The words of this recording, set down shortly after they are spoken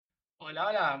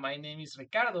Hola, hola. My name is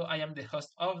Ricardo. I am the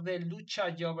host of the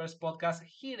Lucha Jovers podcast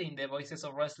here in the Voices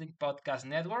of Wrestling podcast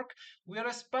network. We are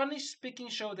a Spanish speaking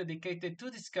show dedicated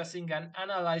to discussing and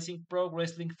analyzing pro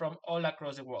wrestling from all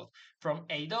across the world. From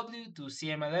AEW to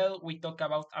CMLL, we talk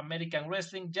about American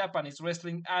wrestling, Japanese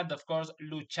wrestling, and of course,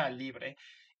 Lucha Libre.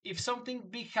 If something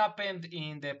big happened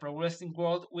in the pro wrestling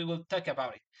world, we will talk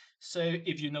about it. So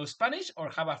if you know Spanish or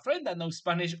have a friend that knows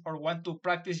Spanish or want to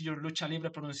practice your Lucha Libre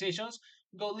pronunciations,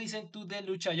 go listen to the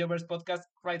Lucha Jovers podcast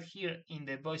right here in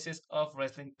the Voices of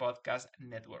Wrestling podcast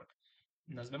network.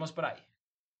 Nos vemos por ahí.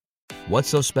 What's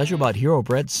so special about Hero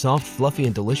Bread's soft, fluffy,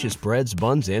 and delicious breads,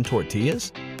 buns, and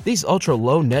tortillas? These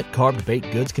ultra-low net-carb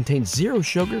baked goods contain zero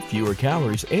sugar, fewer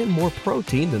calories, and more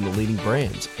protein than the leading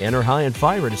brands, and are high in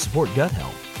fiber to support gut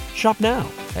health. Shop now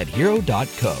at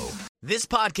Hero.co. This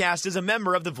podcast is a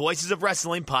member of the Voices of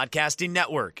Wrestling podcasting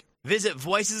network. Visit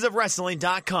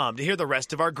voicesofwrestling.com to hear the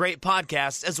rest of our great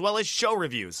podcasts, as well as show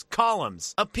reviews,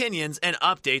 columns, opinions, and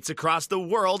updates across the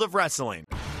world of wrestling.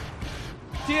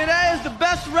 TNA is the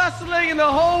best wrestling in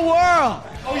the whole world.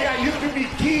 Oh yeah, you could be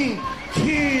king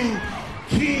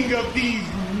of these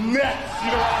nuts.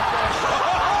 You know what I'm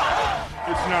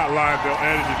saying? It's not live, they'll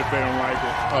edit it if they don't like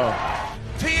it. Oh.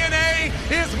 TNA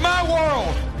is my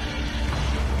world.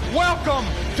 Welcome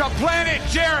to Planet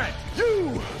Jarrett.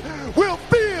 You will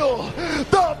feel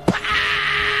the power.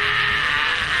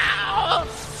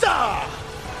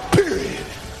 Period.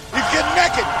 You get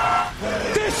naked.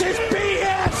 This is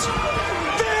BS.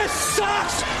 This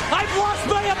sucks. I've lost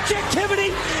my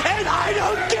objectivity, and I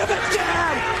don't give a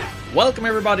damn. Welcome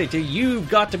everybody to You've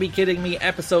Got to Be Kidding Me,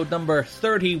 episode number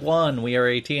 31. We are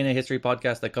a TNA history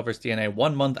podcast that covers TNA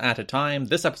 1 month at a time.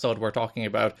 This episode we're talking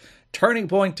about Turning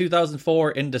Point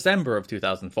 2004 in December of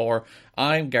 2004.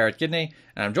 I'm Garrett Kidney,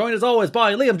 and I'm joined as always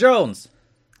by Liam Jones.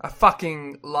 I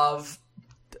fucking love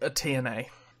a TNA.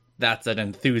 That's an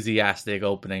enthusiastic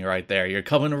opening right there. You're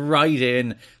coming right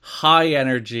in, high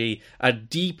energy, a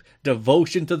deep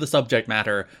devotion to the subject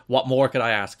matter. What more could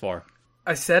I ask for?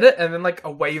 I said it, and then like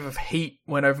a wave of heat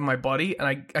went over my body, and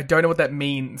I don't know what that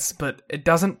means, but I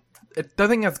don't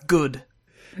think that's good.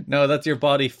 No, that's your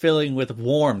body filling with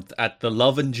warmth at the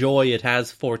love and joy it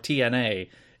has for TNA.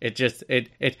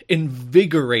 It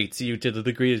invigorates you to the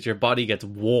degree that your body gets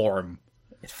warm.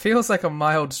 It feels like a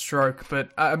mild stroke,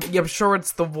 but I'm sure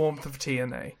it's the warmth of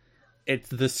TNA. It's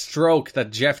the stroke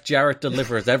that Jeff Jarrett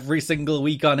delivers every single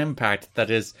week on Impact that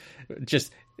is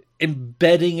just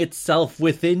embedding itself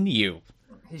within you.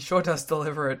 He sure does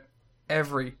deliver it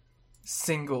every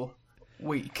single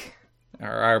week.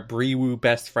 Our Bree-woo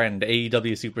best friend,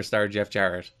 AEW superstar Jeff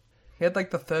Jarrett. He had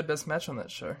like the third best match on that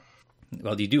show.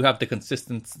 Well, you do have the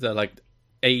consistent like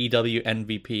AEW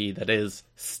MVP that is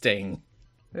Sting.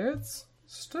 It's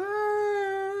Sting!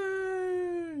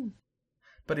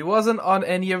 But he wasn't on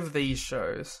any of these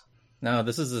shows. No,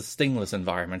 this is a Stingless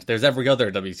environment. There's every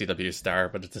other WCW star,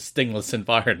 but it's a Stingless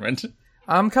environment.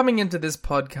 I'm coming into this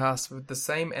podcast with the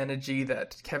same energy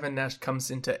that Kevin Nash comes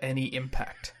into any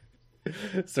Impact.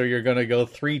 So you're going to go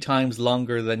 3 times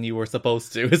longer than you were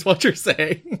supposed to, is what you're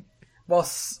saying? While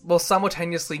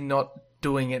simultaneously not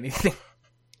doing anything.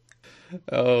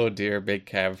 Oh dear, Big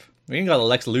Kev. We even got a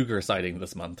Lex Luger sighting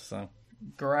this month, so...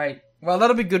 Great. Well,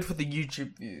 that'll be good for the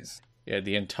YouTube views. Yeah,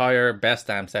 the entire Best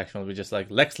Damn section will be just like,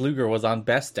 Lex Luger was on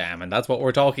Best Damn, and that's what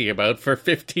we're talking about for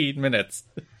 15 minutes.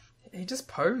 He just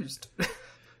posed.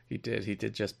 He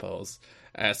did just pose.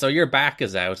 So your back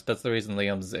is out. That's the reason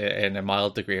Liam's in a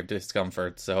mild degree of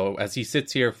discomfort. So as he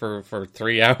sits here for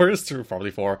 3 hours, or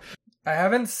probably 4. I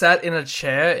haven't sat in a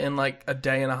chair in like a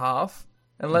day and a half.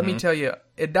 And let me tell you,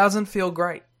 it doesn't feel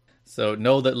great. So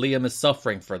know that Liam is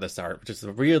suffering for this art, which is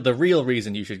the real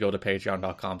reason you should go to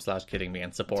patreon.com/kiddingme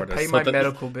and support us. To pay my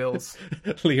medical bills.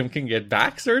 Liam can get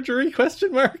back surgery, ?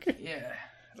 Yeah,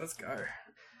 let's go.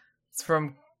 It's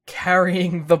from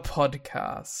Carrying the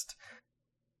Podcast.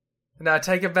 No,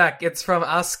 take it back. It's from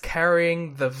us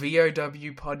carrying the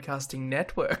VOW podcasting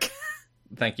network.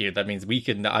 Thank you. That means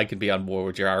I can be on board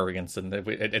with your arrogance, and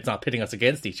it's not pitting us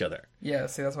against each other. Yeah,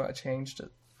 see, that's why I changed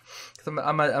it. 'Cause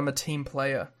I'm a team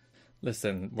player.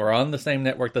 Listen, we're on the same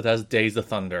network that has Days of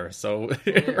Thunder, so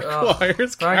it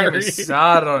requires carrying. I'm going to be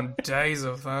sad on Days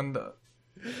of Thunder.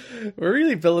 We're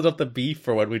really building up the beef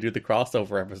for when we do the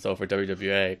crossover episode for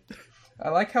WWA. I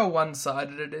like how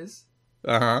one-sided it is.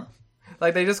 Uh-huh.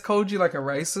 Like, they just called you, like, a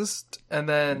racist, and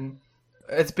then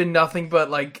it's been nothing but,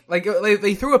 like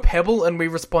they threw a pebble and we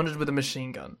responded with a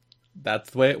machine gun. That's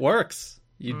the way it works.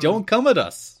 You don't come at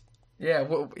us. Yeah,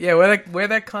 we're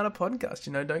that kind of podcast,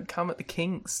 you know, don't come at the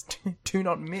kings. Do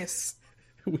not miss.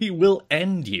 We will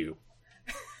end you.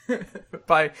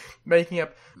 by making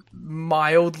up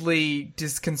mildly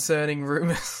disconcerting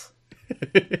rumors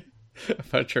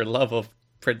about your love of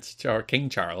King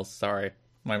Charles. Sorry,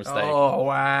 my mistake. Oh,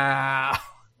 wow.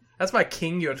 That's my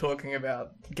king you're talking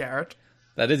about, Garrett.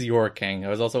 That is your king.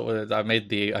 I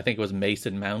made I think it was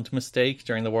Mason Mount mistake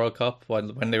during the World Cup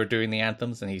when they were doing the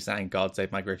anthems and he sang "God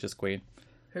Save My Gracious Queen."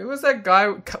 Who was that guy?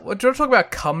 Do you want to talk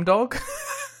about Cum Dog?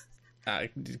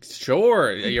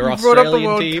 Sure, your you Australian brought up the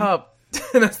World team. Cup.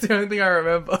 That's the only thing I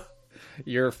remember.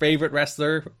 Your favorite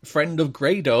wrestler, friend of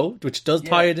Grado, which does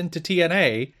tie it into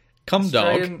TNA. Cum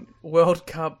Australian Dog. World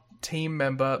Cup team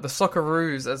member, the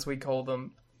Socceroos as we call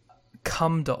them.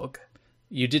 Cum Dog.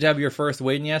 You did have your first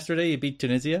win yesterday. You beat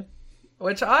Tunisia.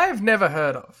 Which I've never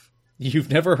heard of. You've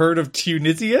never heard of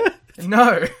Tunisia?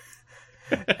 No.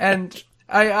 And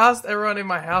I asked everyone in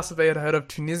my house if they had heard of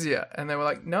Tunisia, and they were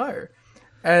like, no.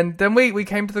 And then we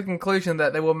came to the conclusion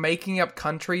that they were making up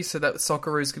countries so that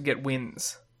Socceroos could get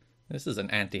wins. This is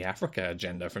an anti-Africa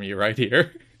agenda from you right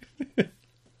here.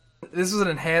 This was an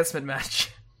enhancement match.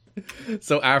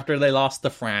 So after they lost to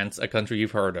France, a country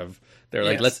you've heard of, they're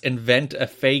like, let's invent a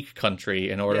fake country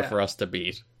in order for us to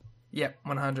beat. Yep,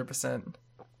 100%.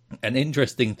 An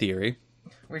interesting theory.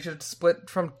 We should split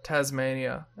from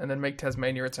Tasmania and then make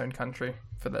Tasmania its own country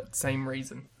for that same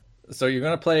reason. So you're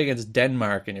going to play against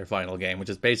Denmark in your final game, which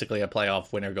is basically a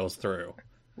playoff winner goes through.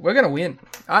 We're going to win.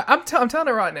 I'm telling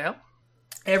it right now.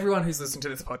 Everyone who's listening to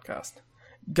this podcast,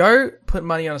 go put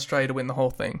money on Australia to win the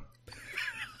whole thing.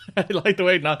 I like the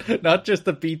way not just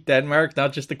to beat Denmark,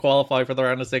 not just to qualify for the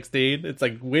round of 16. It's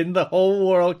like win the whole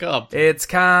World Cup. It's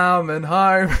coming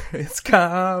home. It's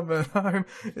coming home.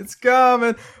 It's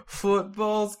coming.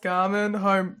 Football's coming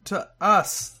home to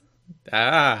us.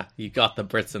 You got the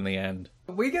Brits in the end.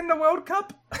 Are we getting a World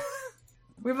Cup?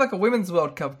 We have like a Women's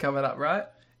World Cup coming up, right?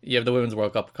 You have the Women's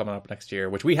World Cup coming up next year,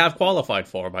 which we have qualified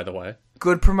for, by the way.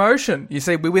 Good promotion. You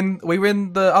see, we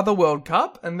win the other World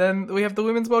Cup, and then we have the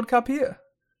Women's World Cup here.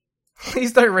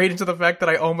 Please don't read into the fact that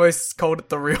I almost called it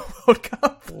the real World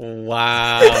Cup.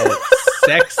 Wow.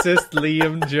 Sexist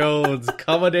Liam Jones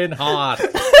coming in hot.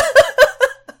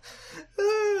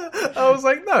 I was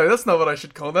like, no, that's not what I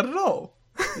should call that at all.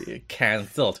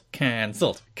 Cancelled.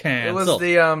 It was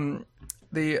the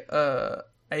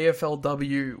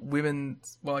AFLW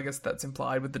women's, well, I guess that's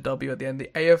implied with the W at the end,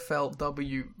 the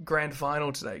AFLW Grand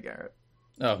Final today, Garrett.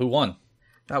 Oh, who won?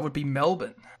 That would be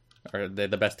Melbourne. Are they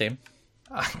the best team?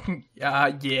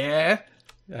 Yeah.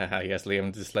 Yes,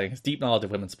 Liam displaying his deep knowledge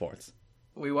of women's sports.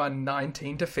 We won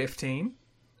 19-15,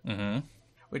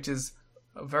 which is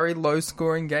a very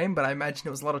low-scoring game, but I imagine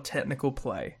it was a lot of technical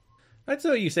play. I'd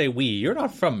say you say we. You're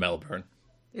not from Melbourne.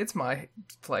 It's my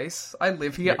place. I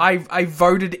live here. I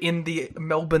voted in the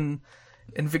Melbourne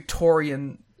and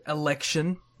Victorian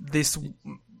election this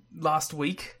last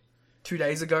week, 2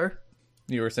 days ago.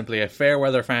 You were simply a fair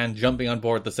weather fan jumping on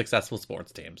board the successful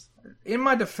sports teams. In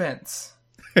my defense,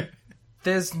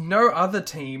 there's no other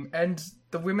team, and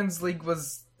the Women's League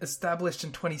was established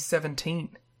in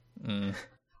 2017.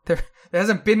 There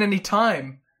hasn't been any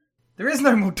time. There is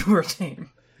no Mildura team.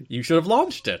 You should have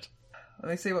launched it. Let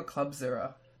me see what clubs there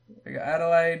are. We got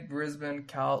Adelaide, Brisbane,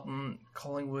 Carlton,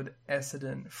 Collingwood,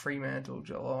 Essendon, Fremantle,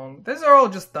 Geelong. Those are all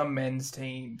just the men's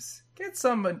teams. Get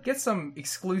some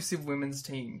exclusive women's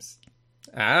teams.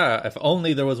 If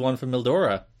only there was one from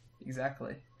Mildura.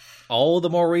 Exactly. All the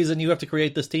more reason you have to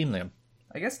create this team, Liam.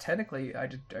 I guess technically I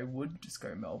would just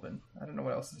go Melbourne. I don't know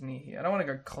what else is near here. I don't want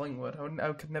to go Collingwood.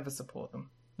 I could never support them.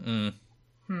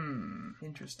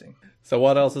 Interesting. So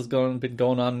what else has been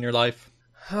going on in your life?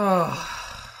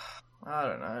 I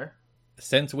don't know.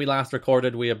 Since we last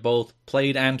recorded, we have both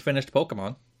played and finished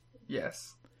Pokemon.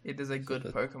 Yes, it is a good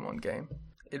Pokemon game.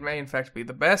 It may in fact be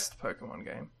the best Pokemon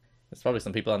game. There's probably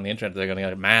some people on the internet that are going to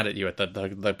get mad at you at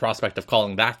the prospect of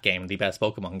calling that game the best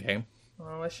Pokemon game.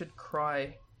 Well, I should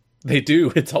cry. They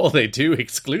do. It's all they do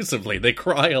exclusively. They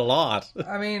cry a lot.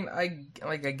 I mean, I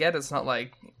get it's not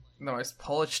like the most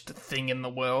polished thing in the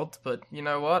world, but you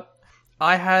know what?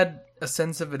 I had a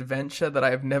sense of adventure that I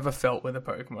have never felt with a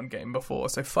Pokemon game before,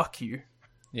 so fuck you.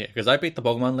 Yeah, because I beat the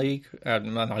Pokemon League,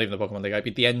 not even the Pokemon League, I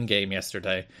beat the end game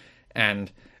yesterday,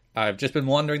 and I've just been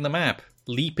wandering the map,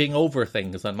 leaping over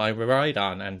things on my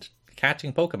Rhydon and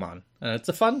catching Pokemon, and it's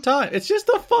a fun time. It's just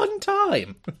a fun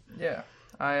time. Yeah,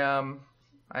 I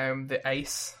am the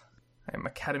ace. I am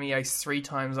Academy Ace 3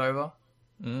 times over.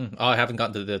 Oh, I haven't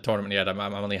gotten to the tournament yet. I'm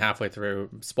only halfway through.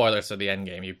 Spoilers for the end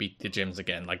game. You beat the gyms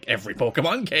again, like every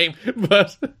Pokemon game,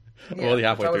 but I'm only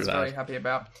halfway through that. I was very happy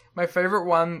about. My favourite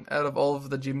one out of all of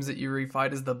the gyms that you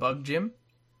refight is the Bug Gym.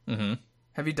 Mm-hmm.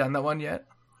 Have you done that one yet?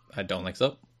 I don't think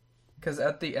so. Because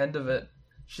at the end of it,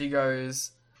 she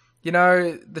goes, You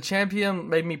know, the champion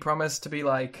made me promise to be,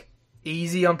 like,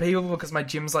 easy on people because my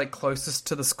gym's, like, closest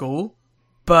to the school.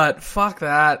 But fuck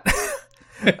that.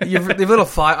 You've a little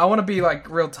fight. I want to be, like,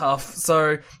 real tough.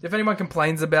 So if anyone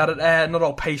complains about it, not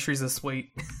all pastries are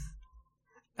sweet.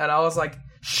 And I was like,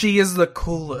 she is the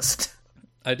coolest.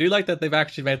 I do like that they've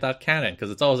actually made that canon,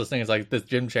 because it's always this thing, it's like, this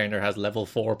gym trainer has level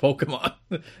 4 Pokemon.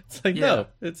 It's like, no,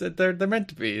 they're meant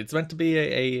to be. It's meant to be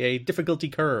a difficulty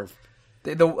curve.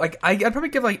 I'd probably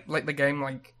give, like the game,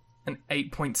 like, an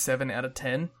 8.7 out of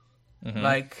 10. Mm-hmm.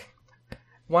 Like,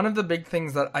 one of the big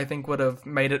things that I think would have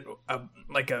made it,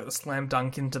 like, a slam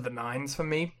dunk into the 9s for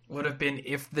me would have been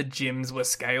if the gyms were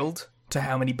scaled to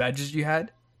how many badges you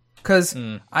had. Because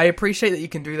I appreciate that you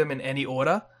can do them in any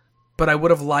order, but I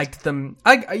would have liked them...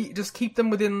 I just keep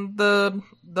them within the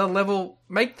level...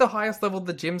 Make the highest level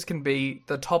the gyms can be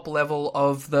the top level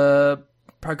of the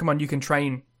Pokemon you can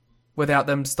train without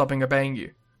them stopping obeying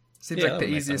you. Seems like the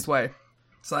easiest way.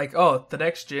 It's like, oh, the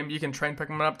next gym, you can train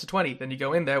Pokemon up to 20. Then you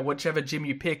go in there, whichever gym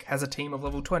you pick has a team of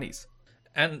level 20s.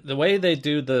 And the way they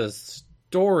do the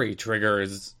story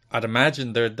triggers... I'd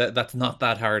imagine that's not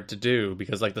that hard to do,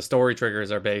 because like the story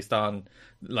triggers are based on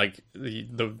like you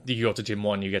go to gym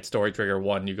 1, you get story trigger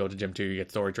 1, you go to gym 2, you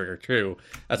get story trigger 2,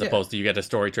 as opposed to you get a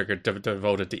story trigger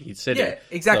devoted to each city. Yeah,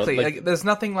 exactly. So, like there's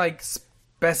nothing like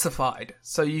specified,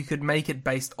 so you could make it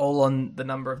based all on the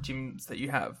number of gyms that you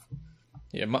have.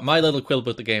 Yeah, my little quibble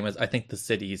with the game is I think the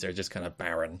cities are just kind of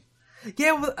barren.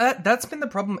 Yeah, well, that's been the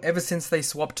problem ever since they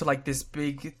swapped to like this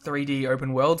big 3D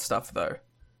open world stuff, though.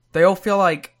 They all feel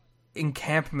like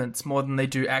encampments more than they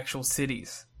do actual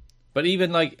cities. But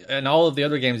even like in all of the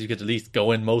other games, you could at least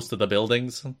go in most of the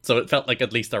buildings, so it felt like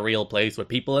at least a real place with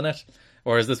people in it.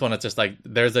 Whereas this one, it's just like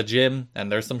there's a gym and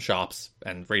there's some shops,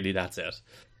 and really that's it.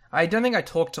 I don't think I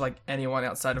talk to like anyone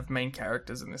outside of main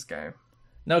characters in this game.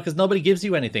 No, because nobody gives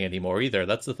you anything anymore either.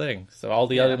 That's the thing. So all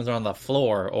the items are on the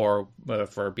floor or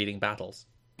for beating battles.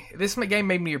 This game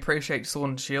made me appreciate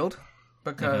Sword and Shield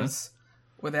because.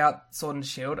 Without Sword and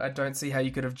Shield, I don't see how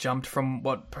you could have jumped from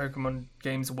what Pokemon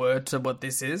games were to what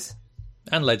this is.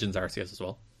 And Legends Arceus as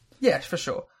well. Yeah, for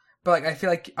sure. But like, I feel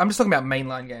like... I'm just talking about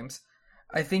mainline games.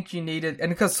 I think you needed...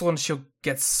 And because Sword and Shield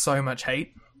gets so much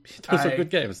hate... Those are good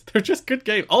games. They're just good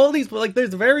games. All these... Like,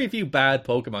 there's very few bad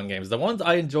Pokemon games. The ones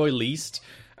I enjoy least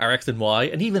are X and Y,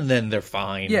 and even then they're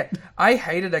fine. Yeah, I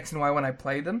hated X and Y when I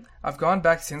played them. I've gone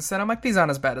back since then. I'm like, these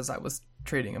aren't as bad as I was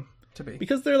treating them to be.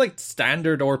 Because they're like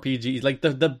standard RPGs, like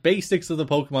the basics of the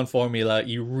Pokemon formula,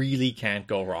 you really can't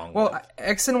go wrong with.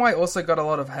 X and Y also got a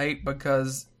lot of hate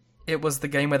because it was the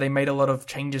game where they made a lot of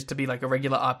changes to be like a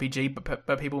regular RPG,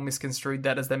 but people misconstrued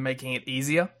that as them making it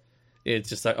easier. It's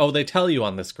just like, oh, they tell you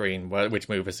on the screen which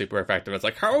move is super effective. It's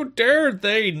like, how dare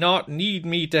they not need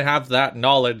me to have that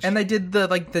knowledge? And they did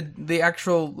the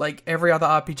actual like every other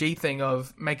RPG thing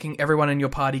of making everyone in your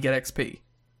party get XP.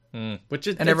 Which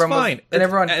is fine.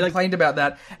 Everyone complained about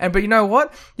that. But you know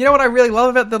what? You know what I really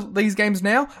love about these games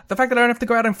now? The fact that I don't have to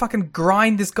go out and fucking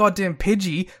grind this goddamn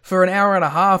Pidgey for an hour and a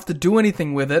half to do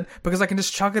anything with it, because I can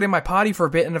just chuck it in my party for a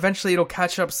bit and eventually it'll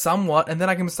catch up somewhat, and then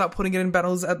I can start putting it in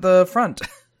battles at the front.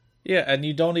 Yeah, and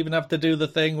you don't even have to do the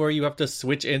thing where you have to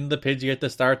switch in the Pidgey at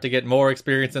the start to get more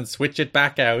experience and switch it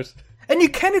back out. And you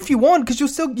can if you want, because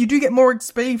you do get more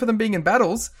XP for them being in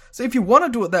battles. So if you want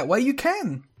to do it that way, you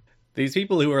can. These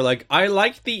people who are like, I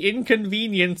like the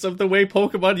inconvenience of the way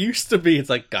Pokemon used to be. It's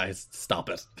like, guys, stop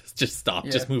it. Just stop.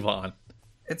 Yeah. Just move on.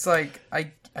 It's like,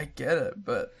 I get it,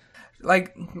 but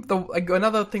like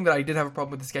another thing that I did have a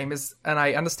problem with this game is, and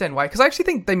I understand why, because I actually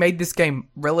think they made this game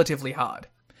relatively hard.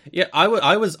 Yeah,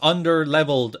 I was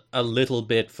under-leveled a little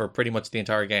bit for pretty much the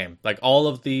entire game. Like, all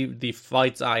of the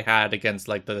fights I had against,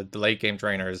 like, the late-game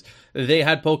trainers, they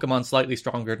had Pokemon slightly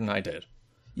stronger than I did.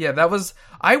 Yeah,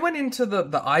 I went into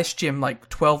the ice gym, like,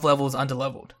 12 levels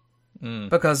under-leveled.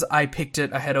 Because I picked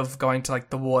it ahead of going to, like,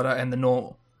 the water and the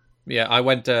normal. Yeah, I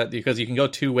went, because you can go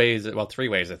 2 ways, well, 3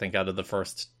 ways, I think, out of the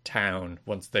first town,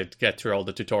 once they get through all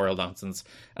the tutorial nonsense.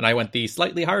 And I went the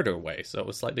slightly harder way, so it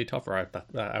was slightly tougher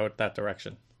out that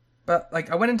direction. But, like,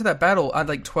 I went into that battle at,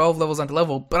 like, 12 levels under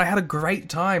level, but I had a great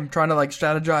time trying to, like,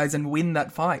 strategize and win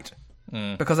that fight.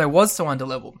 Because I was so under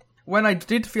leveled. When I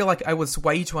did feel like I was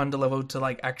way too under leveled to,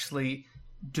 like, actually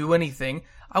do anything,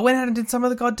 I went out and did some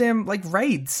of the goddamn, like,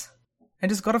 raids. And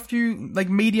just got a few, like,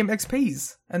 medium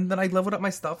XPs. And then I leveled up my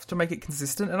stuff to make it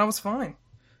consistent, and I was fine.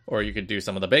 Or you could do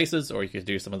some of the bases, or you could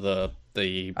do some of the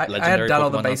legendary I had done Pokemon all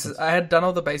the bases. nonsense. I had done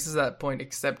all the bases at that point,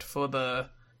 except for the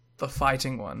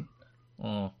fighting one.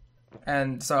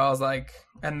 And so I was like,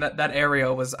 and that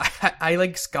area was, I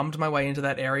like scummed my way into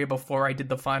that area before I did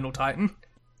the final Titan.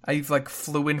 I like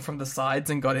flew in from the sides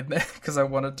and got in there because I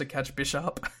wanted to catch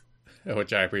Bishop.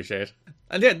 which I appreciate.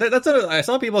 And yeah, that's I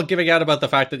saw people giving out about the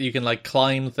fact that you can like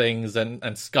climb things and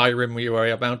Skyrim where you are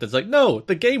up mountains. Like, no,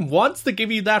 the game wants to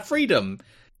give you that freedom.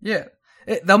 Yeah,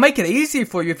 they'll make it easier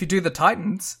for you if you do the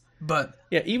Titans, but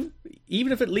yeah,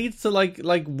 even if it leads to like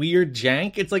weird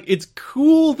jank, it's like it's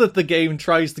cool that the game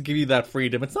tries to give you that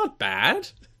freedom. It's not bad.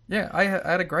 Yeah, I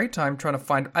had a great time trying to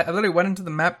find... I literally went into the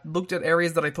map, looked at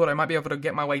areas that I thought I might be able to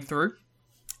get my way through.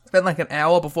 Spent like an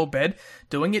hour before bed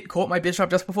doing it, caught my bishop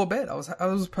just before bed. I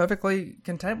was perfectly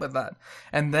content with that.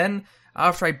 And then,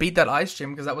 after I beat that ice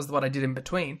gym, because that was what I did in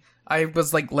between, I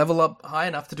was like level up high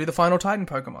enough to do the final Titan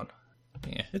Pokemon.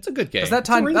 Yeah, it's a good game. Because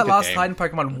that last Titan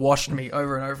Pokemon washed me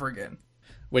over and over again.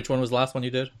 Which one was the last one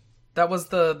you did? That was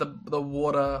the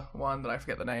water one that I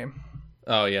forget the name.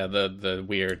 Oh yeah, the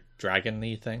weird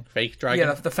dragon-y thing, fake dragon.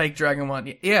 Yeah, the fake dragon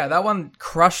one. Yeah, that one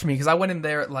crushed me because I went in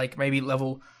there at like maybe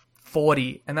level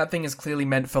 40, and that thing is clearly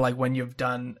meant for like when you've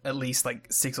done at least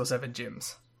like 6 or 7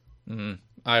 gyms. Mm-hmm.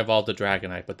 I evolved a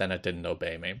Dragonite, but then it didn't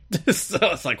obey me, so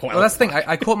it's like, well, that's the thing.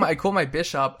 I caught my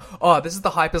bishop. Oh, this is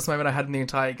the hypest moment I had in the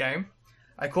entire game.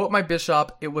 I caught my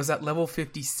bishop. It was at level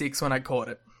 56 when I caught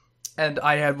it. And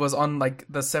I was on like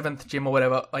the 7th gym or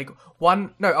whatever. I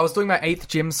was doing my 8th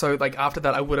gym, so like after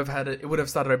that I would have had it would have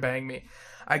started obeying me.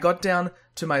 I got down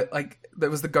to my there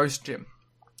was the ghost gym.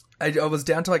 I was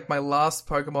down to like my last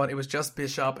Pokemon. It was just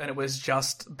Bishop, and it was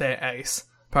just their ace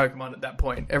Pokemon at that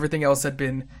point. Everything else had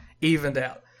been evened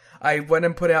out. I went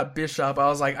and put out Bishop. I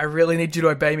was like, I really need you to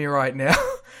obey me right now.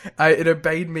 It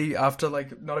obeyed me after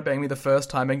like not obeying me the first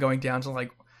time and going down to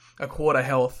like a quarter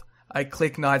health. I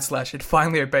click Night Slash, it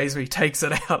finally obeys me, takes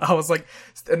it out. I was like,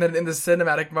 and then in the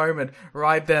cinematic moment,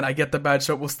 right then, I get the badge,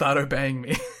 so it will start obeying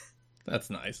me. That's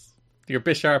nice. Your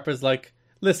Bisharp is like,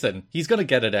 listen, he's gonna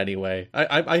get it anyway.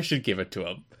 I should give it to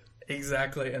him.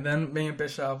 Exactly. And then me and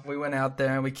Bishop, we went out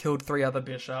there and we killed 3 other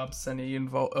Bishops, and he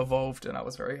evolved, and I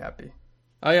was very happy.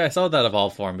 Oh yeah, I saw that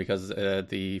evolve form because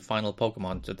the final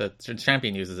Pokemon, the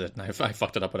champion uses it, and I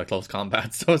fucked it up with a close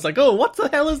combat. So it's like, oh, what the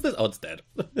hell is this? Oh, it's dead.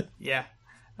 Yeah.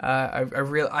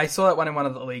 I saw that one in one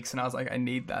of the leaks, and I was like, I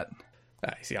need that.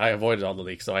 See, I avoided all the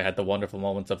leaks, so I had the wonderful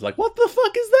moments of like, what the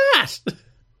fuck is that?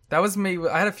 That was me.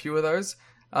 I had a few of those.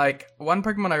 Like, one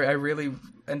Pokemon I really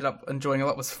ended up enjoying a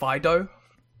lot was Fido.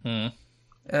 Was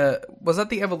that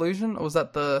the evolution, or was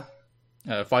that the...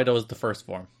 Fido is the first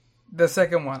form. The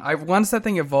second one. Once that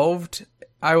thing evolved,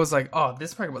 I was like, oh,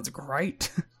 this Pokemon's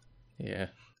great. Yeah.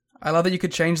 I love that you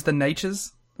could change the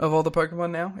natures of all the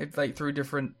Pokemon now, if like through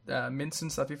different mints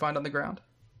and stuff you find on the ground.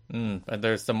 And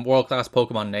there's some world-class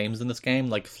Pokemon names in this game,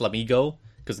 like Flamigo,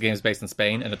 because the game's based in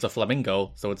Spain, and it's a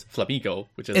flamingo, so it's Flamigo,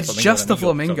 which is it's just a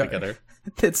flamingo.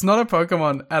 It's not a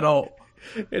Pokemon at all.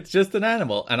 It's just an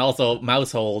animal. And also,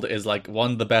 Mousehold is like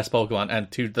one of the best Pokemon,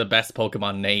 and the best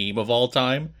Pokemon name of all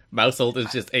time. Mousehold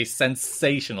is just a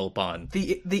sensational pun.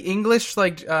 The English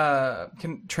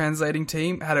translating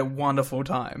team had a wonderful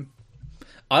time.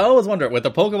 I always wonder, with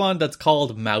a Pokemon that's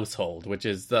called Mousehold, which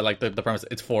is the premise,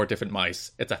 it's 4 different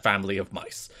mice. It's a family of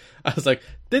mice. I was like,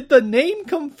 did the name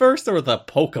come first or the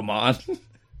Pokemon?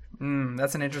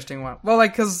 That's an interesting one. Well,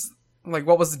 because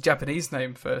what was the Japanese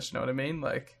name first? You know what I mean?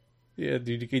 Yeah,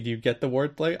 did you get the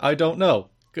wordplay? I don't know.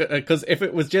 Because if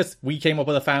it was just, we came up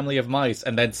with a family of mice,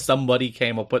 and then somebody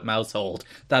came up with Mousehold,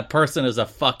 that person is a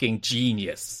fucking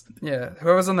genius. Yeah,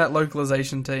 whoever's on that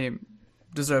localization team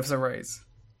deserves a raise.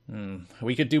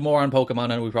 We could do more on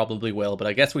Pokemon, and we probably will, but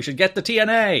I guess we should get the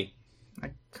TNA!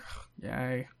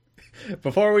 Yay.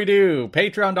 Before we do,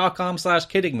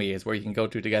 patreon.com/kiddingme is where you can go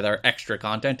to get our extra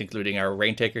content, including our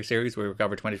Raintaker series, where we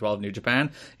cover 2012 New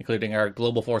Japan, including our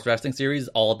Global Force Wrestling series,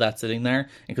 all of that sitting there,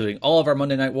 including all of our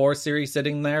Monday Night Wars series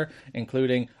sitting there,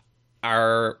 including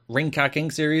our Ring Cat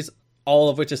King series, all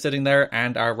of which is sitting there,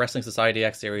 and our Wrestling Society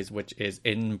X series, which is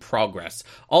in progress.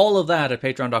 All of that at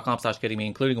patreon.com/kiddingme,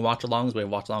 including watch-alongs. We have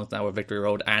watch-alongs now of Victory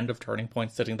Road and of Turning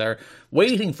Point sitting there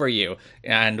waiting for you.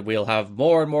 And we'll have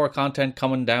more and more content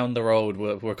coming down the road.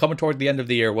 We're coming toward the end of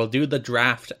the year. We'll do the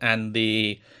draft and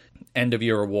the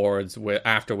end-of-year awards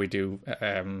after we do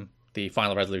the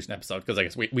Final Resolution episode, because I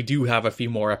guess we do have a few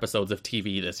more episodes of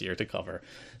TV this year to cover.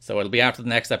 So it'll be after the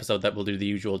next episode that we'll do the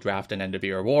usual draft and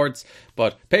end-of-year awards.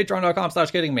 But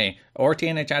patreon.com/kiddingme or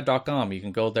tnhad.com, you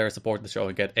can go there, support the show,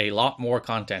 and get a lot more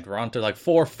content. We're on to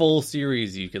 4 full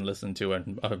series you can listen to,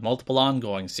 and multiple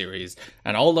ongoing series,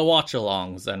 and all the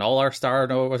watch-alongs, and all our star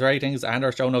ratings, and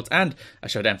our show notes. And I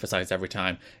should emphasize every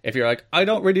time, if you're like, I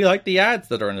don't really like the ads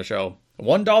that are in the show,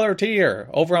 $1 tier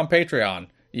over on Patreon.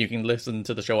 You can listen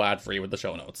to the show ad-free with the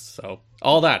show notes. So,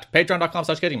 all that.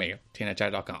 Patreon.com/kiddingme.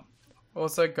 tnhad.com.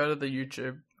 Also, go to the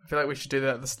YouTube. I feel like we should do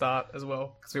that at the start as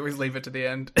well, because we always leave it to the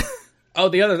end. Oh,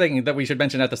 the other thing that we should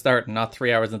mention at the start, not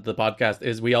 3 hours into the podcast,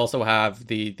 is we also have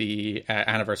the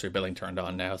anniversary billing turned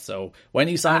on now. So when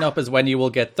you sign up is when you will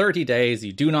get 30 days.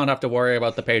 You do not have to worry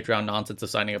about the Patreon nonsense of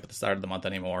signing up at the start of the month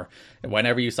anymore.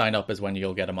 Whenever you sign up is when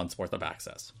you'll get a month's worth of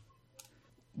access.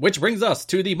 Which brings us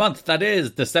to the month that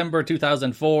is December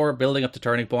 2004, building up to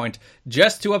Turning Point.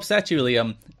 Just to upset you,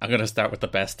 Liam, I'm going to start with the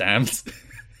best dams.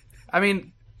 I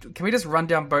mean, can we just run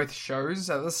down both shows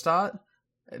at the start?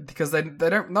 Because they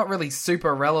don't not really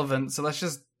super relevant, so let's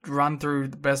just run through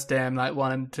the Best Damn Night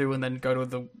 1 and 2 and then go to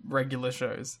the regular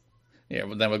shows. Yeah,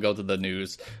 well, then we'll go to the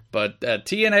news. But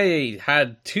TNA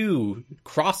had 2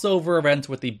 crossover events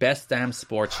with the Best Damn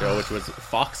Sports Show, which was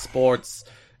Fox Sports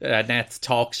Net's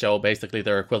talk show, basically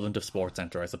their equivalent of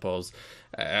SportsCenter, I suppose,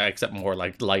 except more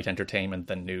like light entertainment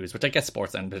than news, which I guess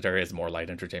SportsCenter is more light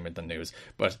entertainment than news,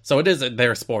 but so it is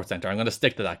their SportsCenter. I'm going to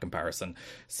stick to that comparison.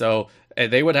 So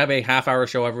they would have a half-hour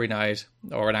show every night,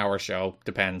 or an hour show,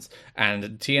 depends, and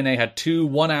TNA had 2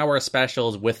 one-hour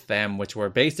specials with them, which were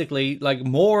basically like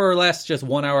more or less just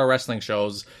 1 hour wrestling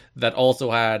shows that also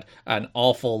had an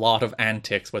awful lot of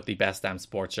antics with the Best Damn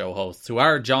Sports Show hosts, who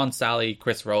are John Sally,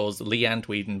 Chris Rose, Leanne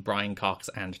Tweeden, Brian Cox,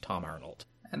 and Tom Arnold.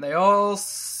 And they all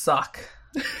suck.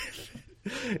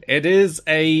 It is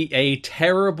a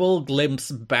terrible glimpse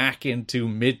back into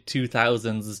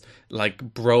mid-2000s, like,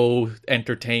 bro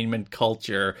entertainment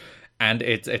culture, and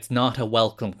it's not a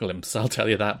welcome glimpse, I'll tell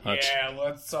you that much. Yeah,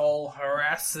 let's all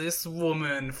harass this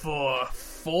woman for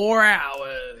 4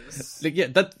 hours. Yeah,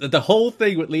 the whole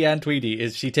thing with Leanne Tweedy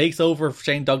is she takes over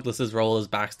Shane Douglas's role as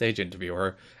backstage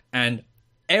interviewer, and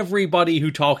everybody who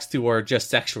talks to her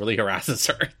just sexually harasses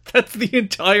her. That's the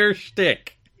entire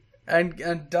shtick.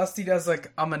 And Dusty does,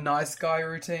 like, I'm a nice guy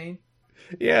routine.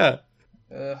 Yeah.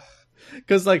 Ugh.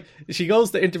 Because, like, she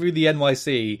goes to interview the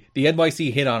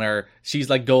NYC hit on her, she's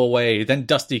like, go away, then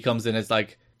Dusty comes in and is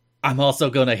like, I'm also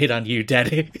gonna hit on you,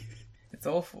 daddy. It's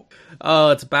awful.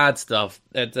 Oh, it's bad stuff.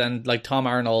 And, like, Tom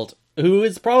Arnold, who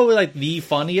is probably, like, the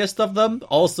funniest of them,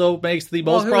 also makes the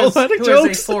most problematic jokes. Who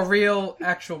is a for real,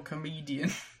 actual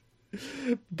comedian.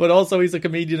 But also he's a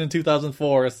comedian in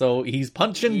 2004, so he's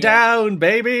punching down,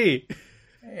 baby!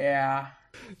 Yeah.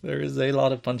 There is a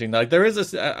lot of punching. Like, there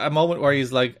is a moment where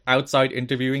he's, like, outside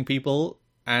interviewing people,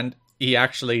 and he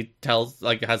actually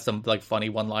has some, like, funny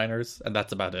one-liners, and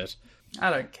that's about it. I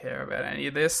don't care about any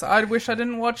of this. I wish I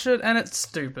didn't watch it, and it's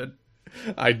stupid.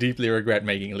 I deeply regret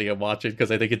making Liam watch it,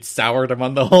 because I think it soured him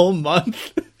on the whole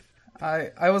month.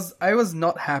 I was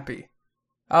not happy.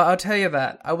 I'll tell you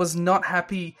that. I was not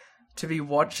happy to be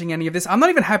watching any of this. I'm not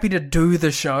even happy to do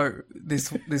the show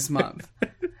this month.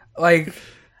 Like,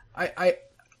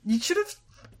 you should have...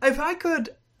 If I could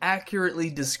accurately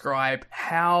describe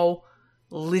how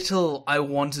little I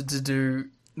wanted to do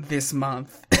this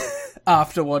month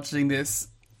after watching this,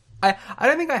 I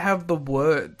don't think I have the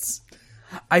words.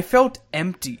 I felt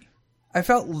empty. I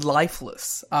felt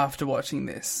lifeless after watching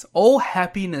this. All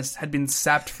happiness had been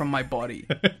sapped from my body.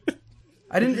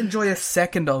 I didn't enjoy a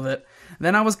second of it.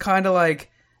 Then I was kind of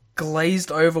like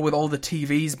glazed over with all the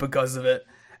TVs because of it.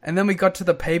 And then we got to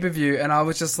the pay-per-view and I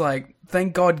was just like,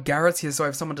 thank God Garrett's here so I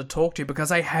have someone to talk to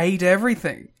because I hate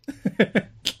everything.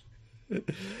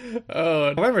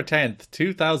 Oh, November 10th,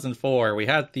 2004, we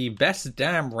had the Best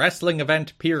Damn Wrestling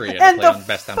Event period. And the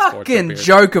Best fucking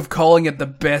joke of calling it the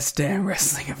Best Damn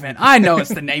Wrestling Event. I know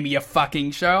it's the name of your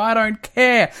fucking show. I don't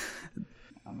care.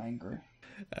 I'm angry.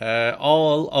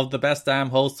 All of the Best Damn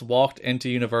hosts walked into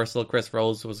Universal. Chris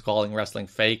Rose was calling wrestling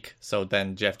fake, so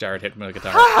then Jeff Jarrett hit him with a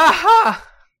guitar. Ha ha ha!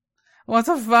 What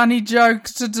a funny joke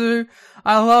to do.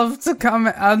 I love to come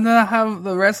and then have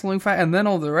the wrestling fake, and then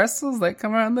all the wrestlers, they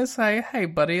come around and they say, hey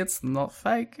buddy, it's not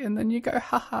fake, and then you go,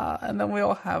 ha ha, and then we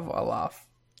all have a laugh.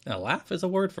 A laugh is a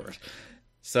word for it.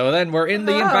 So then we're in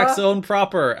the Impact Zone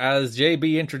proper as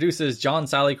JB introduces John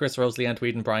Sally, Chris Rose, Leanne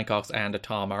Tweeden, Brian Cox, and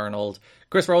Tom Arnold.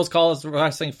 Chris Rose calls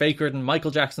wrestling faker than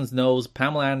Michael Jackson's nose,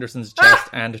 Pamela Anderson's chest,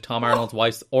 and Tom Arnold's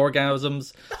wife's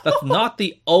orgasms. That's not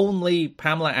the only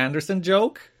Pamela Anderson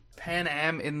joke. Pan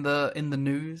Am in the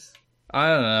news. I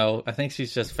don't know. I think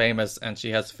she's just famous and she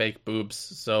has fake boobs,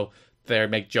 so they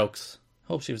make jokes.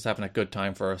 Hope she was having a good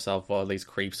time for herself while these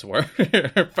creeps were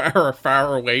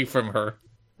far away from her.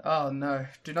 Oh no,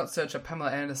 do not search up Pamela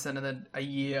Anderson in a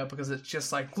year because it's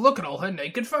just like, look at all her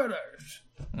naked photos.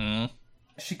 Mm.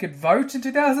 She could vote in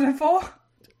 2004?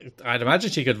 I'd imagine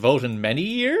she could vote in many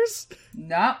years.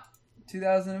 Nah,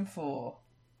 2004.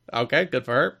 Okay, good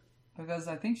for her. Because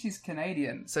I think she's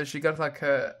Canadian, so she got like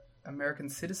her American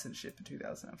citizenship in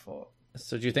 2004.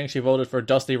 So do you think she voted for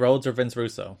Dusty Rhodes or Vince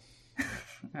Russo?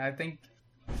 I think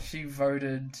she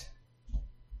voted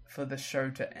for the show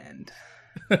to end.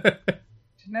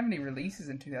 She didn't have any releases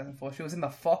in 2004. She was in the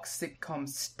Fox sitcom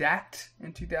Stacked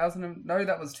in 2000. No,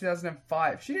 that was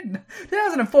 2005. She didn't.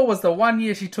 2004 was the 1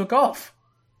 year she took off.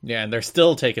 Yeah, and they're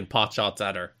still taking pot shots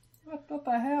at her. What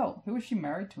the hell? Who was she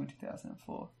married to in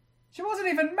 2004? She wasn't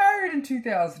even married in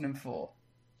 2004.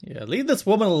 Yeah, leave this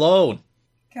woman alone.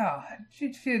 God, she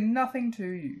did nothing to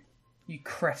you. You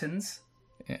cretins.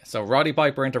 Yeah, so Roddy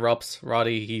Piper interrupts.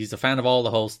 Roddy, he's a fan of all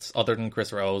the hosts other than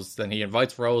Chris Rose. Then he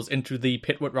invites Rose into the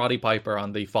pit with Roddy Piper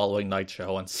on the following night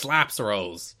show and slaps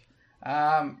Rose.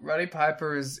 Roddy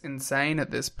Piper is insane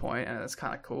at this point, and it's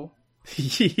kind of cool.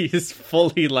 He is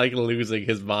fully, like, losing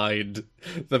his mind.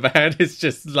 The man is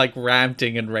just, like,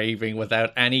 ranting and raving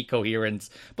without any coherence,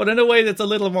 but in a way that's a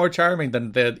little more charming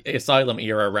than the Asylum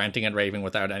era ranting and raving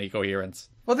without any coherence.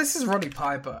 Well, this is Roddy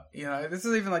Piper, you know? This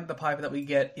is even, like, the Piper that we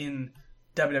get in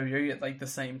WWE at, like, the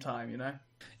same time, you know?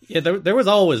 Yeah, there was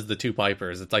always the two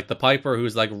Pipers. It's like the Piper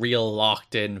who's like real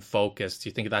locked in, focused.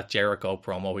 You think of that Jericho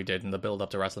promo we did in the build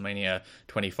up to WrestleMania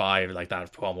 25, like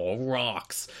that promo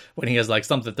rocks when he has like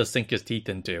something to sink his teeth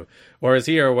into. Whereas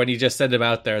here, when you just send him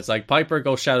out there, it's like, Piper,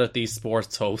 go shout at these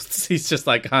sports hosts. He's just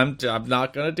like, I'm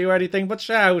not gonna do anything but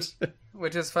shout.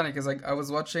 Which is funny because like I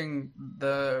was watching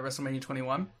the WrestleMania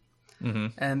 21,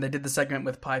 and they did the segment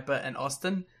with Piper and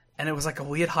Austin, and it was like a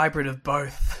weird hybrid of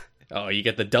both. Oh, you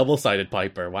get the double-sided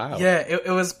Piper. Wow. Yeah,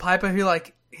 it was Piper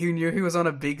who knew he was on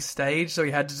a big stage, so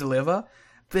he had to deliver.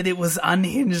 But it was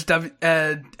unhinged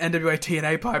NWA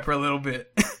TNA Piper a little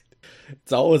bit.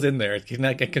 It's always in there. It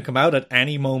can come out at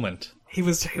any moment. He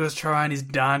was trying his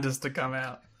darndest to come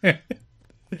out.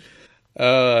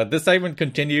 This segment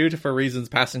continued for reasons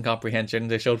past incomprehension.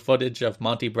 They showed footage of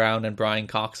Monty Brown and Brian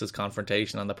Cox's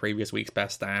confrontation on the previous week's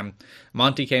Best Damn.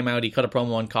 Monty came out, he cut a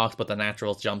promo on Cox, but the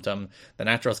Naturals jumped him. The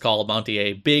Naturals called Monty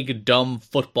a big, dumb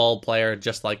football player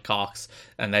just like Cox,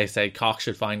 and they said Cox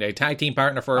should find a tag team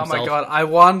partner for himself. Oh my god, I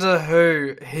wonder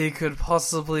who he could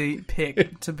possibly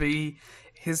pick to be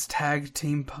his tag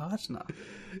team partner.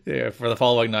 Yeah, for the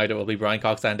following night it will be Brian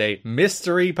Cox and a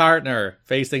mystery partner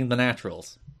facing the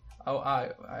Naturals. Oh, I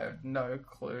have no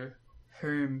clue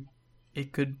whom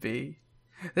it could be.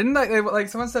 Didn't they,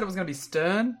 someone said it was going to be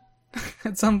Stern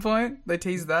at some point? They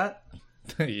teased that.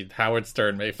 Howard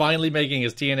Stern finally making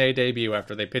his TNA debut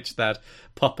after they pitched that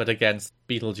puppet against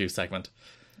Beetlejuice segment.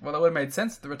 Well, that would have made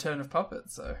sense with the return of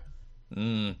puppets, so.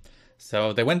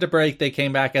 So they went to break, they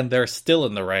came back, and they're still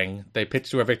in the ring. They pitch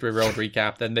to a Victory Road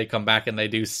recap, then they come back and they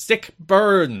do sick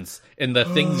burns in the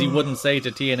things you wouldn't say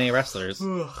to TNA wrestlers.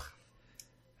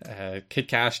 Kid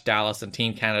Cash, Dallas, and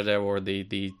Team Canada were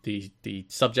the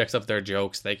subjects of their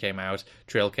jokes. They came out.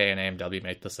 Trill K and AMW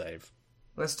made the save.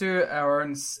 Let's do our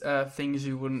own things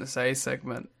you wouldn't say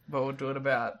segment, but we'll do it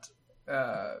about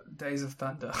Days of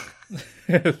Thunder.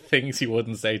 Things you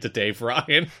wouldn't say to Dave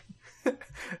Ryan.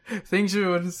 Things you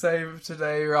wouldn't say to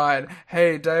Dave Ryan.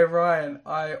 Hey, Dave Ryan,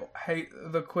 I hate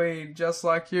the Queen just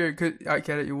like you. I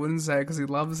get it, you wouldn't say it because he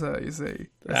loves her, you see.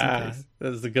 This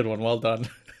is a good one. Well done.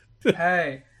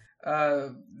 Hey,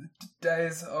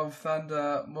 Days of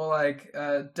Thunder, more like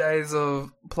Days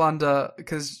of Plunder,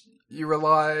 because you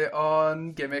rely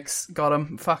on gimmicks. Got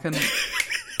him. Fucking.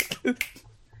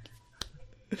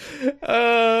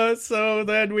 So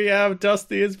then we have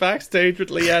Dusty is backstage with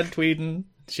Leanne Tweeden.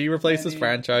 She replaces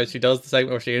Franchise. She does the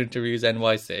segment where she interviews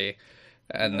NYC.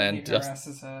 And then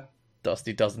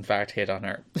Dusty does in fact hit on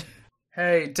her.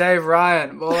 Hey, Dave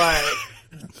Ryan, more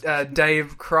like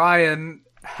Dave crying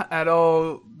at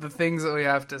all the things that we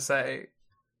have to say.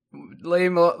 Lee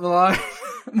Malone,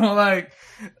 more like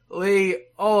Lee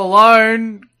all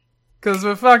alone, because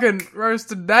we're fucking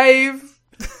roasted Dave.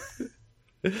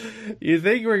 You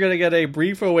think we're going to get a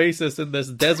brief oasis in this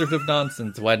desert of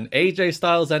nonsense when AJ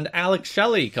Styles and Alex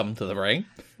Shelley come to the ring?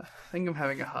 I think I'm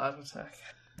having a heart attack.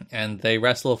 And they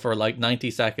wrestle for like 90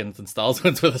 seconds and Styles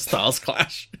wins with a Styles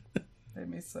Clash.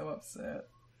 Made me so upset.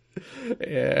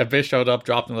 Yeah, Abyss showed up,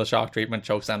 dropped him the shock treatment,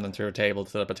 chokeslammed him through a table to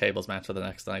set up a tables match for the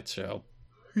next night's show.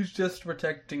 He's just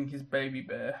protecting his baby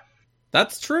bear.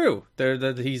 That's true.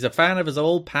 He's a fan of his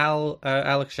old pal,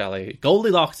 Alex Shelley.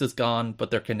 Goldilocks is gone, but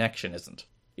their connection isn't.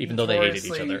 Even though they hated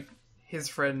each other. His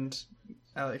friend,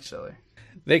 Alex Shelley.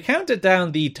 They counted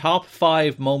down the top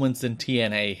 5 moments in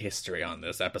TNA history on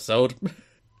this episode.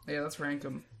 Yeah, let's rank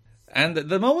them. And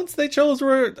the moments they chose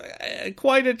were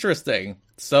quite interesting.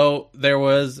 So there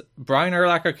was Brian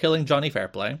Urlacher killing Johnny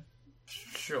Fairplay.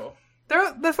 Sure.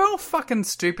 They're all fucking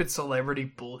stupid celebrity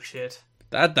bullshit.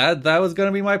 That was going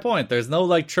to be my point. There's no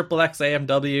like Triple X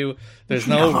AMW. There's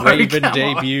no Raven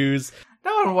debuts.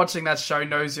 No one watching that show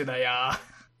knows who they are.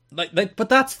 But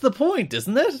that's the point,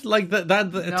 isn't it? Like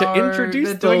to introduce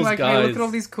they're doing those guys. Hey, look at all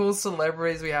these cool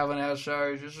celebrities we have on our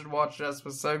shows. You should watch us.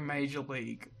 We're so Major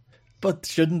League. But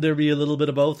shouldn't there be a little bit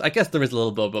of both? I guess there is a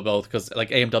little bit of both, because like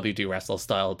AMW do wrestle,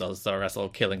 Style does wrestle,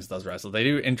 Killings does wrestle. They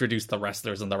do introduce the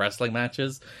wrestlers in the wrestling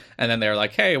matches, and then they're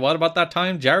like, hey, what about that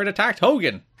time Jarrett attacked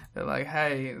Hogan? They're like,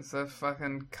 hey, it's a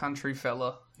fucking country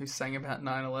fella who sang about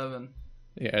 9/11.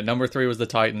 Yeah, number 3 was the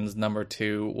Titans, number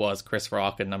 2 was Chris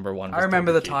Rock, and number 1 was I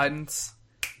remember the Keith. Titans.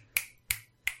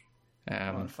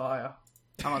 I'm on fire.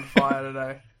 I'm on fire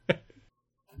today.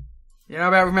 You know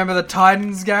about Remember the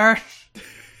Titans, Garrett?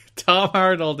 Tom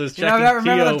Arnold is You know checking about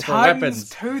Remember T.O. the for Titans weapons.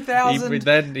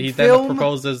 2000 He film then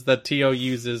proposes that T.O.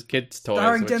 uses kids' toys.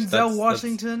 starring which Denzel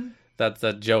Washington, That's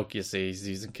a joke, you see. He's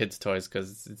using kids' toys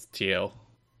because it's T.O.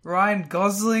 Ryan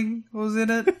Gosling was in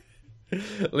it.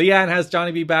 Leanne has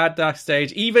Johnny B. Bad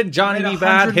backstage. Even Johnny B.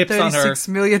 Bad hips on her. $136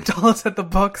 million at the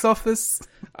box office.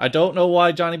 I don't know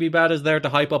why Johnny B. Bad is there to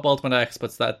hype up Ultimate X,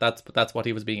 but that's what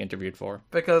he was being interviewed for.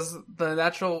 Because the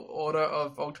natural order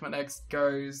of Ultimate X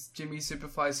goes Jimmy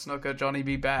Superfly Snooker, Johnny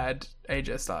B. Bad,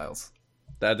 AJ Styles.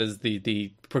 That is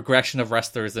the progression of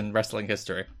wrestlers in wrestling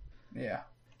history. Yeah.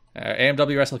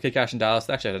 AMW wrestled Kid Cash in Dallas.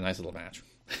 They actually had a nice little match.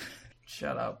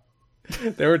 Shut up.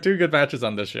 There were 2 good matches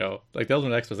on this show. Like, the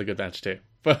Ultimate X was a good match too.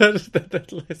 But,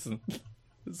 listen,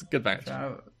 it's a good match.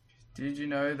 Did you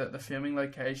know that the filming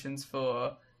locations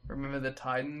for Remember the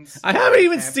Titans? I haven't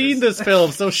even seen this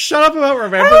film, so shut up about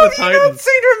Remember How the Titans. have you not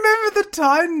seen Remember the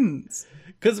Titans?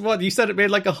 Because what, you said it made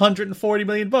like $140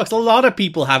 million. A lot of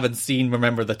people haven't seen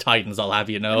Remember the Titans, I'll have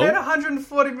you know. It made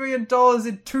 $140 million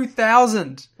in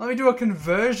 2000. Let me do a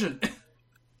conversion.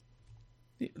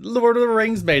 Lord of the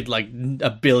Rings made like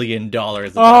 $1 billion.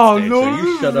 Lord so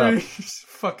you shut up.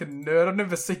 Fucking nerd. I've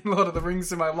never seen Lord of the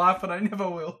Rings in my life, and I never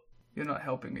will. You're not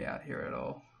helping me out here at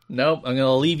all. Nope, I'm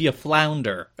gonna leave you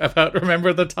flounder about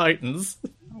Remember the Titans.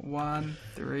 1,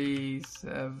 3,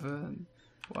 7.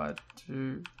 1,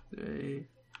 2, 3.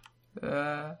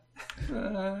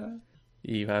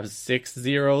 You have 6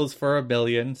 zeros for $1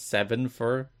 billion, 7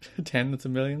 for tens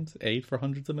of millions, 8 for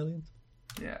hundreds of millions.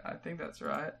 Yeah, I think that's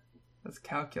right. Let's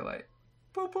calculate.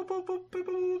 Boop, boop, boop, boop, boop,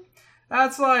 boop.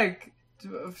 That's like...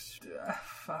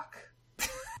 fuck.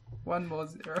 1 more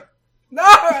 0. No,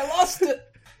 I lost it!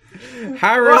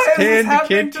 Harris Why is this pinned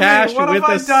happening Kid to Cash me? What with have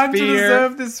a I done to spear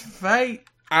deserve this fate?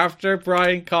 after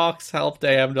Brian Cox helped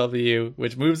AMW,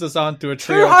 which moves us on to a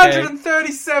trio tag.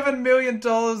 $237 million,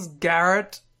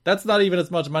 Garrett. That's not even as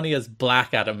much money as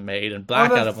Black Adam made, and Black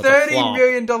On Adam a was a $30 flop.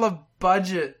 million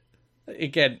budget.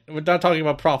 Again, we're not talking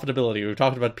about profitability. We're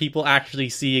talking about people actually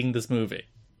seeing this movie.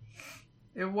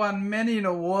 It won many an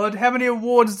award. How many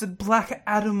awards did Black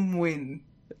Adam win?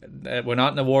 We're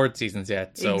not in award seasons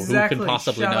yet, so Exactly, who can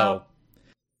possibly shut know? up.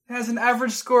 It has an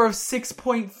average score of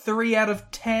 6.3 out of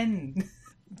 10.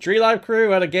 Tree Life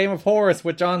Crew had a game of horse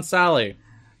with John Sally.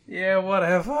 Yeah,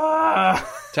 whatever.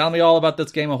 Tell me all about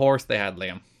this game of horse they had,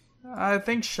 Liam. I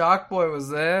think Shark Boy was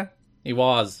there. He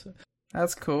was.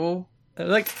 That's cool.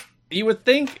 Like, you would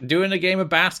think doing a game of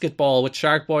basketball with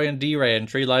Shark Boy and D-Ray and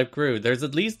Tree Life Crew, there's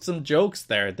at least some jokes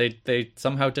there. They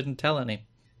somehow didn't tell any.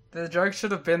 The joke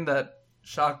should have been that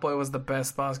Shark Boy was the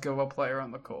best basketball player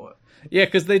on the court. Yeah,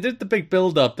 because they did the big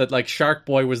build-up that, like, Shark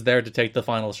Boy was there to take the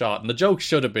final shot. And the joke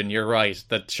should have been, you're right,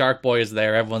 that Shark Boy is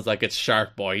there, everyone's like, it's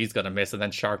Shark Boy, he's gonna miss, and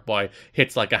then Shark Boy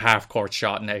hits, like, a half-court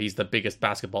shot, and now he's the biggest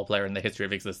basketball player in the history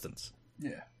of existence.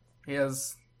 Yeah. He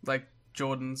has, like,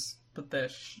 Jordans, but they're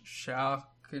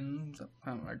Sharkins. That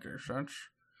don't make any sense.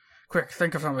 Quick,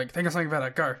 think of something. Think of something better.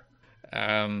 Go.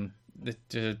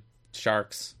 The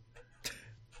Sharks.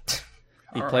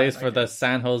 He All plays right, for okay. the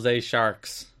San Jose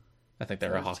Sharks. I think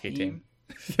they're a hockey team.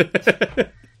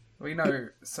 We know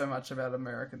so much about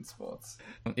American sports.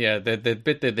 Yeah, the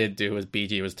bit that they do was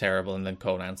BG was terrible, and then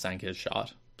Conan sank his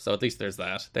shot. So at least there's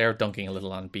that. They're dunking a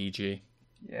little on BG.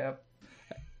 Yep.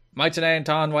 Mike Tenay and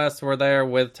Tom West were there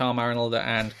with Tom Arnold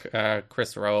and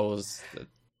Chris Rose.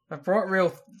 I brought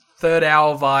real third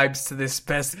hour vibes to this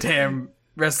best damn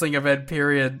wrestling event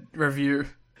period review.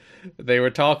 They were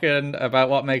talking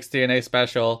about what makes TNA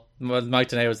special. Mike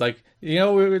Tenay was like, you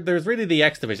know, there's really the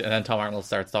X Division. And then Tom Arnold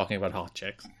starts talking about hot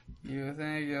chicks. You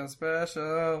think you're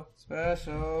special,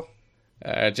 special.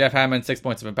 Jeff Hammond, 6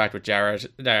 points of impact with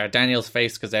Jarrett. Daniels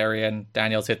faced Kazarian.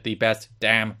 Daniels hit the best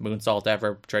damn moonsault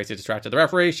ever. Tracy distracted the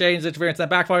referee. Shane's interference then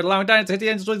backfired, allowing Daniels to hit the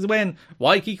end to win.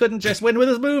 Why he couldn't just win with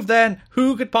his move then?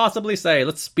 Who could possibly say?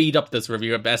 Let's speed up this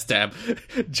review of Best Damn.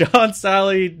 John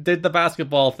Sally did the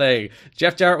basketball thing.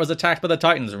 Jeff Jarrett was attacked by the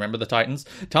Titans. Remember the Titans?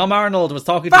 Tom Arnold was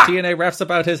talking to TNA refs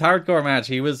about his hardcore match.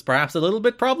 He was perhaps a little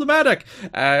bit problematic.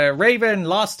 Raven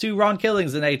lost to Ron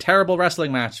Killings in a terrible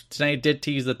wrestling match. TNA did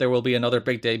tease that there will be another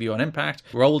big debut on Impact.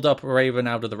 Rolled up Raven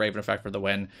out of the Raven effect for the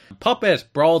win. Puppet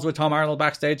brawls with Tom Arnold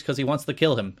backstage because he wants to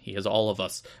kill him. He is all of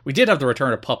us. We did have the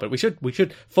return of Puppet. We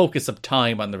should focus some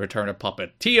time on the return of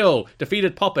Puppet. Tio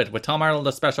defeated Puppet with Tom Arnold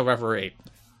as special referee.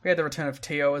 We had the return of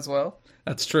Tio as well.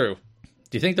 That's true.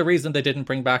 Do you think the reason they didn't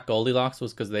bring back Goldilocks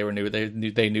was because they knew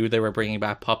they were bringing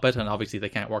back Puppet, and obviously they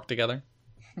can't work together?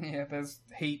 Yeah, there's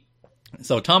heat.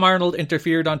 So Tom Arnold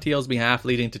interfered on Tio's behalf,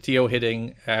 leading to Tio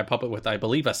hitting Puppet with, I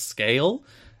believe, a scale,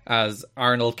 as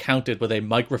Arnold counted with a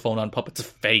microphone on Puppet's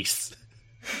face.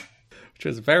 Which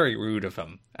was very rude of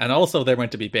him. And also they're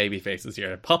meant to be baby faces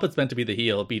here. Puppet's meant to be the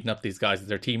heel, beating up these guys as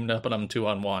they're teaming up on them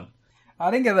 2-on-1.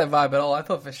 I didn't get that vibe at all. I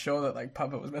thought for sure that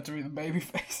Puppet was meant to be the baby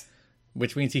face.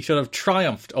 Which means he should have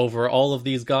triumphed over all of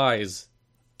these guys,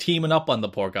 teaming up on the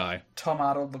poor guy. Tom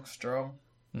Arnold looks strong.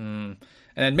 And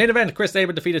then main event, Chris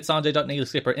Sabin defeated Sanjay Dutt and Neil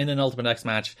Skipper in an Ultimate X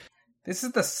match. This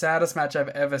is the saddest match I've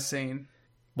ever seen.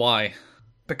 Why?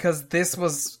 Because this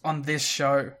was on this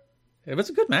show. It was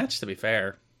a good match, to be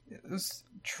fair. It was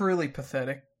truly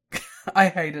pathetic. I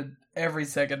hated every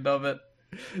second of it.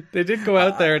 They did go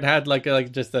out there and had like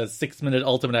just a 6-minute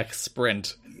Ultimate X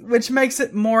sprint. Which makes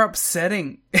it more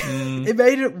upsetting. It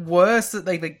made it worse that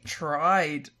they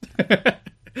tried.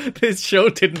 This show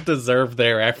didn't deserve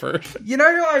their effort. You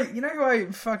know who I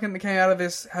fucking came out of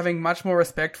this having much more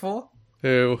respect for?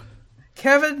 Who?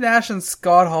 Kevin Nash and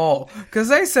Scott Hall. Because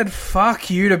they said fuck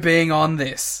you to being on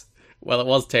this. Well, it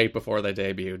was taped before they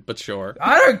debuted, but sure.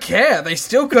 I don't care. They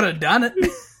still could have done it.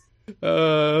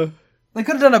 They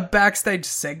could have done a backstage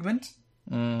segment.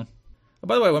 Oh,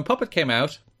 by the way, when Puppet came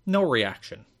out, no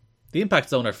reaction. The Impact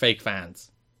Zone are fake fans.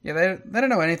 Yeah, they don't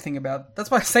know anything about... That's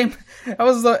why that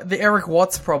was the Eric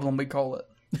Watts problem, we call it.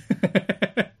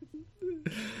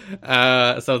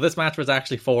 So this match was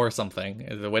actually for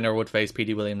something. The winner would face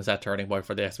Petey Williams at Turning Point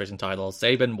for the X Division title.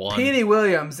 Sabin won. Petey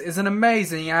Williams is an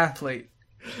amazing athlete.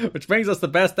 Which brings us the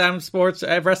Best Damn Sports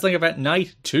Wrestling Event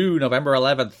Night 2, November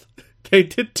 11th. They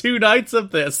did 2 nights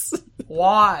of this.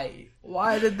 Why?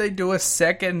 Why did they do a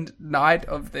second night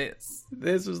of this?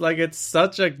 This was like, it's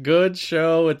such a good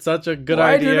show. It's such a good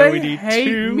Why idea. Do they we need hate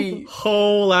 2 me?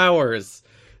 whole hours.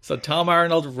 So Tom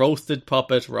Arnold roasted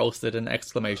Puppet, roasted in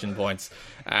exclamation points.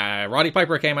 Roddy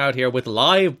Piper came out here with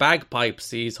live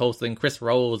bagpipes. He's hosting Chris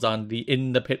Rose on the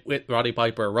In the Pit with Roddy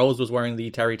Piper. Rose was wearing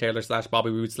the Terry Taylor / Bobby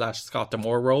Roode / Scott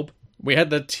D'Amore robe. We had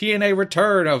the TNA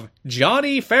return of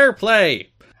Johnny Fairplay.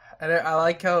 And I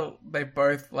like how they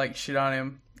both shit on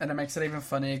him. And it makes it even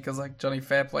funnier because Johnny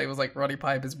Fairplay was Roddy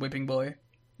Piper's whipping boy.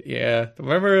 Yeah,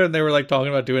 remember they were talking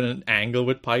about doing an angle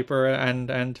with Piper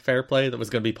and Fairplay that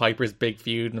was going to be Piper's big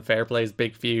feud and Fairplay's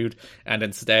big feud, and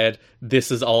instead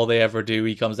this is all they ever do.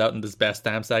 He comes out in this Best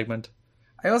Damn segment.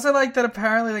 I also like that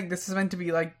apparently this is meant to be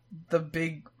the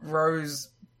big Rose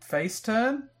face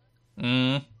turn.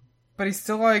 But he's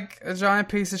still a giant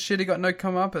piece of shit. He got no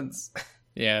comeuppance.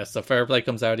 Yeah, so Fairplay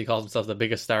comes out. He calls himself the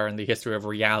biggest star in the history of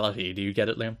reality. Do you get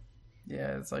it, Liam?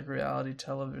 Yeah, it's reality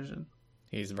television.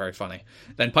 He's very funny.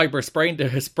 Then Piper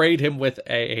sprayed him with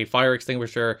a fire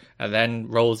extinguisher, and then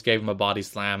Rose gave him a body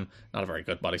slam. Not a very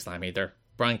good body slam either.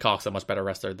 Brian Cox, a much better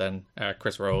wrestler than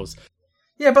Chris Rose.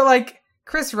 Yeah, but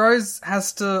Chris Rose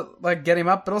has to get him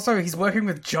up, but also he's working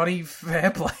with Johnny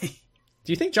Fairplay.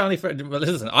 Do you think Johnny Well,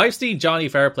 listen, I've seen Johnny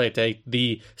Fairplay take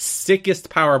the sickest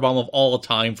powerbomb of all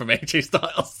time from AJ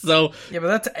Styles, so... Yeah, but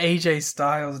that's AJ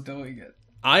Styles doing it.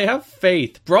 I have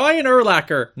faith. Brian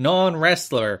Urlacher,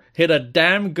 non-wrestler, hit a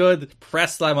damn good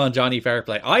press slam on Johnny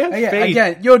Fairplay. I have faith.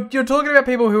 Again, you're talking about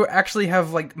people who actually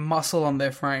have muscle on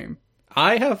their frame.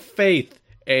 I have faith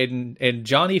in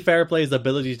Johnny Fairplay's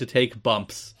ability to take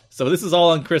bumps. So this is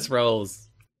all on Chris Rose.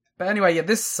 But anyway, yeah,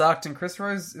 this sucked, and Chris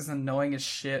Rose is annoying as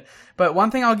shit. But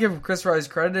one thing I'll give Chris Rose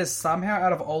credit is somehow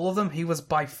out of all of them, he was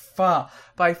by far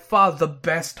the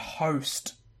best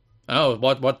host. Oh,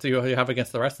 what do you have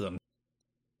against the rest of them?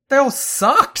 They all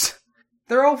sucked.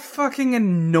 They're all fucking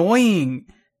annoying.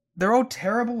 They're all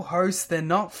terrible hosts. They're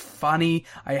not funny.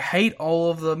 I hate all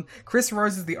of them. Chris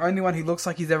Rose is the only one who looks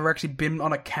like he's ever actually been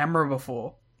on a camera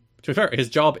before. To be fair, his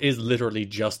job is literally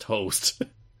just host.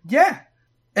 Yeah.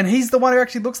 And he's the one who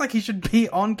actually looks like he should be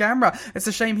on camera. It's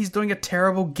a shame he's doing a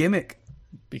terrible gimmick.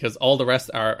 because all the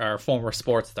rest are former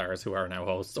sports stars who are now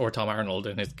hosts, or Tom Arnold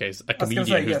in his case, a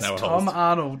comedian who's now a host. Tom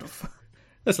Arnold.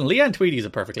 Listen, Leanne Tweedy's a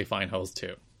perfectly fine host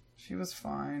too. She was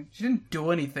fine. She didn't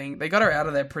do anything. They got her out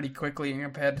of there pretty quickly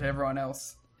compared to everyone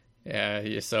else.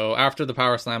 Yeah, so after the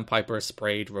Power Slam, Piper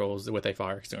sprayed Rose with a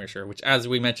fire extinguisher, which, as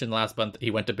we mentioned last month,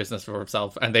 he went to business for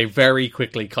himself, and they very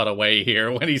quickly cut away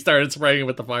here when he started spraying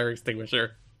with the fire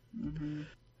extinguisher. Mm-hmm.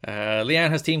 Leanne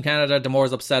has Team Canada.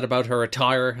 D'Amour's upset about her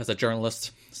attire as a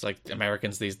journalist. It's like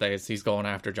Americans these days. He's going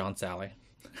after John Sally.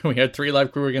 We had 3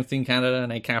 live crew against Team Canada,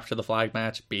 and they captured the flag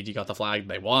match. BG got the flag.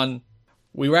 They won.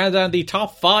 We ran down the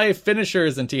top 5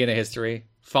 finishers in TNA history.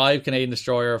 5 Canadian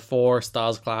Destroyer, 4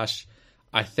 Styles Clash.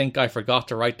 I think I forgot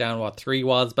to write down what 3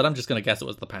 was, but I'm just going to guess it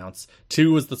was the Pounce.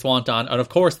 2 was the Swanton, and of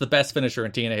course the best finisher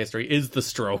in TNA history is the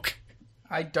Stroke.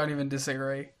 I don't even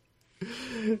disagree.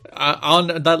 On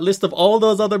that list of all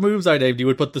those other moves I named, you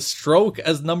would put the Stroke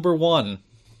as number 1.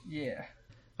 Yeah.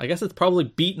 I guess it's probably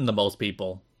beaten the most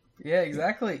people. Yeah,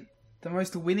 exactly. The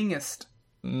most winningest.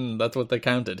 That's what they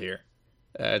counted here.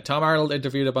 Tom Arnold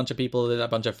interviewed a bunch of people, a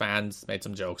bunch of fans, made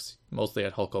some jokes, mostly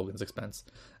at Hulk Hogan's expense.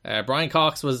 Brian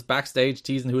Cox was backstage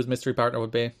teasing who his mystery partner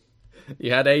would be.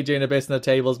 You had AJ and Abyss in a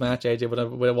tables match. AJ would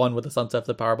have won with a sunset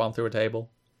flip powerbomb through a table.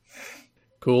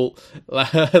 Cool.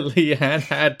 Leanne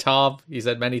had Tom. He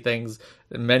said many things,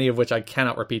 many of which I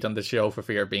cannot repeat on the show for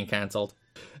fear of being cancelled.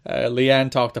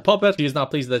 Leanne talked to Puppet. He's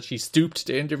not pleased that she stooped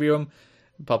to interview him.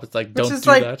 Puppet's like, don't do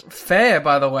that. Which is, like, fair,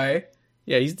 by the way.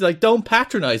 Yeah, he's like, don't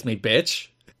patronize me, bitch.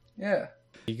 Yeah.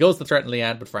 He goes to threaten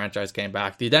Leanne, but Franchise came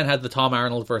back. He then had the Tom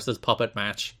Arnold versus Puppet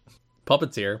match.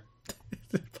 Puppet's here.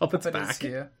 Puppet's Puppet back. is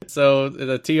here. So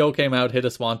the T.O. came out, hit a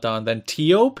swanton, then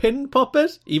T.O. pinned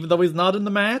Puppet, even though he's not in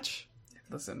the match.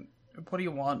 Listen, what do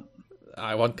you want?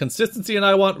 I want consistency and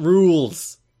I want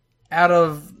rules. Out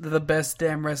of the best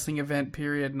damn wrestling event,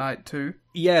 period, night 2.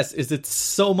 Yes, is it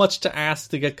so much to ask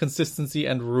to get consistency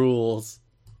and rules?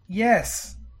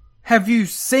 Yes. Have you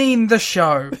seen the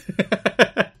show?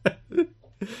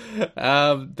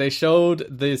 They showed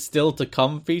the Still to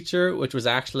Come feature, which was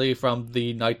actually from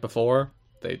the night before.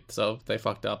 They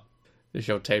fucked up. They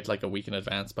showed taped like a week in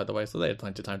advance, by the way, so they had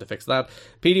plenty of time to fix that.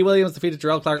 Petey Williams defeated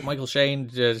Jarrell Clark, Michael Shane,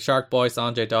 Shark Boy,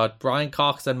 Sanjay Dutt. Brian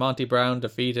Cox and Monty Brown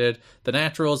defeated the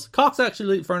Naturals. Cox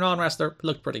actually, for a non-wrestler,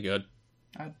 looked pretty good.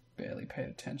 I barely paid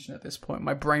attention at this point.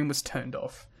 My brain was turned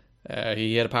off.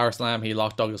 He hit a power slam. He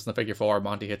locked Douglas in the figure 4.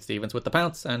 Monty hit Stevens with the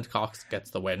pounce, and Cox gets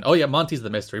the win. Oh yeah, Monty's the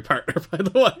mystery partner, by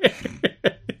the way.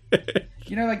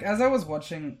 You know, like, as I was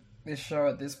watching this show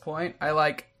at this point,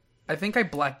 I think I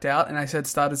blacked out and I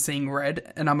started seeing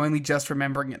red, and I'm only just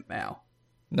remembering it now.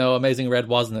 No, Amazing Red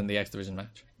wasn't in the X Division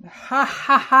match. Ha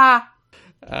ha ha!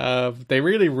 They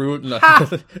really ruined...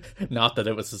 Not that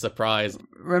it was a surprise.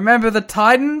 Remember the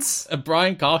Titans?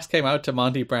 Brian Cox came out to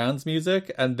Monty Brown's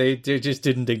music, and they just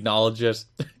didn't acknowledge it.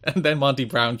 And then Monty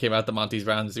Brown came out to Monty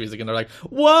Brown's music, and they're like,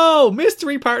 whoa,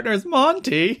 mystery partner's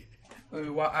Monty!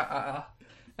 Ooh,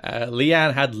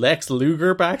 Leanne had Lex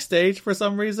Luger backstage for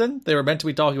some reason. They were meant to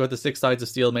be talking about the 6 Sides of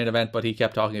Steel main event, but he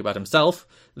kept talking about himself.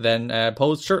 Then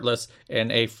posed shirtless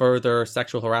in a further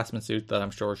sexual harassment suit that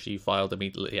I'm sure she filed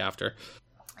immediately after.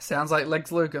 Sounds like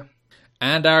Lex Luger.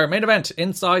 And our main event,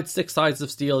 inside 6 Sides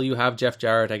of Steel, you have Jeff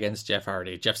Jarrett against Jeff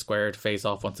Hardy. Jeff squared, face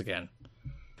off once again.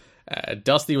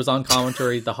 Dusty was on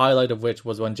commentary, the highlight of which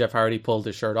was when Jeff Hardy pulled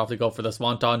his shirt off to go for the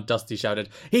swanton. Dusty shouted,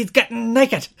 "He's getting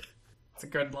naked!" That's a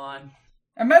good line.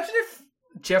 Imagine if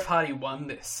Jeff Hardy won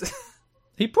this.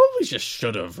 He probably just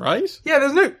should have, right? Yeah,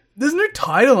 there's no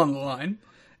title on the line.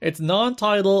 It's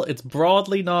non-title, it's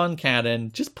broadly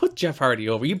non-canon. Just put Jeff Hardy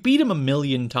over. You beat him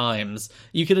 1,000,000 times.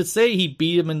 You could say he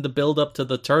beat him in the build-up to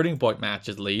the Turning Point match,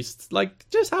 at least. Like,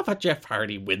 just have a Jeff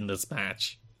Hardy win this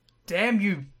match. Damn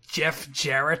you, Jeff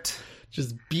Jarrett.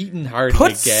 Just beating Hardy again.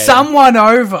 Put someone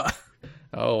over.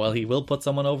 Oh, well, he will put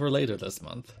someone over later this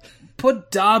month.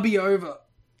 Put Darby over.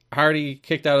 Hardy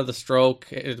kicked out of the stroke.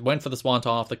 It went for the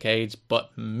swanton off the cage, but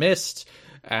missed.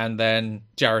 And then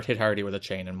Jarrett hit Hardy with a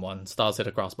chain and won. Styles hit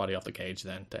a crossbody off the cage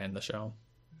then to end the show.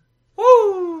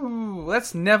 Woo!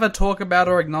 Let's never talk about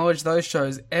or acknowledge those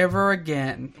shows ever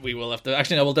again. We will have to...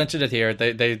 Actually, no, we'll mention it here.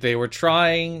 They were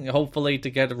trying, hopefully,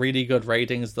 to get really good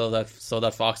ratings so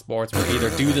that Fox Sports will either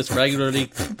do this regularly,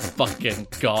 fucking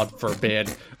God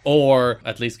forbid, or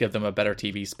at least give them a better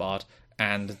TV spot.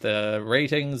 And the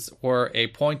ratings were a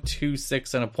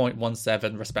 0.26 and a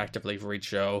 0.17 respectively for each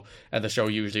show. And the show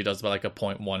usually does about like a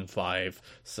 0.15.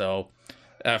 So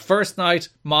first night,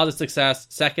 modest success.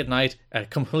 Second night, a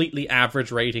completely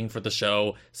average rating for the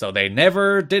show. So they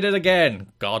never did it again.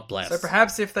 God bless. So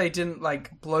perhaps if they didn't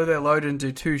blow their load and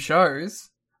do 2 shows,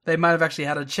 they might have actually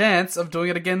had a chance of doing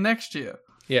it again next year.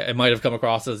 Yeah, it might have come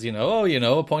across as, a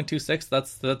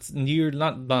 0.26, that's near,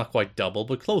 not quite double,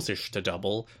 but close-ish to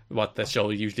double what the show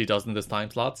usually does in this time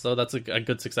slot. So that's a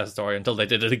good success story until they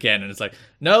did it again, and it's like,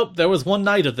 nope, there was one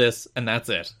night of this, and that's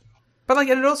it. But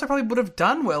and it also probably would have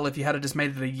done well if you had just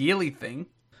made it a yearly thing.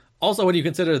 Also, when you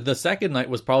consider the second night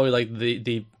was probably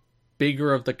the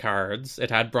bigger of the cards. It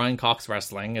had Brian Cox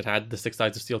wrestling, it had the 6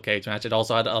 Sides of Steel cage match, it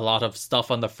also had a lot of stuff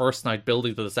on the first night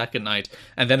building to the second night,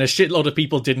 and then a shitload of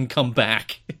people didn't come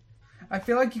back. I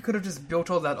feel like you could have just built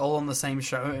all that all on the same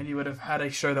show, and you would have had a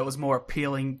show that was more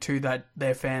appealing to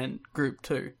their fan group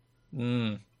too.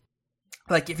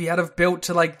 Like, if you had have built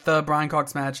to, the Brian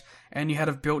Cox match, and you had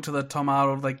have built to the Tom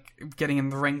Arnold, getting in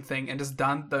the ring thing, and just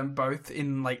done them both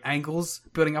in, angles,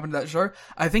 building up into that show,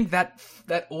 I think that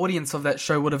audience of that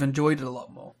show would have enjoyed it a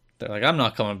lot more. They're like, I'm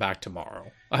not coming back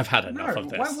tomorrow. I've had enough of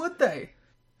this. Why would they?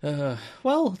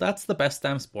 Well, that's the best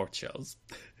damn sports shows.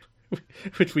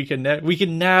 Which we can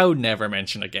now never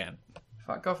mention again.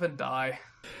 Fuck off and die.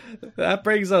 That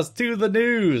brings us to the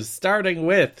news, starting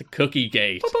with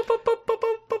Cookiegate.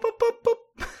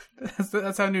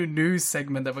 That's our new news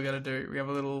segment that we're going to do. We have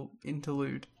a little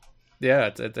interlude. Yeah,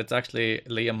 it's actually,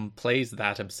 Liam plays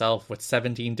that himself with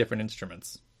 17 different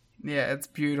instruments. Yeah, it's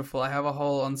beautiful. I have a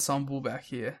whole ensemble back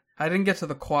here. I didn't get to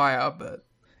the choir, but...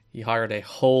 He hired a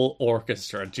whole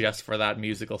orchestra just for that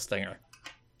musical stinger.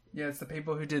 Yeah, it's the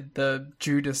people who did the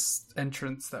Judas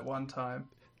entrance that one time.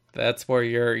 That's where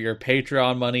your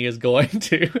Patreon money is going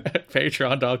to.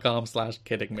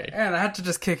 Patreon.com/kiddingme. And I had to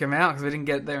just kick him out because we didn't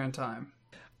get there in time.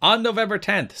 On November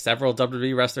 10th, several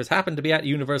WWE wrestlers happened to be at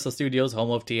Universal Studios, home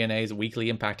of TNA's weekly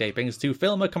Impact tapings, to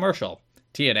film a commercial.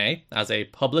 TNA, as a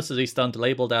publicity stunt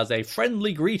labeled as a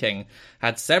friendly greeting,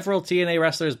 had several TNA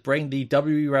wrestlers bring the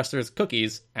WWE wrestlers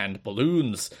cookies and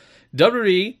balloons.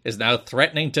 WWE is now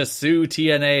threatening to sue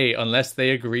TNA unless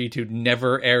they agree to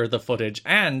never air the footage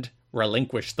and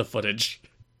relinquish the footage.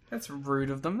 That's rude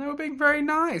of them. They were being very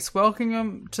nice, welcoming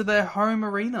them to their home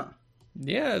arena.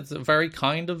 Yeah, it's very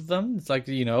kind of them. It's like,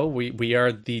 we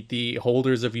are the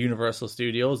holders of Universal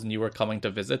Studios, and you were coming to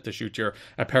visit to shoot your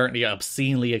apparently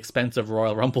obscenely expensive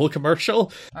Royal Rumble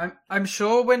commercial. I'm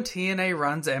sure when TNA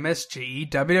runs MSG,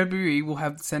 WWE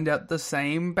will send out the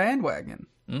same bandwagon.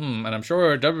 And I'm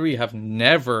sure WWE have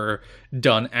never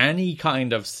done any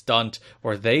kind of stunt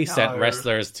where they sent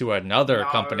wrestlers to another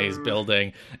company's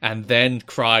building and then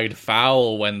cried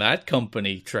foul when that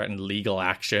company threatened legal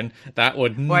action. That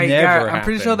would never happen. I'm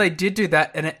pretty sure they did do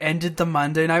that, and it ended the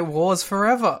Monday Night Wars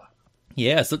forever.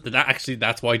 Yeah, so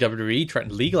that's why WWE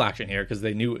threatened legal action here, because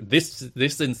they knew this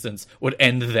instance would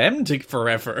end them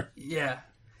forever. Yeah.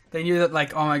 They knew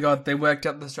that, oh my god, they worked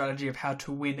out the strategy of how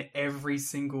to win every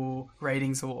single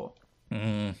ratings war.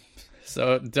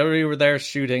 So, WWE were there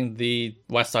shooting the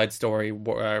West Side Story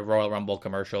Royal Rumble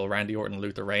commercial. Randy Orton,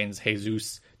 Luther Reigns,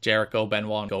 Jesus, Jericho,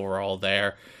 Benoit were all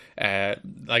there.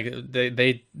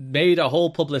 They made a whole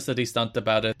publicity stunt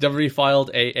about it. WWE filed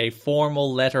a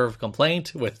formal letter of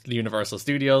complaint with Universal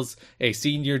Studios. A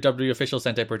senior WWE official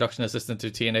sent a production assistant to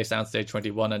TNA Soundstage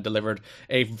 21 and delivered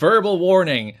a verbal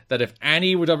warning that if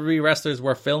any WWE wrestlers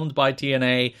were filmed by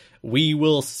TNA, we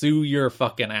will sue your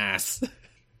fucking ass.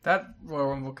 That Royal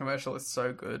Rumble commercial is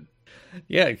so good.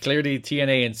 Yeah, clearly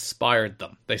TNA inspired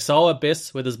them. They saw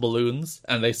Abyss with his balloons,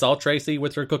 and they saw Tracy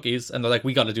with her cookies, and they're like,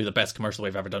 we gotta do the best commercial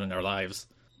we've ever done in our lives.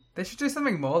 They should do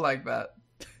something more like that.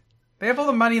 They have all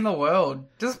the money in the world.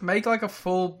 Just make a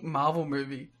full Marvel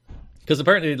movie. Because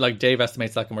apparently, Dave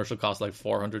estimates that commercial cost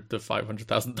 $400,000 to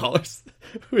 $500,000,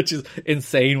 which is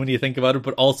insane when you think about it,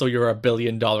 but also you're a $1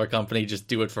 billion company, just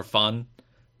do it for fun.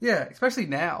 Yeah, especially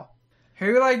now.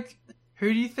 Who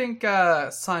do you think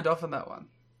signed off on that one?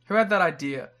 Who had that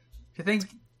idea? Do you think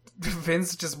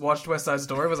Vince just watched West Side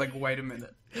Story and was like, wait a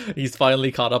minute? He's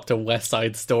finally caught up to West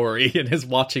Side Story in his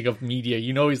watching of media.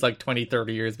 He's 20,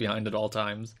 30 years behind at all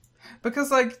times.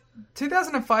 Because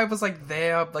 2005 was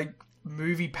their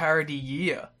movie parody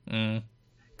year.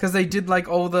 Because they did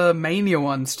all the Mania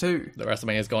ones too. The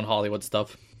WrestleMania's Going Hollywood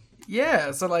stuff.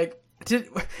 Yeah, so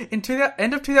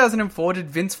end of 2004, did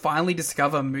Vince finally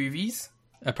discover movies?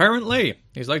 Apparently.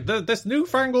 He's like, this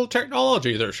newfangled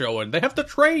technology they're showing. They have the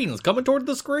trains coming toward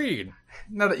the screen.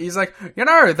 No, he's like, they're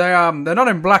not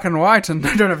in black and white and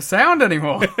they don't have sound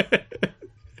anymore.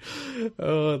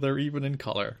 Oh, they're even in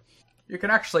color. You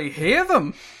can actually hear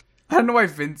them. I don't know why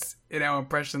Vince, in our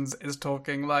impressions, is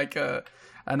talking like a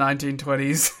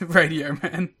 1920s radio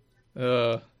man.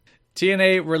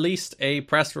 TNA released a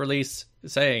press release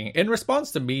saying, in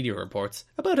response to media reports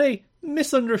about a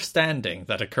misunderstanding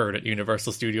that occurred at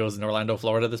Universal Studios in Orlando,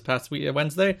 Florida this past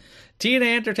Wednesday,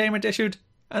 TNA Entertainment issued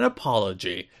an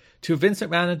apology to Vince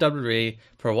McMahon and WWE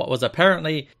for what was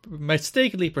apparently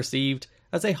mistakenly perceived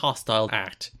as a hostile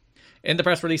act. In the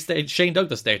press release, Shane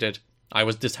Douglas stated, "I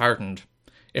was disheartened.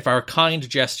 If our kind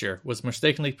gesture was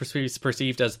mistakenly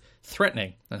perceived as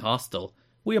threatening and hostile,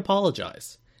 we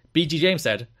apologise." BG James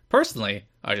said, "Personally,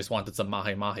 I just wanted some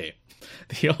mahi-mahi.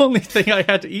 The only thing I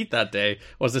had to eat that day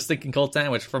was a stinking cold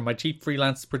sandwich from my cheap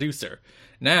freelance producer.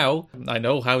 Now, I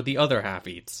know how the other half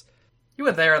eats." You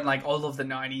were there in like all of the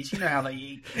 90s. You know how they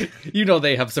eat. You know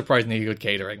they have surprisingly good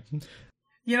catering.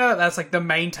 You know that's like the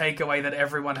main takeaway that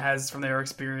everyone has from their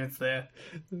experience there.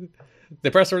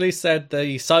 The press release said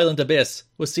the Silent Abyss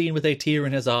was seen with a tear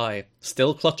in his eye,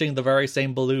 still clutching the very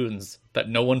same balloons that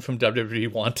no one from WWE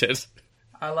wanted.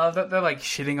 I love that they're like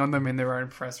shitting on them in their own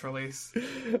press release.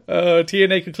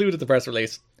 TNA concluded the press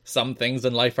release. "Some things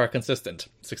in life are consistent.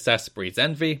 Success breeds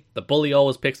envy. The bully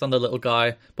always picks on the little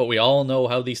guy, but we all know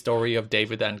how the story of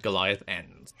David and Goliath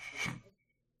ends."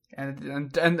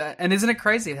 And isn't it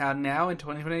crazy how now in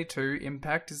 2022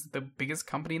 Impact is the biggest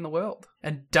company in the world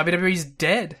and WWE's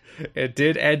dead? It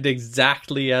did end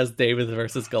exactly as David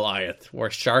versus Goliath, where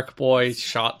Shark Boy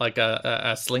shot like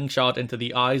a slingshot into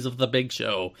the eyes of the Big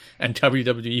Show, and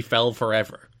WWE fell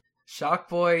forever. Shark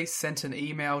Boy sent an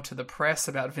email to the press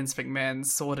about Vince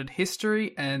McMahon's sordid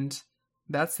history, and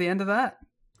that's the end of that.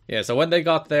 Yeah, so when they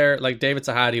got there, like David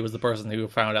Sahadi was the person who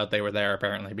found out they were there,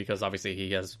 apparently, because obviously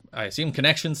he has, I assume,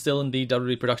 connections still in the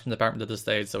WWE production department at this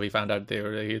stage, so he found out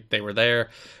they were there,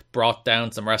 brought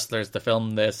down some wrestlers to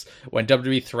film this. When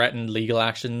WWE threatened legal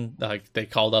action, like they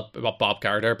called up Bob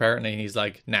Carter, apparently, and he's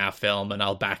like, "Nah, film, and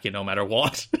I'll back you no matter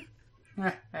what."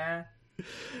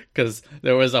 Because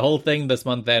there was a whole thing this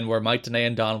month then where Mike Tenay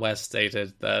and Don West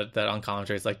stated that on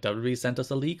commentary, it's like, WWE sent us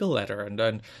a legal letter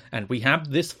and we have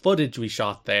this footage we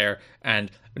shot there, and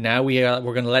now we're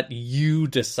going to let you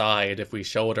decide if we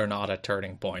show it or not at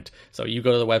Turning Point. So you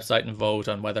go to the website and vote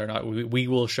on whether or not we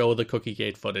will show the Cookie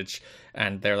Gate footage.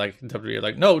 And they're like, WWE are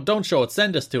like, "No, don't show it,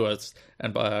 send this to us."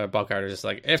 And Bob Carter's just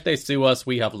like, "If they sue us,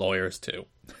 we have lawyers too."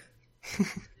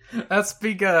 That's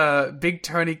big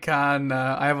Tony Khan,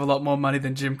 I have a lot more money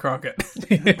than Jim Crockett.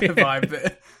 The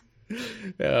vibe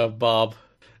there. Bob.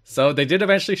 So they did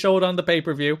eventually show it on the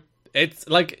pay-per-view. It's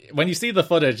like, when you see the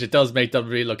footage, it does make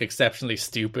WWE look exceptionally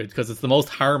stupid, because it's the most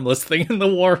harmless thing in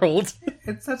the world.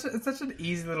 It's such an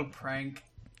easy little prank.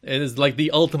 It is like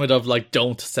the ultimate of like,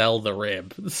 don't sell the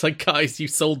rib. It's like, guys, you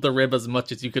sold the rib as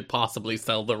much as you could possibly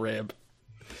sell the rib.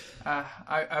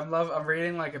 I'm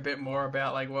reading like a bit more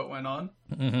about like what went on,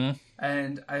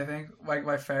 and I think like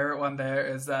my favorite one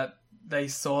there is that they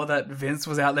saw that Vince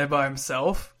was out there by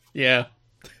himself. Yeah,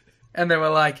 and they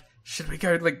were like, "Should we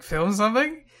go like film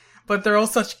something?" But they're all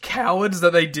such cowards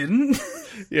that they didn't.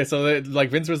 Yeah, so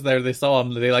like Vince was there, they saw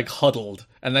him, they like huddled,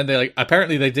 and then they like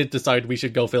apparently they did decide we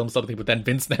should go film something, but then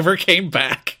Vince never came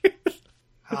back.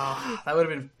 That would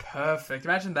have been perfect.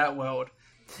 Imagine that world.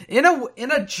 In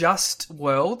a just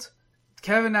world,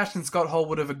 Kevin Nash and Scott Hall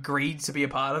would have agreed to be a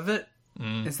part of it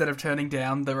instead of turning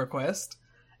down the request.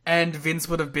 And Vince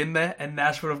would have been there, and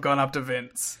Nash would have gone up to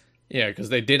Vince. Yeah, because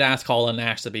they did ask Hall and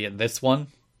Nash to be in this one,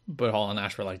 but Hall and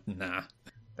Nash were like, nah.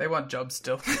 They want jobs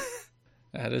still.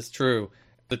 That is true.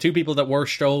 The two people that were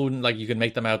shown, like, you can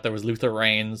make them out, there was Luther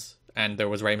Reigns, and there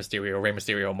was Rey Mysterio. Rey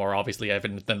Mysterio more obviously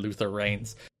evident than Luther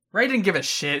Reigns. Ray didn't give a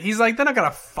shit. He's like, they're not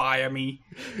gonna fire me.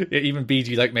 Yeah, even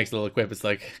BG like makes a little quip. It's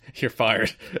like, "You're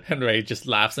fired," and Ray just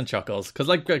laughs and chuckles because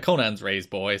like Conan's Ray's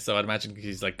boy, so I'd imagine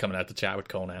he's like coming out to chat with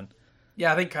Conan.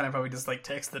 Yeah, I think Conan probably just like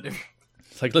texted him.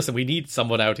 It's like, "Listen, we need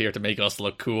someone out here to make us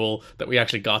look cool. That we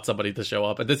actually got somebody to show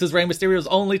up, and this is Rey Mysterio's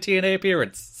only TNA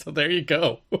appearance. So there you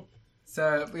go."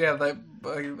 So yeah,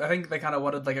 I think they kind of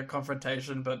wanted like a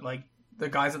confrontation, but like the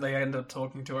guys that they ended up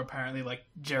talking to are apparently like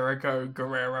Jericho,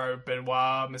 Guerrero,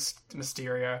 Benoit,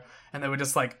 Mysterio, and they were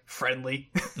just like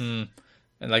friendly. And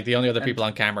like the only other people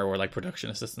on camera were like production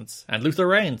assistants and Luther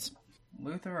Reigns.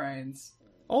 Luther Reigns.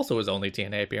 Also his only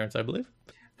TNA appearance, I believe.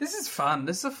 This is fun.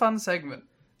 This is a fun segment.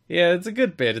 Yeah, it's a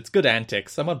good bit. It's good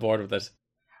antics. I'm on board with it.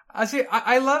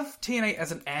 I love TNA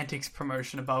as an antics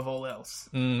promotion above all else.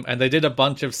 And they did a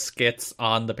bunch of skits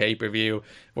on the pay-per-view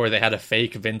where they had a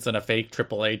fake Vince and a fake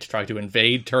Triple H try to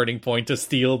invade Turning Point to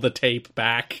steal the tape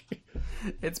back.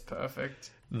 It's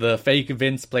perfect. The fake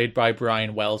Vince played by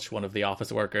Brian Welch, one of the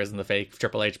office workers, and the fake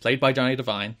Triple H played by Johnny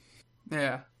Devine.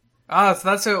 Yeah. So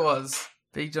that's who it was.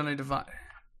 Big Johnny Devine.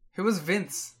 Who was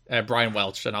Vince? Brian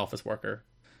Welch, an office worker.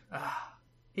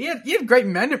 He had great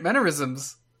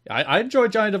mannerisms. I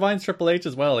enjoyed Johnny Devine's Triple H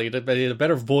as well. He had a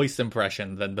better voice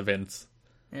impression than the Vince.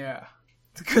 Yeah.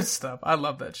 It's good stuff. I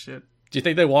love that shit. Do you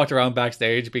think they walked around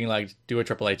backstage being like, "Do a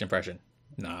Triple H impression"?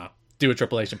 Nah. Do a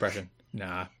Triple H impression.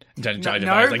 Nah. No, but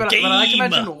I can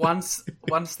imagine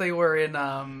once they were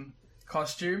in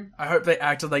costume, I hope they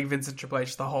acted like Vince and Triple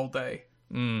H the whole day.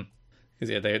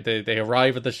 Because they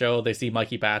arrive at the show, they see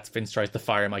Mikey Batts, Vince tries to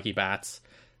fire Mikey Batts.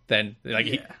 Then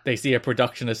they see a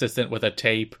production assistant with a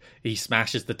tape, he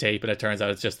smashes the tape, and it turns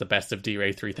out it's just the best of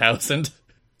D-Ray 3000.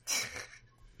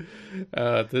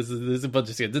 This is a bunch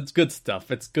of skits. It's good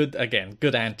stuff. It's good, again,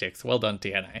 good antics. Well done,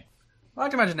 TNA. I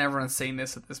can imagine everyone's seen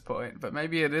this at this point, but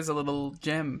maybe it is a little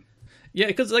gem. Yeah,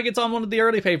 because it's on one of the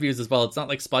early pay-per-views as well. It's not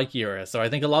like Spike era, so I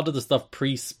think a lot of the stuff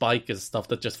pre-Spike is stuff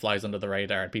that just flies under the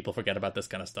radar and people forget about this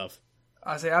kind of stuff.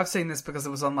 I've seen this because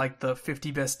it was on like the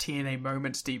 50 Best TNA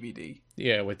Moments DVD.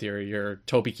 Yeah, with your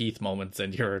Toby Keith moments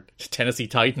and your Tennessee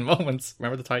Titan moments.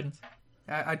 Remember the Titans?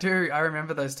 I do. I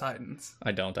remember those Titans.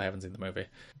 I don't. I haven't seen the movie.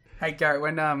 Hey Garrett,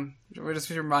 when we're just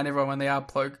to remind everyone when they are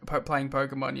playing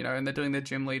Pokemon, and they're doing their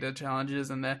gym leader challenges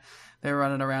and they're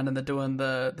running around and they're doing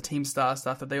the Team Star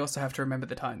stuff, that they also have to remember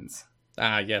the Titans.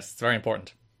 Ah, yes, it's very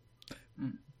important.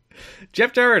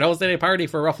 Jeff Jarrett hosted a party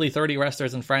for roughly 30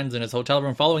 wrestlers and friends in his hotel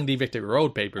room following the Victory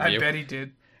Road pay-per-view. I bet he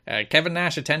did. Kevin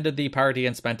Nash attended the party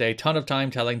and spent a ton of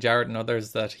time telling Jarrett and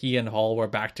others that he and Hall were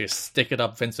back to stick it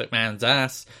up Vince McMahon's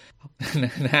ass.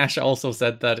 Nash also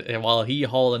said that while he,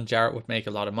 Hall, and Jarrett would make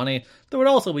a lot of money, there would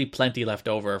also be plenty left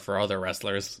over for other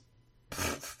wrestlers.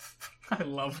 I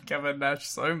love Kevin Nash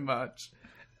so much.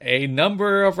 A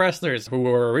number of wrestlers who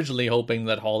were originally hoping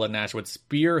that Hall and Nash would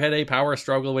spearhead a power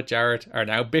struggle with Jarrett are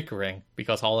now bickering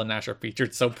because Hall and Nash are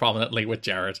featured so prominently with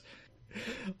Jarrett.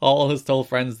 Hall has told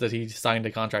friends that he signed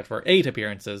a contract for 8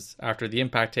 appearances. After the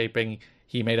Impact taping,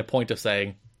 he made a point of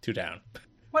saying, 2 down.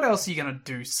 What else are you going to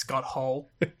do, Scott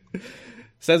Hall?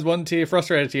 Says one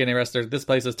frustrated TNA wrestler, this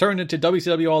place has turned into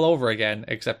WCW all over again,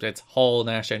 except it's Hall,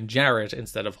 Nash, and Jarrett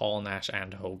instead of Hall, Nash,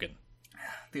 and Hogan.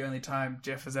 The only time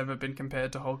Jeff has ever been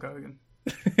compared to Hulk Hogan.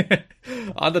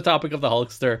 On the topic of the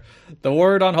Hulkster, the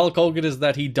word on Hulk Hogan is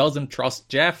that he doesn't trust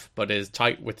Jeff, but is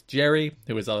tight with Jerry,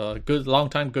 who is a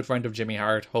long-time good friend of Jimmy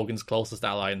Hart, Hogan's closest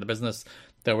ally in the business.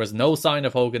 There was no sign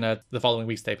of Hogan at the following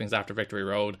week's tapings after Victory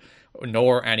Road,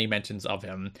 nor any mentions of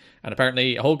him. And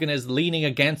apparently Hogan is leaning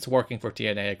against working for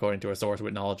TNA, according to a source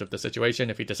with knowledge of the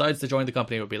situation. If he decides to join the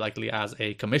company, it would be likely as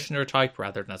a commissioner type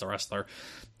rather than as a wrestler.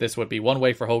 This would be one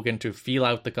way for Hogan to feel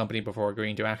out the company before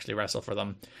agreeing to actually wrestle for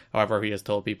them. However, he has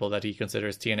told people that he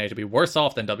considers TNA to be worse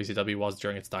off than WCW was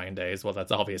during its dying days. Well,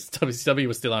 that's obvious. WCW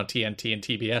was still on TNT and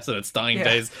TBS in its dying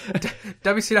days.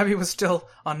 WCW was still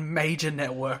on major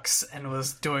networks and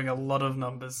was doing a lot of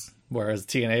numbers. Whereas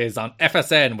TNA is on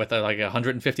FSN with like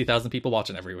 150,000 people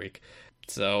watching every week.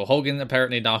 So Hogan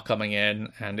apparently not coming in,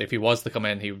 and if he was to come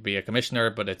in, he would be a commissioner,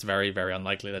 but it's very, very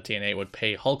unlikely that TNA would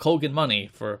pay Hulk Hogan money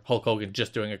for Hulk Hogan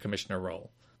just doing a commissioner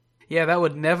role. Yeah, that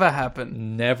would never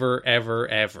happen. Never, ever,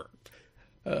 ever.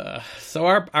 So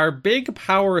our big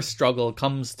power struggle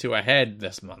comes to a head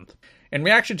this month. In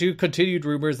reaction to continued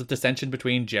rumors of dissension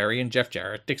between Jerry and Jeff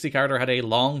Jarrett, Dixie Carter had a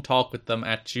long talk with them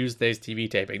at Tuesday's TV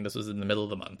taping. This was in the middle of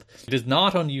the month. It is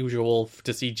not unusual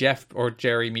to see Jeff or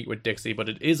Jerry meet with Dixie, but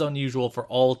it is unusual for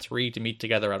all three to meet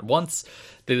together at once.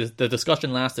 The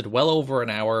discussion lasted well over an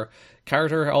hour.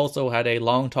 Carter also had a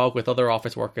long talk with other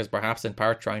office workers, perhaps in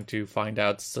part trying to find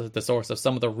out the source of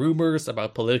some of the rumors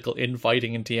about political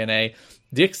infighting in TNA.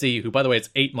 Dixie, who by the way is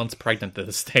 8 months pregnant at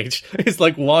this stage, is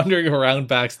like wandering around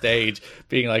backstage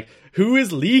being like, who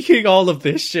is leaking all of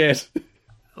this shit?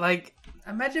 Like,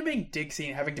 imagine being Dixie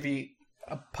and having to be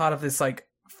a part of this like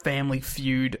family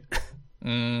feud.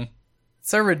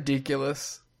 So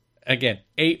ridiculous. Again,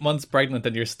 8 months pregnant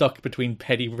and you're stuck between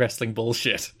petty wrestling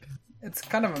bullshit. It's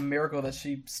kind of a miracle that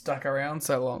she stuck around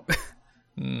so long.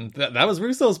 That was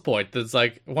Russo's point. It's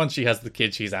like, once she has the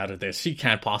kid, she's out of this. She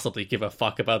can't possibly give a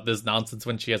fuck about this nonsense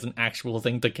when she has an actual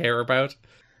thing to care about.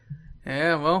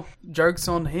 Yeah, well, joke's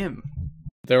on him.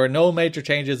 There were no major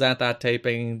changes at that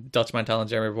taping. Dutch Mantel and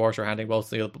Jeremy Borsche were handling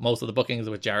most of the bookings,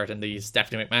 with Jarrett in the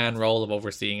Stephanie McMahon role of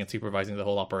overseeing and supervising the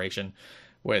whole operation,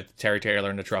 with Terry Taylor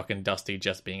in the truck and Dusty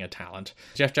just being a talent.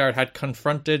 Jeff Jarrett had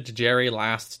confronted Jerry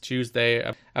last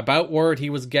Tuesday about word he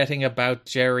was getting about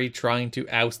Jerry trying to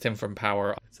oust him from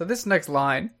power. So this next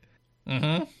line,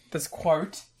 this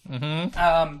quote,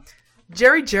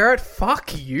 Jerry Jarrett,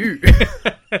 fuck you.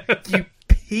 You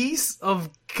piece of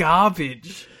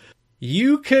garbage.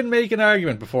 You can make an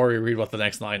argument before we read what the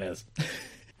next line is.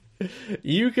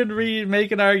 You can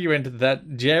make an argument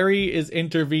that Jerry is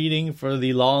intervening for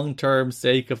the long-term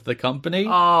sake of the company.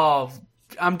 Oh,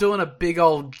 I'm doing a big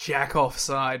old jack-off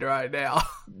side right now.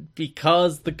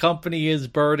 Because the company is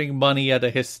burning money at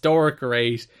a historic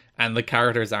rate and the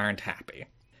Carters aren't happy.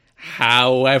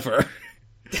 However,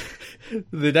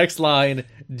 The next line,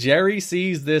 Jerry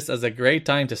sees this as a great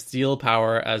time to steal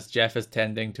power as Jeff is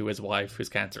tending to his wife whose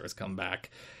cancer has come back.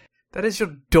 That is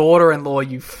your daughter-in-law,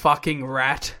 you fucking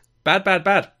rat. Bad, bad,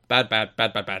 bad. Bad, bad,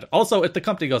 bad, bad, bad. Also, if the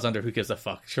company goes under, who gives a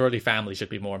fuck? Surely family should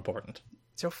be more important.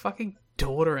 It's your fucking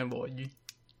daughter-in-law, you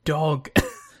dog.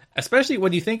 Especially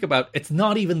when you think about it's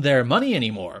not even their money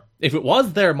anymore. If it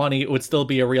was their money, it would still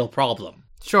be a real problem.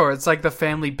 Sure, it's like the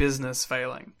family business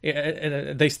failing.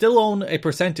 Yeah, they still own a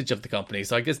percentage of the company,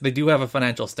 so I guess they do have a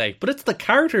financial stake. But it's the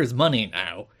Carters' money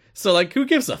now. So, like, who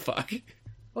gives a fuck?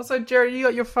 Also, Jerry, you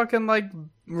got your fucking, like,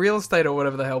 real estate or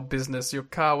whatever the hell business, your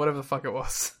car, whatever the fuck it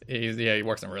was. He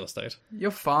works in real estate. You're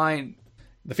fine.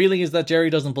 The feeling is that Jerry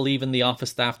doesn't believe in the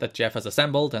office staff that Jeff has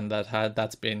assembled, and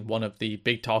that's been one of the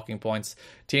big talking points.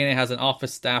 TNA has an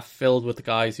office staff filled with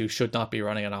guys who should not be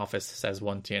running an office, says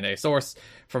one TNA source.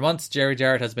 For months, Jerry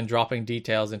Jarrett has been dropping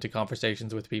details into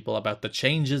conversations with people about the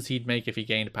changes he'd make if he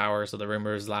gained power, so the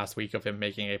rumors last week of him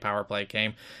making a power play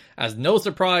came as no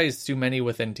surprise to many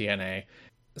within TNA.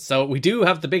 So we do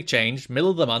have the big change, middle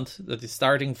of the month, that is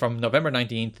starting from November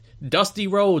 19th. Dusty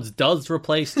Rhodes does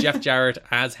replace Jeff Jarrett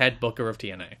as head booker of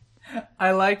TNA.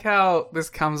 I like how this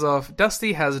comes off.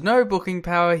 Dusty has no booking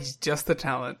power, he's just the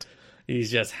talent. He's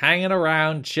just hanging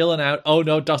around, chilling out. Oh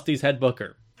no, Dusty's head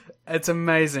booker. It's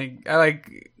amazing.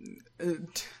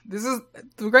 This is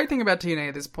the great thing about TNA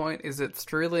at this point is it's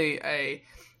truly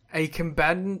a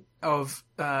combatant of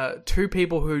two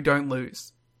people who don't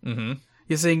lose. Mm-hmm.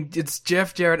 You're seeing it's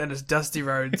Jeff Jarrett and it's Dusty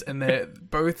Rhodes, and they're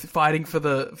both fighting for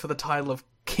the title of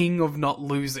King of Not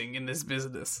Losing in this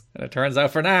business. And it turns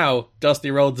out for now, Dusty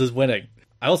Rhodes is winning.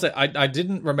 I will say, I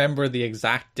didn't remember the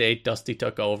exact date Dusty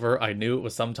took over. I knew it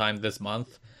was sometime this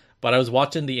month. But I was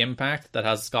watching the Impact that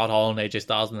has Scott Hall and AJ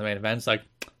Styles in the main event. It's like,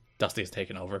 Dusty's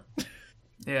taken over.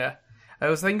 Yeah.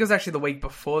 I think it was actually the week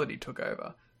before that he took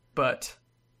over. But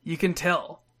you can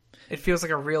tell. It feels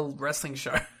like a real wrestling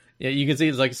show. Yeah, you can see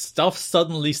it's like stuff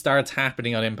suddenly starts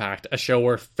happening on Impact, a show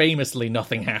where famously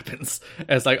nothing happens.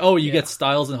 It's like, oh, you get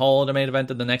Styles and Hall in the main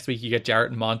event, and the next week you get Jarrett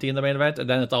and Monty in the main event, and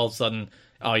then it's all of a sudden,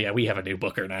 oh yeah, we have a new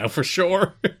booker now, for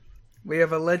sure. We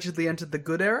have allegedly entered the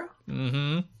good era?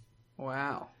 Mm-hmm.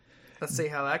 Wow. Let's see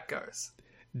how that goes.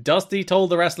 Dusty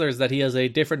told the wrestlers that he has a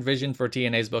different vision for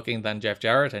TNA's booking than Jeff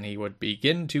Jarrett, and he would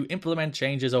begin to implement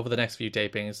changes over the next few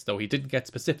tapings, though he didn't get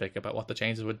specific about what the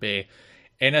changes would be.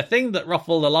 In a thing that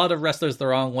ruffled a lot of wrestlers the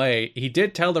wrong way, he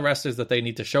did tell the wrestlers that they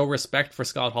need to show respect for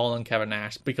Scott Hall and Kevin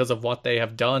Nash because of what they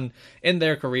have done in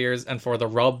their careers and for the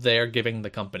rub they're giving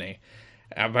the company.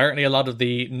 Apparently a lot of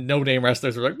the no-name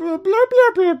wrestlers were like, blah, blah,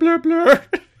 blah, blah, blah, blah.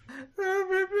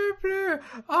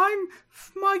 I'm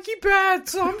Mikey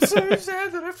Bats. I'm so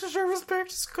sad that I have to show respect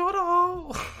to Scott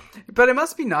Hall. But it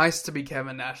must be nice to be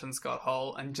Kevin Nash and Scott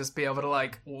Hall and just be able to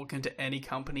like walk into any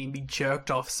company and be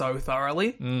jerked off so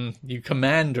thoroughly. You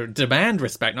command or demand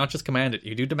respect, not just command it.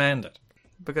 You do demand it.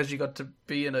 Because you got to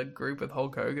be in a group with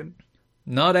Hulk Hogan.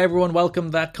 Not everyone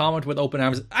welcomed that comment with open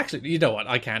arms. Actually, you know what?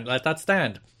 I can't let that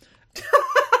stand.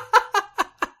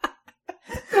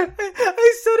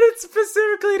 I said it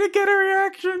specifically to get a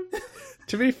reaction.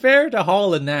 To be fair to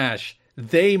Hall and Nash,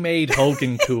 they made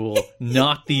Hogan cool,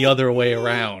 not the other way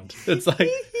around. It's like,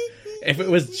 if it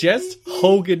was just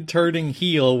Hogan turning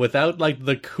heel without, like,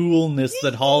 the coolness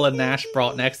that Hall and Nash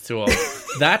brought next to him,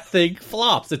 that thing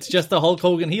flops. It's just a Hulk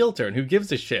Hogan heel turn. Who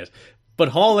gives a shit? But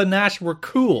Hall and Nash were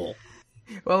cool.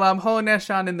 Well, Hall and Nash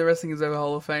aren't in the Wrestling Is Over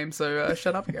Hall of Fame, so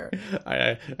shut up, Garrett.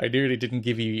 I nearly didn't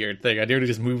give you your thing. I nearly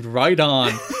just moved right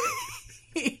on.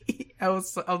 I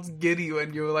was giddy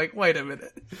when you were like, wait a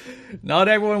minute. Not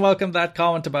everyone welcomed that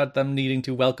comment about them needing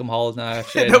to welcome Hall and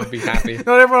Nash and be happy.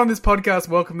 Not everyone on this podcast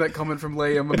welcomed that comment from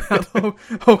Liam about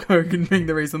Hulk Hogan being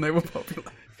the reason they were popular.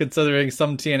 Considering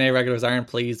some TNA regulars aren't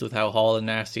pleased with how Hall and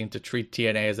Nash seem to treat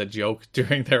TNA as a joke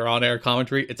during their on-air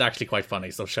commentary, it's actually quite funny,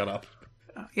 so shut up.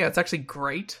 Yeah, it's actually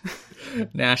great.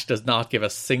 Nash does not give a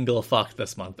single fuck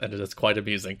this month, and it is quite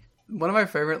amusing. One of my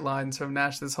favourite lines from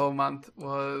Nash this whole month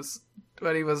was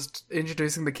when he was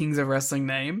introducing the Kings of Wrestling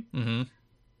name. Mm-hmm.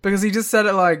 Because he just said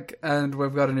it like, and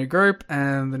we've got a new group,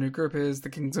 and the new group is the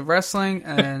Kings of Wrestling,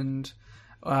 and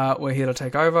we're here to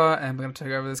take over, and we're going to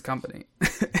take over this company.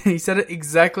 He said it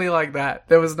exactly like that.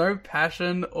 There was no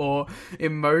passion or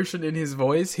emotion in his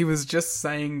voice. He was just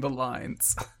saying the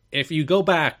lines. If you go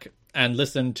back and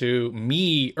listen to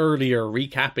me earlier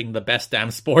recapping the Best Damn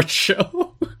Sports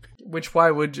Show... Which,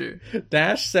 why would you?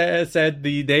 Nash said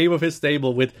the name of his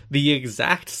stable with the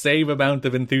exact same amount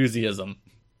of enthusiasm.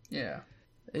 Yeah.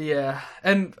 Yeah.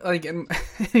 And, like,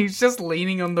 he's just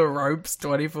leaning on the ropes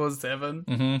 24/7.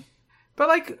 Mm-hmm. But,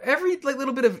 like, every like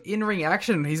little bit of in-ring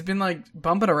action, he's been, like,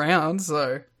 bumping around,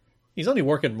 so... He's only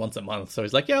working once a month, so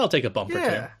he's like, yeah, I'll take a bump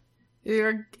or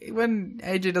two. When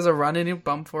AJ does a run-in, he'll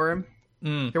bump for him.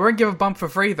 He won't give a bump for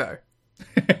free, though.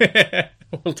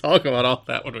 We'll talk about all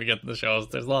that when we get to the shows.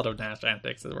 There's a lot of Nash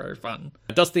antics. It's very fun.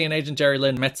 Dusty and Agent Jerry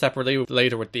Lynn met separately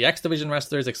later with the X Division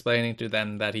wrestlers, explaining to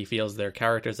them that he feels their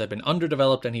characters have been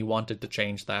underdeveloped and he wanted to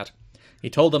change that. He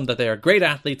told them that they are great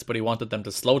athletes, but he wanted them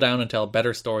to slow down and tell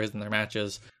better stories in their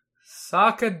matches.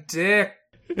 Suck a dick.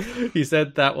 He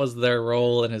said that was their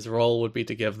role, and his role would be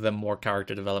to give them more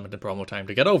character development and promo time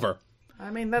to get over. I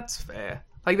mean, that's fair.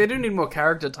 Like, they do need more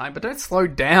character time, but don't slow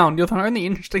down. You're the only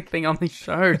interesting thing on these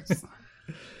shows.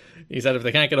 He said if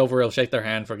they can't get over, he'll shake their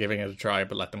hand for giving it a try,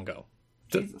 but let them go.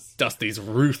 Dusty's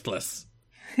ruthless.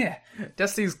 Yeah,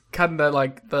 Dusty's cutting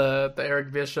the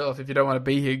Eric Bischoff, if you don't want to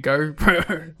be here, go,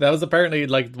 bro. That was apparently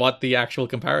like what the actual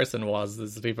comparison was.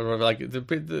 Is people were like,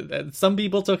 some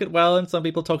people took it well, and some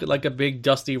people took it like a big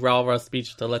Dusty rah-rah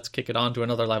speech to let's kick it on to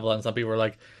another level, and some people were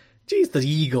like, geez, the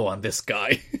ego on this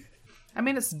guy. I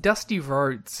mean, it's Dusty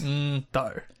Rhodes,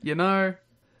 though, you know?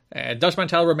 Dutch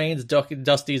Mantel remains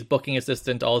Dusty's booking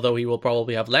assistant, although he will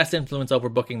probably have less influence over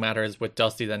booking matters with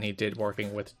Dusty than he did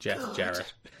working with Jeff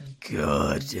Jarrett.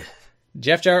 Good.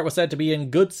 Jeff Jarrett was said to be in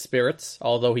good spirits,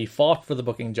 although he fought for the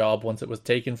booking job. Once it was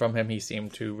taken from him, he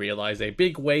seemed to realize a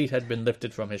big weight had been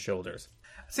lifted from his shoulders.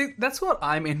 See, that's what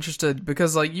I'm interested,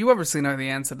 because, like, you obviously know the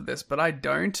answer to this, but I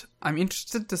don't. I'm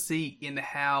interested to see in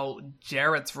how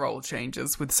Jarrett's role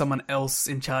changes with someone else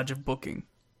in charge of booking.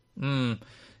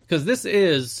 Because this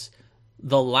is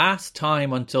the last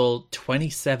time until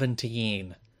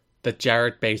 2017 that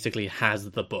Jarrett basically has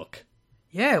the book.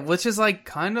 Yeah, which is like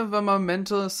kind of a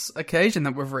momentous occasion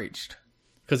that we've reached.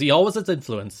 Because he always has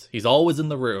influence. He's always in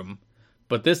the room.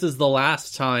 But this is the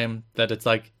last time that it's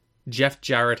like Jeff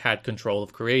Jarrett had control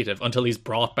of creative until he's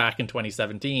brought back in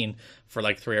 2017 for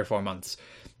like 3 or 4 months.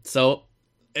 So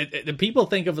people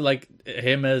think of like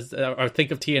him as, or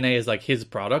think of TNA as like his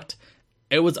product.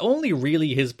 It was only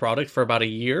really his product for about a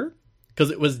year,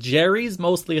 because it was Jerry's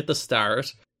mostly at the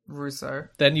start. Russo.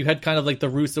 Then you had kind of like the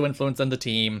Russo influence on the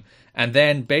team. And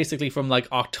then basically from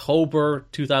like October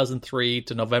 2003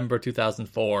 to November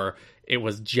 2004, it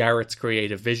was Jarrett's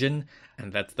creative vision.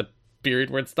 And that's the period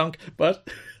where it stunk. But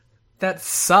that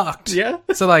sucked. Yeah.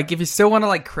 So like, if you still want to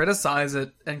like criticize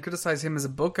it and criticize him as a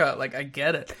booker, like I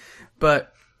get it.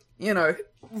 But, you know,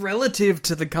 relative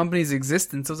to the company's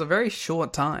existence, it was a very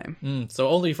short time. So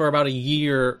only for about a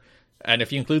year, and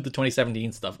if you include the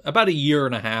 2017 stuff, about a year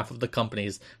and a half of the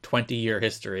company's 20-year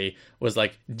history was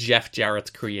like Jeff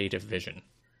Jarrett's creative vision.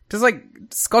 Does like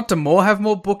Scott D'Amore have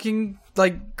more booking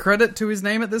like credit to his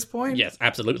name at this point? Yes,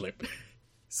 absolutely.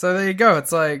 So there you go.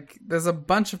 It's like there's a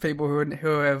bunch of people who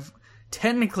have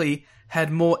technically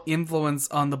had more influence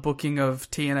on the booking of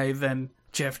TNA than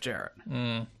Jeff Jarrett.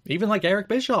 Even like Eric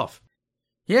Bischoff.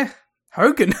 Yeah,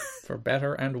 Hogan. For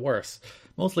better and worse.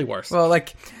 Mostly worse. Well,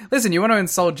 like, listen, you want to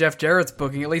insult Jeff Jarrett's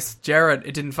booking, at least Jarrett,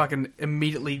 it didn't fucking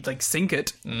immediately, like, sink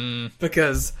it.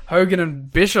 Because Hogan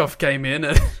and Bischoff came in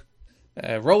and...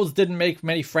 Rhodes didn't make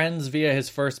many friends via his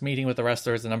first meeting with the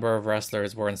wrestlers. A number of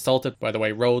wrestlers were insulted by the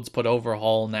way Rhodes put over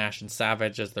Hall, Nash, and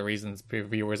Savage as the reasons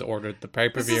viewers ordered the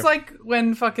pay-per-view. This is like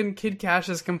when fucking Kid Cash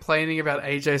is complaining about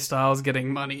AJ Styles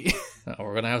getting money.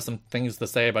 We're going to have some things to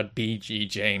say about BG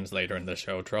James later in the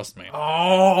show, trust me.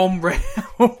 Oh, I'm ready.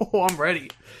 I'm ready.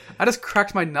 I just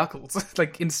cracked my knuckles,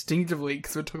 like, instinctively,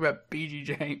 because we're talking about BG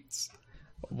James.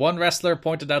 One wrestler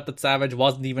pointed out that Savage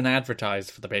wasn't even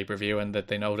advertised for the pay-per-view, and that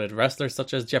they noted wrestlers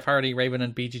such as Jeff Hardy, Raven,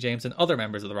 and BG James and other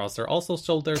members of the roster also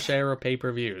sold their share of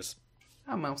pay-per-views.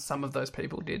 Oh, well, some of those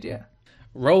people did, yeah.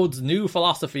 Rhodes' new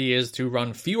philosophy is to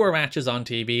run fewer matches on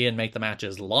TV and make the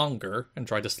matches longer, and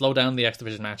try to slow down the X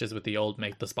Division matches with the old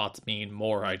make the spots mean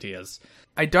more ideas.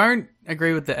 I don't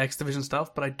agree with the X Division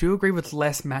stuff, but I do agree with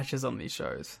less matches on these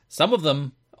shows. Some of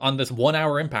them, on this 1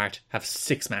 hour Impact, have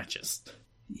 6 matches.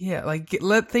 Yeah, like,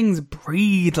 let things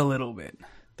breathe a little bit.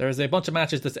 There's a bunch of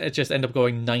matches that just end up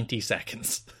going 90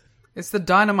 seconds. It's the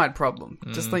Dynamite problem.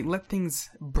 Just, like, let things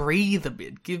breathe a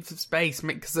bit. Give space,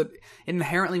 because it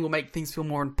inherently will make things feel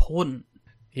more important.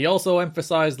 He also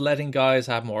emphasized letting guys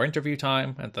have more interview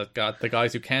time, and that the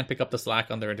guys who can't pick up the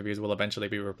slack on their interviews will eventually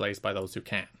be replaced by those who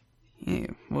can. Yeah,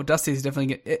 well, Dusty's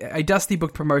definitely... A Dusty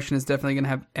booked promotion is definitely going to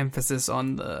have emphasis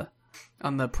on the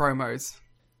promos.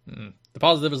 The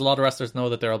positive is a lot of wrestlers know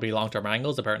that there will be long-term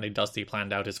angles. Apparently Dusty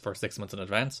planned out his first 6 months in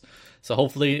advance. So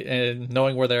hopefully,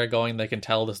 knowing where they're going, they can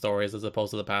tell the stories, as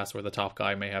opposed to the past where the top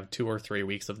guy may have 2 or 3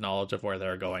 weeks of knowledge of where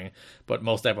they're going, but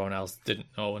most everyone else didn't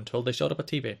know until they showed up at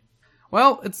TV.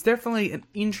 Well, it's definitely an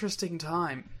interesting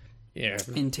time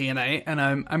in TNA, and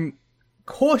I'm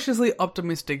cautiously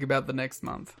optimistic about the next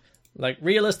month. Like,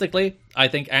 realistically, I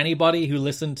think anybody who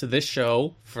listened to this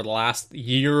show for the last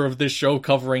year of this show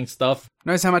covering stuff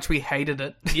knows how much we hated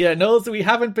it. Yeah, knows that we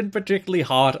haven't been particularly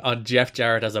hot on Jeff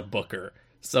Jarrett as a booker.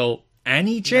 So,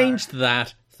 any change to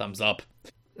that, thumbs up.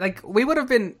 Like, we would have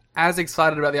been as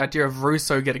excited about the idea of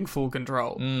Russo getting full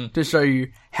control to show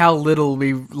you how little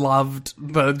we loved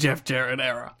the Jeff Jarrett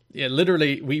era. Yeah,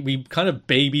 literally, we kind of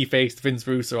baby-faced Vince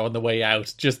Russo on the way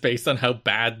out, just based on how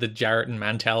bad the Jarrett and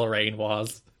Mantell reign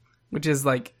was. Which is,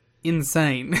 like,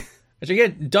 insane. Which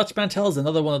again, Dutch Mantell is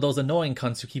another one of those annoying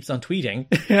cunts who keeps on tweeting.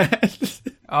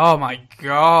 Oh my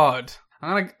god.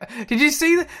 Did you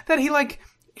see that he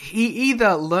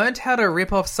either learned how to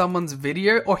rip off someone's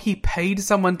video or he paid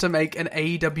someone to make an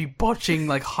AEW botching,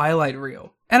 like, highlight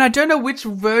reel? And I don't know which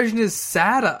version is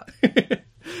sadder.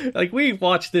 Like, we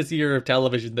watched this year of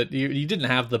television that you didn't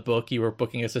have the book, you were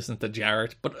booking assistant to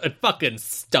Jarrett, but it fucking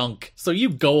stunk. So you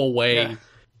go away. Yeah.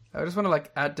 I just want to,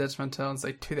 like, add Dutch Mantell and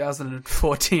say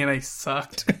 2014 they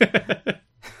sucked.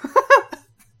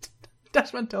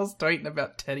 Dutch Mantell's tweeting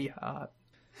about Teddy Hart.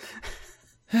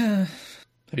 Have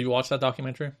you watched that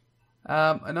documentary?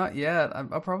 Not yet.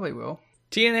 I probably will.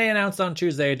 TNA announced on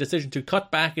Tuesday a decision to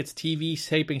cut back its TV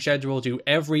taping schedule to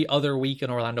every other week in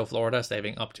Orlando, Florida,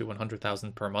 saving up to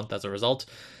 $100,000 per month as a result.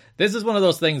 This is one of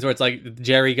those things where it's like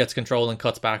Jerry gets control and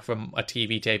cuts back from a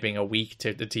TV taping a week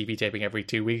to the TV taping every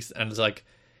 2 weeks, and it's like,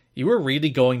 you were really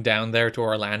going down there to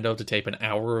Orlando to tape an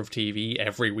hour of TV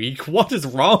every week? What is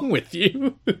wrong with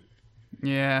you?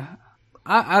 Yeah.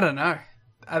 I don't know.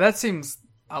 That seems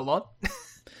a lot.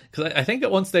 Because I think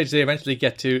at one stage they eventually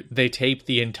get to, they tape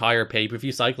the entire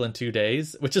pay-per-view cycle in 2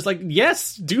 days, which is like,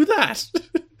 yes, do that.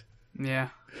 Yeah.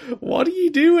 What are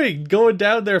you doing? Going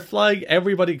down there, flying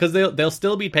everybody, because they'll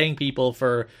still be paying people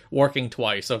for working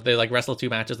twice. So if they like wrestle 2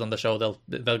 matches on the show,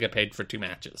 they'll get paid for 2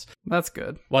 matches. That's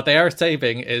good. What they are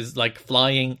saving is like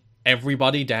flying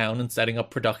everybody down and setting up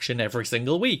production every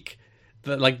single week.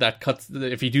 That cuts.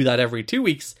 If you do that every 2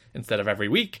 weeks instead of every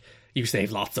week, you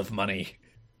save lots of money.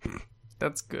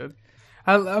 That's good.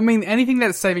 I mean, anything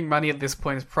that's saving money at this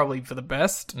point is probably for the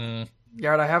best.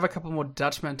 Garrett, I have a couple more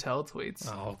Dutch Mantell tweets.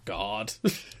 Oh, God.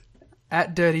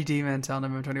 At Dirty D Mantell,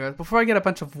 November 21st. Before I get a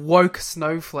bunch of woke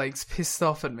snowflakes pissed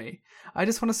off at me, I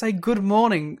just want to say good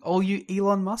morning, all you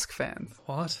Elon Musk fans.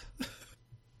 What?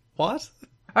 What?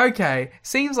 Okay,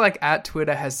 seems like at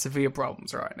Twitter has severe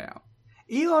problems right now.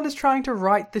 Elon is trying to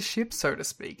right the ship, so to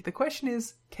speak. The question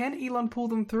is, can Elon pull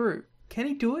them through? Can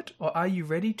he do it, or are you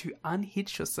ready to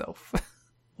unhitch yourself?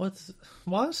 What?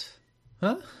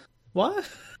 Huh? What?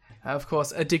 Of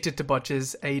course, addicted to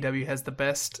botches, AEW has the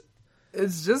best.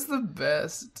 It's just the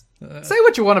best. Say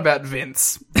what you want about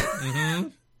Vince.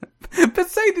 Mm-hmm. But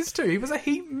say this too, he was a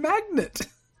heat magnet.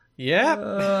 Yep.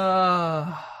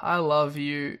 I love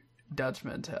you, Dutch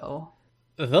Mantell.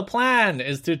 The plan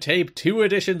is to tape 2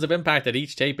 editions of Impact at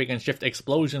each taping and shift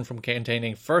Explosion from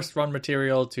containing first run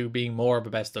material to being more of a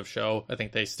best of show. I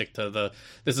think they stick to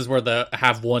this is where the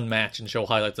have one match and show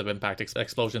highlights of Impact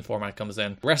Explosion format comes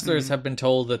in. Wrestlers have been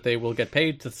told that they will get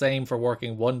paid the same for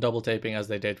working 1 double taping as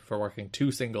they did for working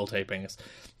 2 single tapings.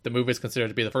 The move is considered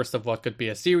to be the first of what could be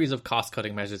a series of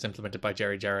cost-cutting measures implemented by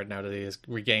Jerry Jarrett now that he has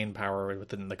regained power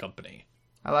within the company.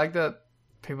 I like that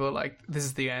people are like, this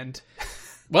is the end.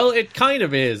 Well, it kind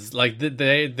of is. Like,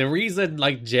 the reason,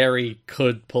 like, Jerry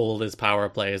could pull this power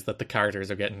play is that the characters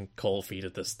are getting cold feet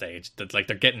at this stage. That, like,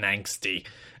 they're getting angsty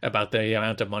about the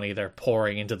amount of money they're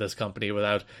pouring into this company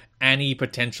without any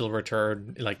potential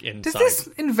return, like, inside. Does this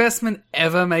investment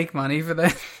ever make money for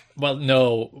them? Well,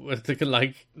 no.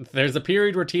 Like, there's a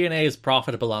period where TNA is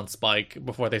profitable on Spike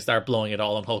before they start blowing it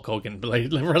all on Hulk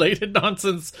Hogan-related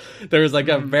nonsense. There's, like,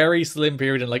 a very slim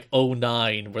period in, like,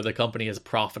 2009 where the company is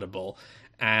profitable.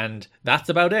 And that's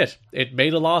about it. It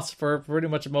made a loss for pretty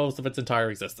much most of its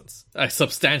entire existence. A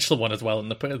substantial one as well in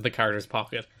the Carter's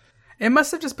pocket. It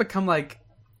must have just become like,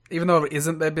 even though it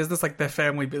isn't their business, like their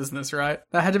family business, right?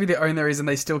 That had to be the only reason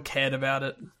they still cared about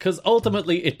it. Because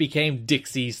ultimately it became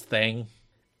Dixie's thing.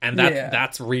 And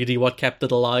that's really what kept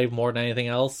it alive more than anything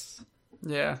else.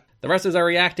 Yeah. The wrestlers are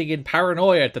reacting in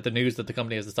paranoia at the news that the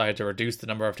company has decided to reduce the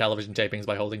number of television tapings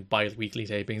by holding bi-weekly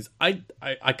tapings.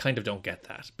 I kind of don't get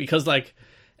that. Because, like,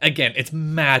 again, it's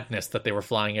madness that they were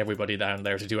flying everybody down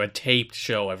there to do a taped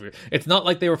show. It's not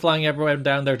like they were flying everyone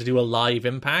down there to do a live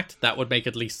Impact. That would make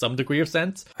at least some degree of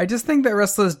sense. I just think that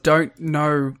wrestlers don't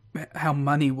know how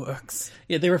money works.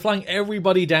 Yeah, they were flying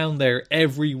everybody down there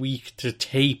every week to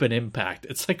tape an Impact.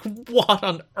 It's like, what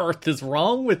on earth is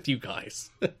wrong with you guys?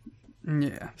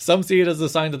 Yeah. Some see it as a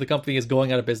sign that the company is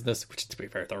going out of business, which, to be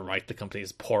fair, they're right. The company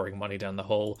is pouring money down the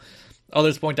hole.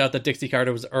 Others point out that Dixie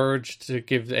Carter was urged to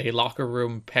give a locker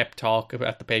room pep talk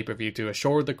at the pay-per-view to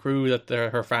assure the crew that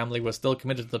her family was still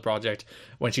committed to the project.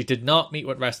 When she did not meet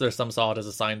with wrestlers, some saw it as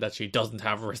a sign that she doesn't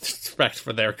have respect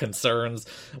for their concerns,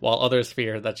 while others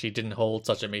fear that she didn't hold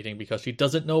such a meeting because she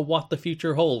doesn't know what the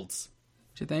future holds.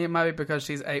 Do you think it might be because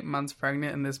she's 8 months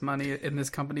pregnant and this money in this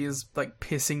company is like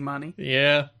pissing money?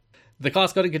 Yeah. The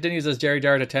cost cutting continues as Jerry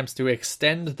Jarrett attempts to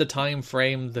extend the time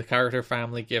frame the Carter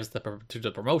family gives to the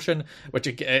promotion, which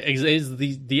is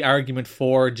the argument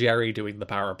for Jerry doing the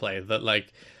power play. That,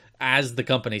 like, as the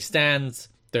company stands,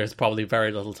 there's probably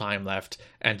very little time left,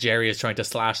 and Jerry is trying to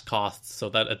slash costs so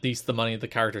that at least the money the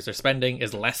characters are spending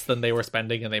is less than they were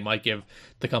spending, and they might give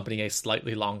the company a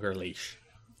slightly longer leash.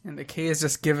 And the key is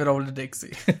just give it all to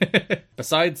Dixie.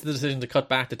 Besides the decision to cut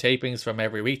back the tapings from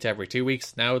every week to every 2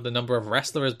 weeks, now the number of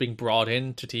wrestlers being brought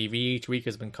in to TV each week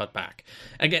has been cut back.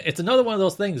 Again, it's another one of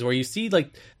those things where you see,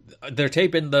 like, they're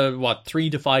taping 3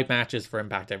 to 5 matches for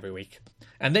Impact every week.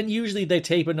 And then usually they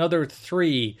tape another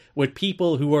 3 with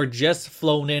people who are just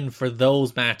flown in for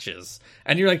those matches.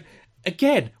 And you're like,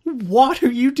 again, what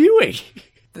are you doing?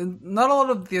 Not a lot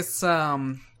of this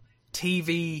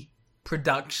TV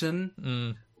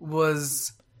production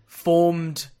was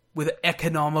formed with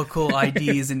economical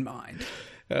ideas in mind.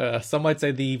 Some might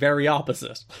say the very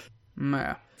opposite.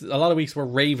 Yeah. A lot of weeks where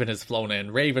Raven is flown in.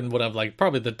 Raven would have, like,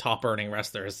 probably the top earning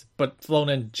wrestlers, but flown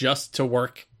in just to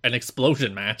work an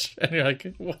explosion match. And you're like,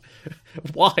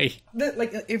 why?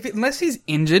 Like, unless he's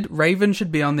injured, Raven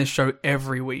should be on this show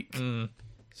every week.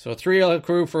 So 3 other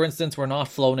crew, for instance, were not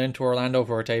flown into Orlando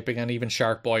for a taping, and even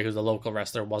Shark Boy, who's a local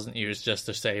wrestler, wasn't used just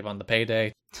to save on the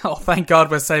payday. Oh, thank God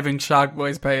we're saving Shark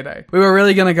Boy's payday. We were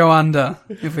really going to go under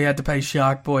if we had to pay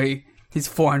Shark Boy his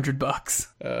 $400.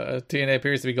 TNA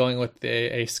appears to be going with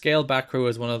a scaled-back crew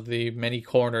as one of the many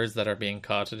corners that are being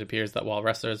cut. It appears that while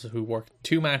wrestlers who work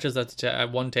 2 matches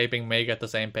at one taping may get the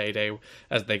same payday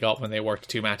as they got when they worked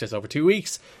 2 matches over 2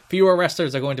 weeks, fewer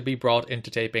wrestlers are going to be brought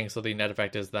into taping, so the net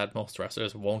effect is that most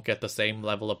wrestlers won't get the same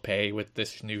level of pay with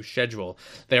this new schedule.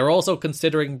 They are also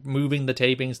considering moving the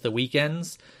tapings to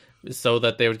weekends, so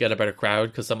that they would get a better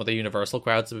crowd, because some of the Universal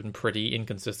crowds have been pretty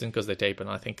inconsistent because they tape on,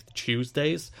 I think,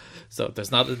 Tuesdays. So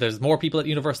there's more people at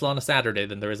Universal on a Saturday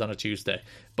than there is on a Tuesday.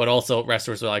 But also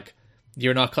wrestlers are like,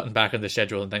 you're not cutting back on the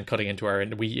schedule and then cutting into our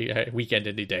weekend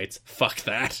indie dates. Fuck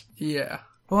that. Yeah.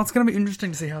 Well, it's going to be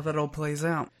interesting to see how that all plays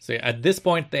out. So at this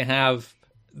point, they have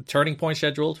Turning Point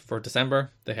scheduled for December.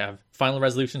 They have Final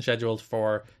Resolution scheduled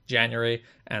for January,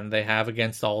 and they have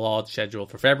Against All Odds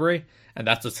scheduled for February. And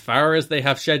that's as far as they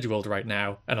have scheduled right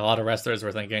now. And a lot of wrestlers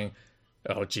were thinking,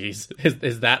 oh geez,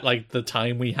 is that like the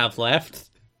time we have left?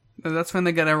 And that's when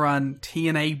they're going to run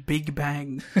TNA Big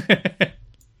Bang.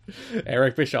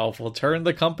 Eric Bischoff will turn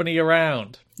the company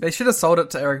around. They should have sold it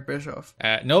to Eric Bischoff.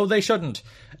 No, they shouldn't.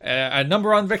 A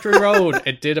number on Victory Road.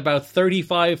 It did about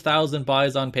 35,000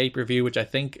 buys on pay-per-view, which I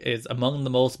think is among the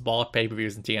most bought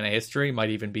pay-per-views in TNA history. Might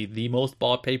even be the most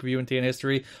bought pay-per-view in TNA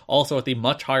history. Also at the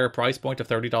much higher price point of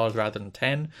 $30 rather than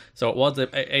 $10. So it was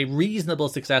a reasonable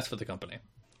success for the company.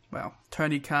 Well,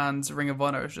 Tony Khan's Ring of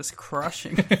Honor is just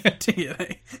crushing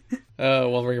TNA.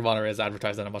 Well, Ring of Honor is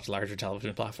advertised on a much larger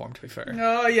television platform, to be fair.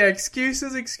 Oh, yeah,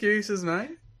 excuses, mate.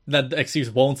 That excuse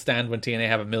won't stand when TNA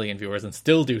have 1 million viewers and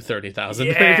still do 30,000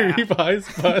 Yeah. buys,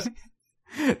 but...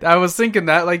 I was thinking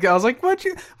that, I was like,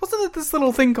 wasn't it this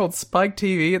little thing called Spike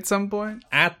TV at some point?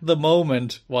 At the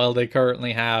moment, while they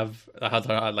currently have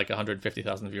like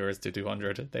 150,000 viewers to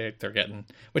 200, they're getting,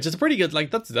 which is pretty good.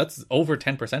 Like that's over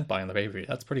 10% buy on the pay-per-view.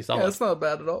 That's pretty solid. Yeah, that's not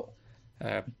bad at all.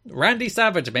 Randy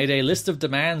Savage made a list of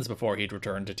demands before he'd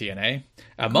return to TNA.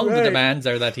 Among the demands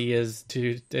are that he is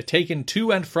taken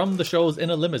to and from the shows in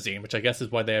a limousine, which I guess is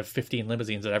why they have 15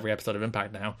 limousines at every episode of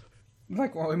Impact now.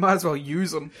 Like, well, we might as well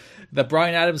use them. That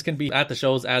Bryan Adams can be at the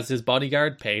shows as his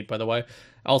bodyguard, paid, by the way.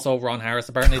 Also, Ron Harris,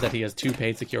 apparently, that he has 2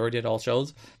 paid security at all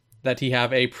shows. That he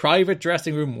have a private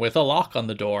dressing room with a lock on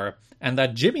the door. And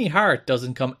that Jimmy Hart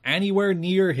doesn't come anywhere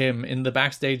near him in the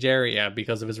backstage area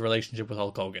because of his relationship with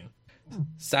Hulk Hogan.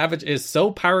 Savage is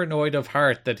so paranoid of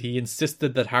Hart that he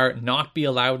insisted that Hart not be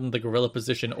allowed in the gorilla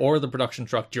position or the production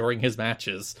truck during his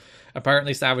matches.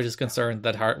 Apparently, Savage is concerned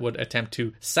that Hart would attempt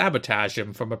to sabotage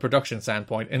him from a production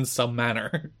standpoint in some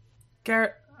manner.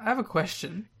 Garrett, I have a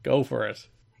question. Go for it.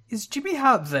 Is Jimmy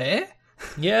Hart there?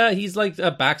 Yeah, he's like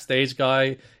a backstage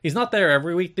guy. He's not there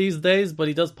every week these days, but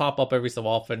he does pop up every so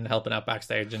often, helping out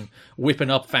backstage and whipping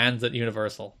up fans at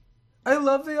Universal. I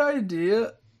love the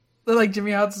idea that,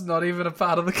 Jimmy Hart's not even a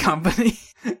part of the company.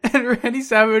 And Randy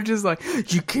Savage is like,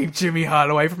 you keep Jimmy Hart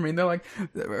away from me. And they're like,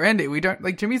 Randy, we don't,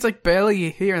 like, Jimmy's like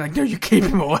barely here. And like, no, you keep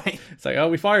him away. It's like, oh,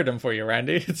 we fired him for you,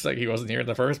 Randy. It's like he wasn't here in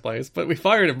the first place, but we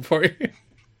fired him for you.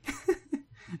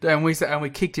 And we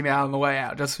kicked him out on the way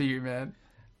out just for you, man.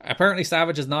 Apparently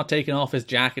Savage has not taken off his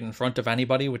jacket in front of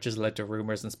anybody, which has led to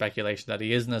rumours and speculation that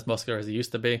he isn't as muscular as he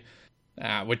used to be.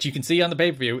 Which you can see on the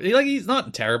pay-per-view. He's not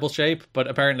in terrible shape, but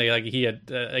apparently like he had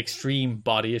extreme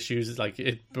body issues, like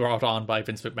it brought on by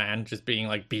Vince McMahon, just being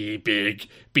like, be big,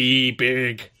 be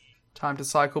big. Time to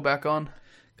cycle back on.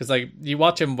 Because like you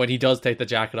watch him when he does take the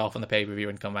jacket off on the pay-per-view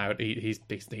and come out, he's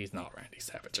not Randy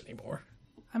Savage anymore.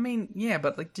 I mean, yeah,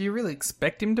 but like, do you really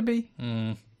expect him to be?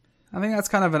 I think that's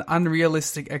kind of an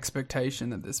unrealistic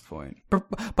expectation at this point.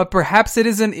 But perhaps it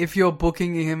isn't if you're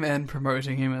booking him and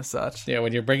promoting him as such. Yeah,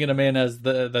 when you're bringing him in as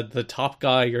the top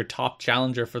guy, your top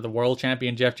challenger for the world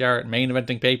champion Jeff Jarrett main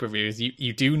eventing pay-per-views,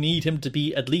 you do need him to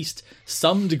be at least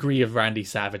some degree of Randy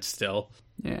Savage still.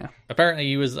 Yeah. Apparently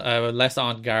he was less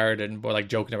on guard and more like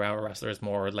joking around with wrestlers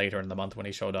more later in the month when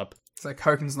he showed up. It's like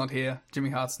Hogan's not here, Jimmy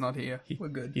Hart's not here. We're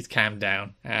good. He's calmed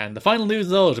down. And the final news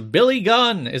though, Billy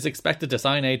Gunn is expected to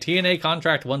sign a TNA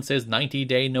contract once his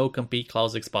 90-day no-compete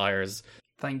clause expires.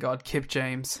 Thank God, Kip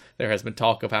James. There has been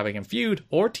talk of having him feud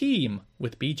or team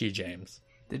with BG James.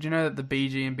 Did you know that the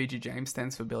BG in BG James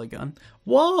stands for Billy Gunn?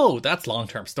 Whoa, that's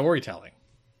long-term storytelling.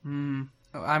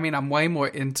 I mean, I'm way more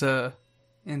into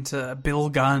Bill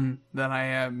Gunn than I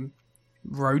am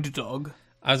Road Dogg.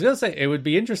 I was going to say, it would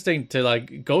be interesting to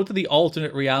like go to the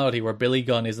alternate reality where Billy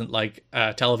Gunn isn't like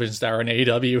a television star in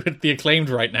AEW at the Acclaimed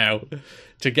right now,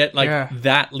 to get like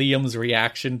that Liam's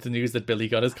reaction to news that Billy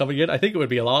Gunn is coming in. I think it would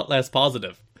be a lot less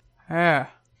positive. Yeah.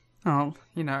 Oh,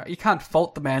 you know, you can't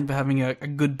fault the man for having a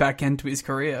good back end to his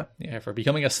career. Yeah, for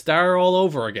becoming a star all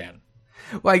over again.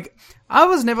 Like, I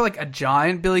was never like a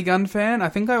giant Billy Gunn fan. I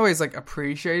think I always like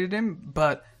appreciated him,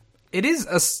 but it is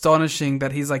astonishing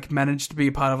that he's like managed to be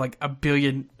a part of like a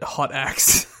billion hot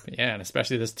acts. Yeah, and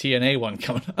especially this TNA one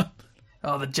coming up.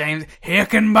 Oh, the James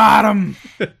Hickenbottom.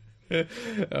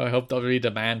 I hope WWE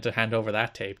demand to hand over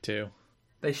that tape too.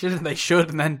 They should, and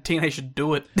then TNA should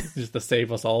do it. Just to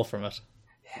save us all from it.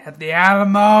 At the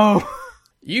Alamo.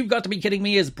 You've Got to Be Kidding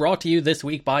Me is brought to you this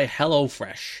week by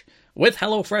HelloFresh. With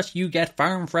HelloFresh, you get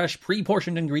farm-fresh,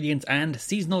 pre-portioned ingredients and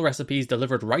seasonal recipes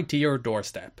delivered right to your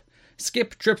doorstep.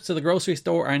 Skip trips to the grocery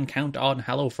store and count on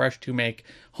HelloFresh to make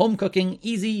home cooking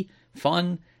easy,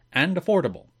 fun, and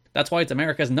affordable. That's why it's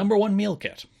America's #1 meal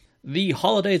kit. The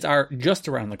holidays are just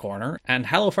around the corner, and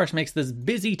HelloFresh makes this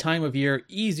busy time of year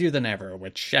easier than ever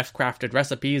with chef-crafted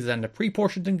recipes and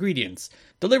pre-portioned ingredients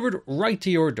delivered right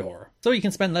to your door, so you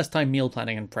can spend less time meal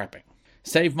planning and prepping.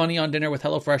 Save money on dinner with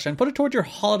HelloFresh and put it toward your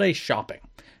holiday shopping.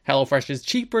 HelloFresh is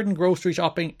cheaper than grocery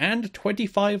shopping and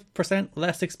 25%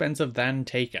 less expensive than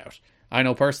takeout. I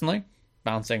know personally,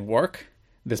 balancing work,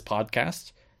 this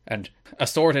podcast, and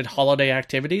assorted holiday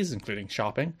activities, including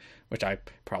shopping, which I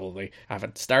probably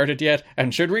haven't started yet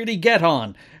and should really get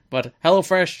on. But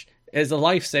HelloFresh is a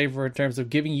lifesaver in terms of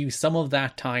giving you some of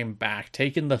that time back,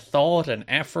 taking the thought and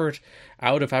effort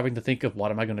out of having to think of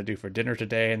what am I going to do for dinner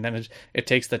today, and then it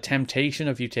takes the temptation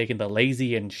of you taking the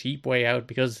lazy and cheap way out,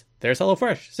 because there's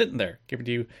HelloFresh sitting there giving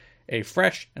you a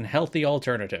fresh and healthy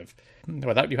alternative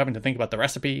without you having to think about the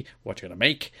recipe, what you're going to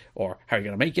make, or how you're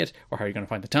going to make it, or how you're going to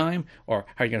find the time, or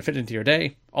how you're going to fit it into your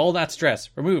day. All that stress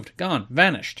removed, gone,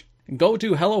 vanished. Go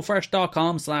to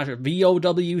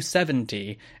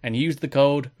HelloFresh.com/VOW70 and use the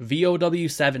code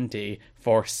VOW70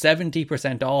 for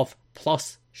 70% off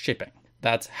plus shipping.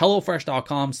 That's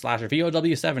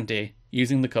HelloFresh.com/VOW70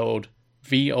 using the code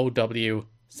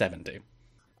VOW70.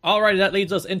 Alright, that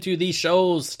leads us into the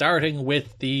shows, starting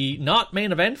with the not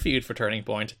main event feud for Turning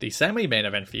Point, the semi-main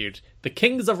event feud. The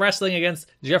Kings of Wrestling against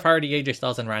Jeff Hardy, AJ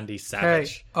Styles, and Randy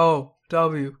Savage.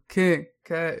 K-O-W King.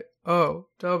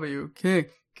 K-O-W King.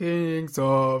 Kings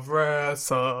of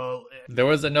Wrestling. There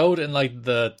was a note in like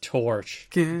the Torch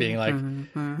being like,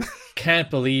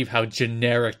 can't believe how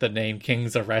generic the name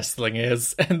Kings of Wrestling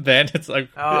is. And then it's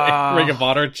like Ring of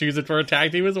Honor choose it for a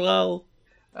tag team as well.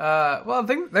 Well, I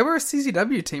think they were a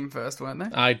CZW team first, weren't they?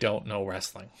 I don't know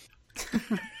wrestling.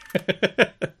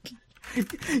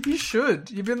 You should.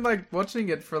 You've been like watching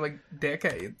it for like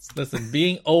decades. Listen,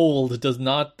 being old does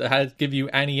not give you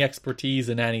any expertise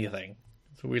in anything.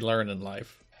 That's what we learn in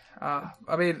life.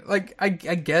 I mean, like, I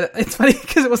get it. It's funny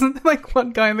because it wasn't like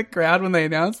one guy in the crowd when they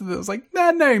announced it. It was like,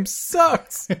 that name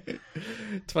sucks.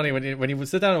 It's funny when you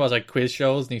sit down and watch like quiz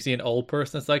shows and you see an old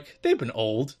person, it's like, they've been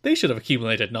old. They should have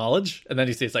accumulated knowledge. And then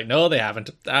you see it's like, no, they haven't.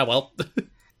 Ah, well.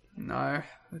 No,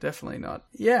 definitely not.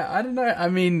 Yeah, I don't know. I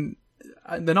mean,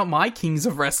 They're not my Kings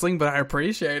of Wrestling, but I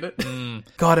appreciate it.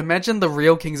 God, imagine the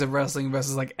real Kings of Wrestling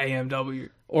versus like AMW.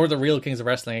 Or the real Kings of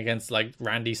Wrestling against like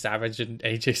Randy Savage and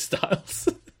AJ Styles.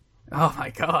 Oh my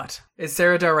god. Is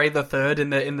Sarah Del Rey the third in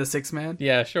the six man?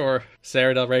 Yeah, sure.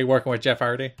 Sarah Del Rey working with Jeff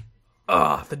Hardy.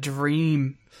 Oh, the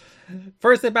dream.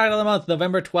 First Day Battle of the Month,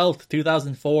 November 12th,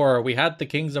 2004. We had the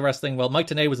Kings of Wrestling. Well, Mike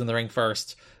Tenay was in the ring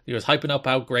first. He was hyping up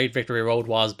how great Victory Road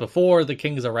was before the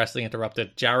Kings of Wrestling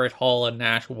interrupted. Jarrett, Hall, and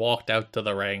Nash walked out to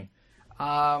the ring.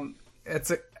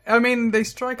 They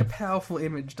strike a powerful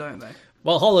image, don't they?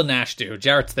 Well, Hall and Nash do.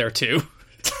 Jarrett's there too.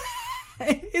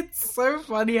 It's so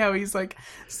funny how he's like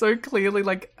so clearly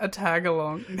like a tag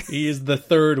along. He is the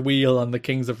third wheel on the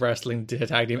Kings of Wrestling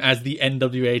tag team as the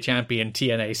NWA champion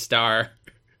TNA star.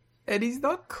 And he's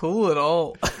not cool at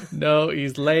all. No,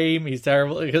 he's lame. He's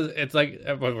terrible. Because it's like,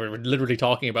 we're literally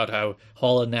talking about how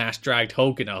Hall and Nash dragged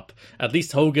Hogan up. At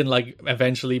least Hogan like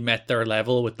eventually met their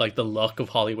level with like the luck of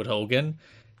Hollywood Hogan.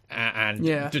 And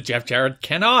Jeff Jarrett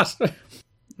cannot.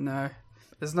 No.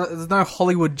 There's no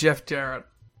Hollywood Jeff Jarrett.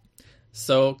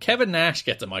 So Kevin Nash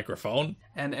gets a microphone.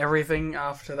 And everything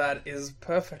after that is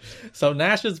perfect. So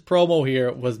Nash's promo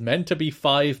here was meant to be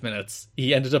 5 minutes.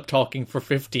 He ended up talking for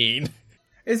 15.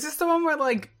 Is this the one where,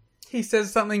 like, he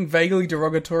says something vaguely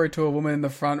derogatory to a woman in the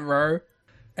front row,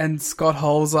 and Scott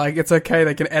Hall's like, it's okay,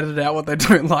 they can edit out what they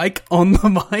don't like on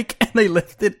the mic, and they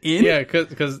left it in? Yeah,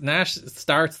 because Nash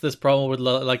starts this promo with,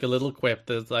 like, a little quip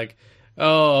that's like,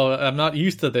 oh, I'm not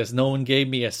used to this, no one gave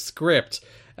me a script.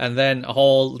 And then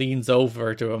Hall leans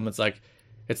over to him, it's like,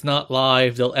 it's not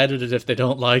live, they'll edit it if they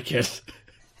don't like it.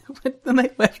 But then they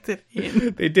left it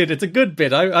in. They did. It's a good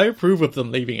bit. I approve of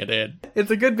them leaving it in.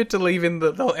 It's a good bit to leave in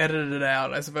that they'll edit it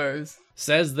out, I suppose.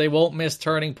 Says they won't miss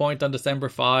Turning Point on December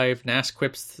 5. Nash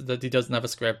quips that he doesn't have a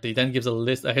script. He then gives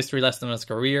a history lesson on his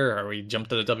career, or he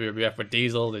jumped to the WWF with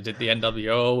Diesel. They did the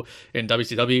NWO in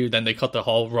WCW. Then they cut the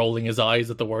Hall rolling his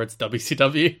eyes at the words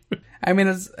WCW. I mean,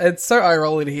 it's so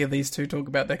eye-rolling to hear these two talk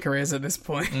about their careers at this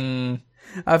point.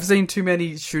 I've seen too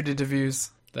many shoot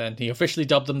interviews. Then he officially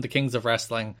dubbed them the Kings of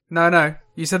Wrestling. No.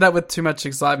 You said that with too much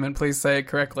excitement. Please say it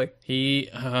correctly. He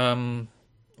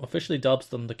officially dubs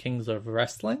them the Kings of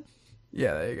Wrestling?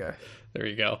 Yeah, there you go. There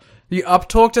you go. You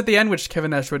up-talked at the end, which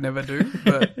Kevin Nash would never do.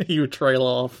 But he would trail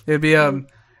off. It'd be,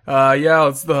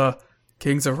 it's the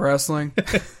Kings of Wrestling.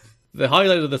 The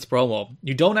highlight of this promo,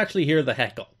 you don't actually hear the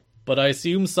heckle, but I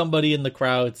assume somebody in the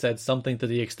crowd said something to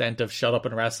the extent of shut up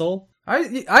and wrestle. I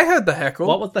heard the heckle.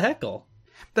 What was the heckle?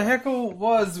 The heckle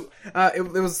was,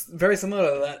 it was very similar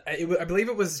to that. I believe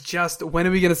it was just, when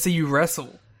are we going to see you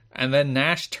wrestle? And then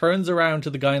Nash turns around to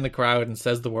the guy in the crowd and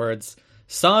says the words,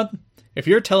 son, if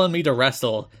you're telling me to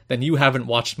wrestle, then you haven't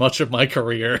watched much of my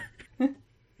career.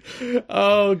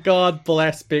 Oh, God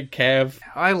bless Big Kev.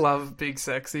 I love Big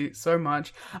Sexy so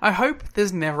much. I hope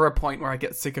there's never a point where I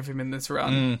get sick of him in this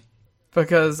run.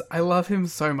 Because I love him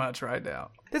so much right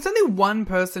now. There's only one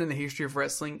person in the history of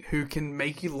wrestling who can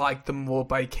make you like them more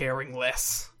by caring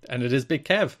less. And it is Big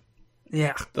Kev.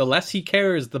 Yeah. The less he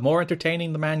cares, the more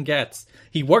entertaining the man gets.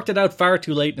 He worked it out far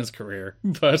too late in his career,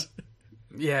 but...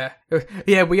 Yeah.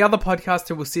 Yeah, we are the podcast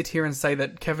who will sit here and say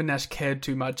that Kevin Nash cared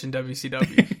too much in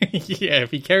WCW. Yeah,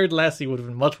 if he cared less, he would have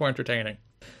been much more entertaining.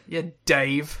 Yeah,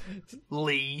 Dave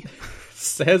Lee.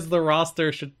 Says the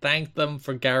roster should thank them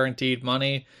for guaranteed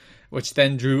money, which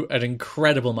then drew an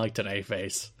incredible Mike Tenay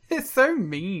face. It's so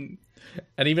mean.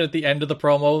 And even at the end of the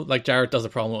promo, like Jarrett does a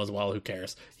promo as well, who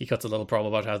cares? He cuts a little promo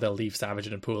about how they'll leave Savage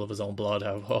in a pool of his own blood,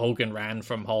 how Hogan ran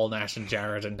from Hall, Nash and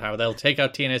Jarrett, and how they'll take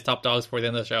out TNA's top dogs before the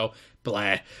end of the show.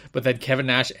 Blah. But then Kevin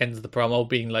Nash ends the promo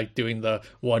being like doing the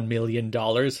 $1 million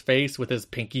face with his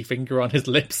pinky finger on his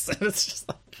lips. And it's just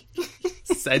like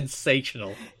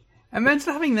sensational.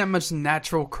 Imagine having that much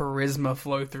natural charisma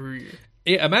flow through you.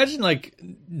 Yeah, imagine like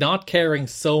not caring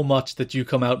so much that you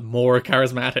come out more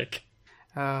charismatic.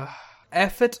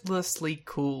 Effortlessly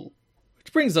cool.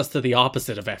 Which brings us to the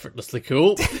opposite of effortlessly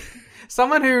cool.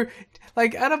 Someone who,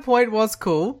 like, at a point was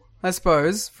cool, I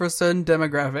suppose, for a certain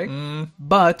demographic,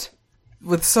 but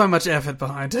with so much effort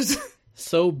behind it.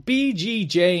 So BG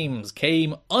James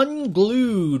came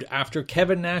unglued after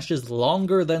Kevin Nash's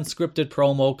longer than scripted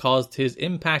promo caused his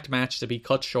Impact match to be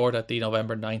cut short at the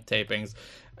November 9th tapings.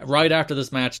 Right after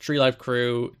this match, Tree Life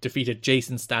Crew defeated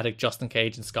Jason Static, Justin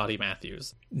Cage, and Scotty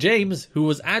Matthews. James, who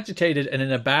was agitated and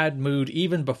in a bad mood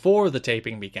even before the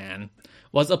taping began,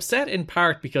 was upset in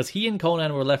part because he and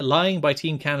Conan were left lying by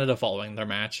Team Canada following their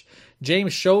match.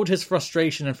 James showed his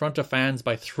frustration in front of fans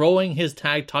by throwing his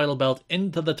tag title belt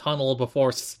into the tunnel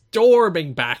before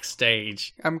storming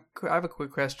backstage. I have a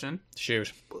quick question.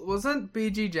 Shoot. Wasn't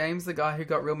BG James the guy who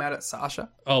got real mad at Sasha?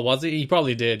 Oh, was he? He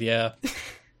probably did, yeah.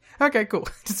 Okay, cool.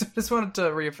 Just wanted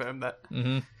to reaffirm that.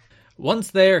 Mm-hmm.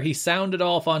 Once there, he sounded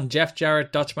off on Jeff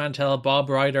Jarrett, Dutch Mantel, Bob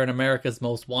Ryder, and America's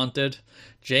Most Wanted.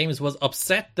 James was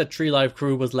upset that Tree Live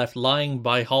Crew was left lying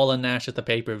by Hall and Nash at the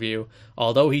pay-per-view.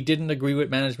 Although he didn't agree with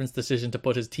management's decision to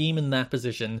put his team in that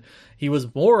position, he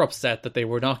was more upset that they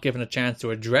were not given a chance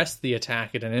to address the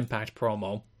attack in an Impact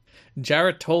promo.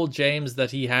 Jarrett told James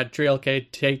that he had Trail K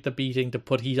take the beating to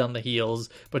put heat on the heels,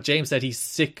 but James said he's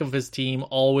sick of his team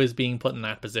always being put in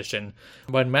that position.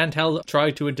 When Mantel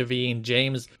tried to intervene,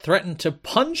 James threatened to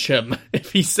punch him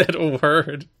if he said a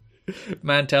word.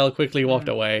 Mantel quickly walked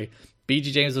away.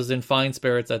 BG James was in fine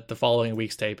spirits at the following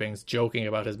week's tapings, joking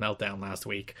about his meltdown last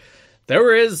week.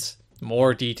 There is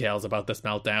more details about this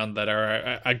meltdown that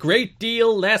are a great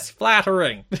deal less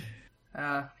flattering.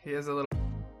 Here's a little...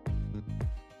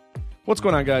 What's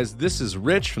going on, guys? This is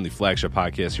Rich from the flagship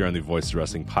podcast here on the Voices of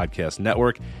Wrestling Podcast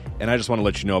Network, and I just want to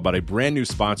let you know about a brand new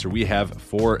sponsor we have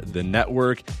for the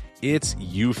network. It's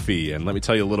Eufy, and let me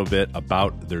tell you a little bit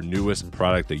about their newest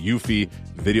product, the Eufy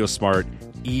VideoSmart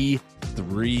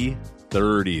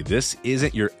E330. This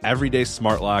isn't your everyday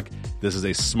smart lock. This is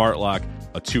a smart lock,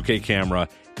 a 2K camera,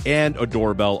 and a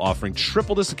doorbell offering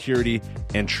triple the security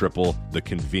and triple the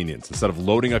convenience. Instead of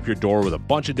loading up your door with a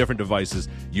bunch of different devices,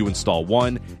 you install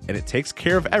one, and it takes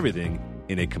care of everything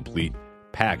in a complete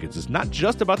package. It's not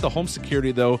just about the home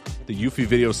security, though. The Eufy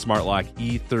Video Smart Lock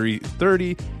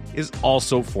E330 is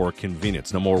also for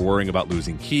convenience. No more worrying about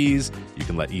losing keys. You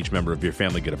can let each member of your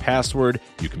family get a password.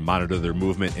 You can monitor their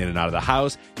movement in and out of the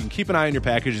house. You can keep an eye on your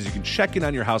packages. You can check in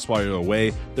on your house while you're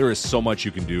away. There is so much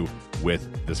you can do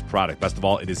with this product. Best of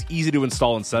all, it is easy to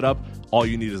install and set up. All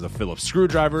you need is a Phillips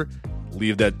screwdriver.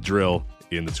 Leave that drill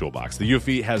in the toolbox. The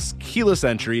Eufy has keyless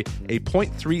entry, a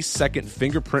 0.3-second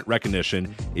fingerprint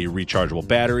recognition, a rechargeable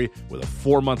battery with a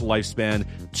 4-month lifespan,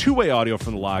 two-way audio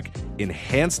from the lock,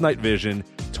 enhanced night vision,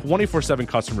 24/7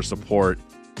 customer support,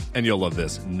 and you'll love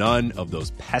this, none of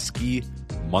those pesky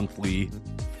monthly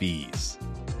fees.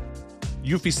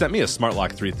 Eufy sent me a Smart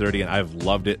Lock 330, and I've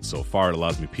loved it so far. It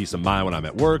allows me peace of mind when I'm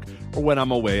at work or when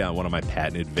I'm away on one of my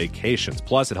patented vacations.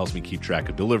 Plus, it helps me keep track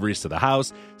of deliveries to the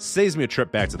house, saves me a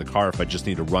trip back to the car if I just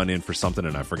need to run in for something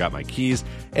and I forgot my keys,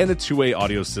 and the two-way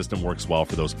audio system works well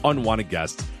for those unwanted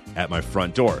guests at my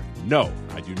front door. No,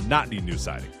 I do not need new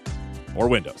siding or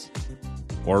windows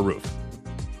or a roof.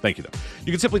 Thank you, though.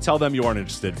 You can simply tell them you aren't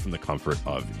interested from the comfort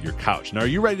of your couch. Now, are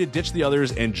you ready to ditch the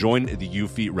others and join the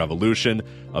Eufy revolution?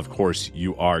 Of course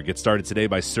you are. Get started today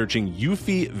by searching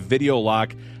Eufy Video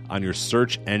Lock on your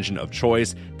search engine of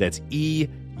choice. That's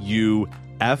EUFY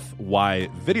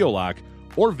Video Lock,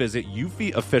 or visit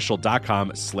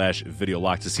eufyofficial.com/video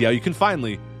lock to see how you can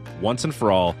finally, once and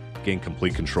for all, gain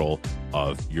complete control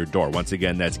of your door. Once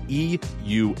again, that's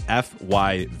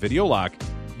EUFY Video Lock,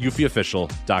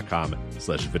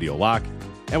 eufyofficial.com/video lock,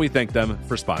 and we thank them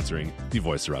for sponsoring the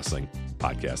Voice of Wrestling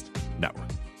Podcast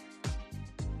Network.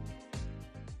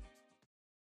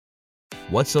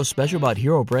 What's so special about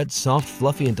Hero Bread's soft,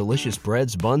 fluffy, and delicious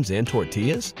breads, buns, and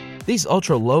tortillas? These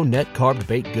ultra-low net-carb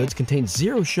baked goods contain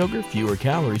zero sugar, fewer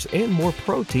calories, and more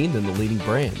protein than the leading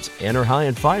brands, and are high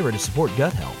in fiber to support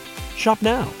gut health. Shop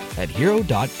now at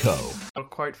hero.co. A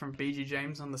quote from BG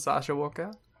James on the Sasha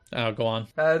walkout. Oh, go on.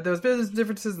 There was business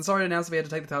differences, and sorry to announce we had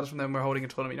to take the titles from them. We're holding a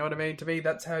tournament. You know what I mean? To me,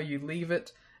 that's how you leave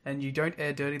it, and you don't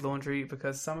air dirty laundry,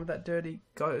 because some of that dirty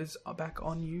goes back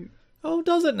on you. Oh,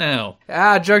 does it now?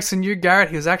 Joke's on you,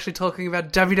 Garrett. He was actually talking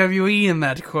about WWE in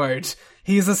that quote.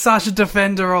 He's a Sasha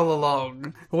defender all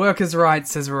along. Workers'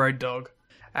 rights, says Road Dogg.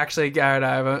 Actually, Garrett,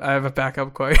 I have a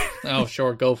backup quote. Oh,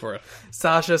 sure, go for it.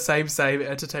 Sasha, same,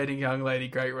 entertaining young lady,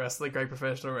 great wrestler, great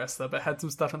professional wrestler, but had some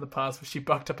stuff in the past where she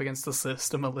bucked up against the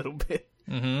system a little bit.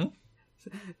 Mm-hmm.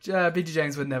 BG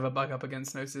James would never buck up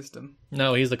against no system.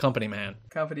 No, he's the company man.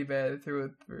 Company man through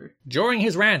and through. During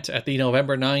his rant at the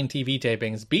November 9 TV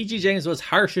tapings, BG James was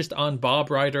harshest on Bob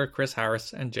Ryder, Chris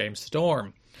Harris, and James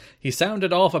Storm. He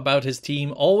sounded off about his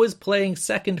team always playing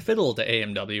second fiddle to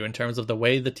AMW in terms of the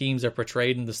way the teams are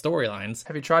portrayed in the storylines.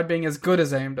 Have you tried being as good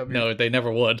as AMW? No, they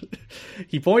never would.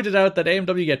 He pointed out that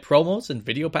AMW get promos and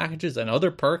video packages and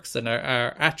other perks, and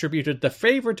are attributed the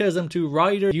favoritism to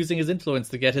Ryder using his influence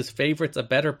to get his favorites a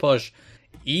better push,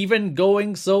 even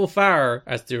going so far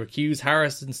as to accuse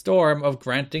Harris and Storm of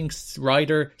granting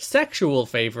Ryder sexual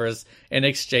favors in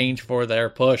exchange for their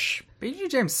push. BG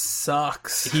James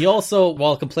sucks. He also,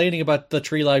 while complaining about the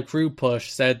Tree Live Crew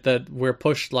push, said that we're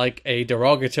pushed like a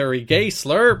derogatory gay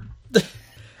slur.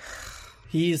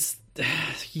 The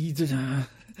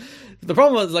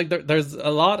problem is, like, there's a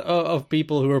lot of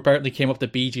people who apparently came up to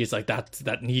BG as like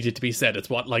that needed to be said. It's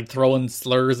what, like, throwing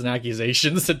slurs and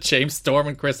accusations at James Storm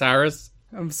and Chris Harris.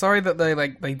 I'm sorry that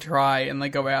they try and they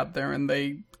go out there and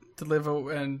they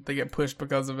deliver and they get pushed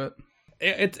because of it.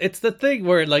 It's the thing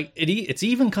where it's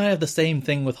even kind of the same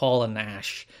thing with Hall and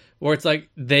Nash, where it's like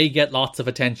they get lots of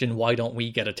attention. Why don't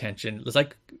we get attention? It's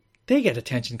like they get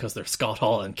attention because they're Scott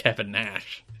Hall and Kevin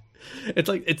Nash. It's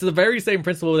like it's the very same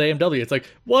principle with AMW. It's like,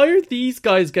 why are these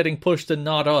guys getting pushed and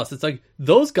not us? It's like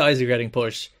those guys are getting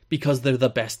pushed because they're the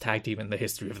best tag team in the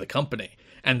history of the company,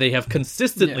 and they have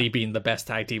consistently been the best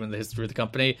tag team in the history of the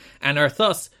company, and are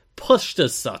thus pushed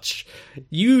as such.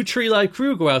 You Tree Life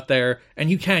Crew go out there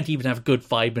and you can't even have good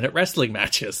 5-minute wrestling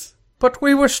matches. But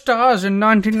we were stars in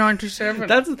 1997.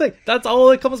 That's the thing. That's all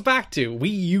it comes back to. We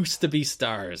used to be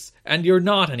stars, and you're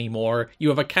not anymore. You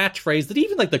have a catchphrase that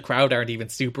even the crowd aren't even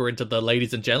super into the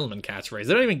ladies and gentlemen catchphrase.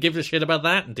 They don't even give a shit about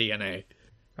that in TNA.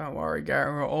 Don't worry,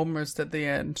 Gary. We're almost at the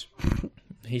end.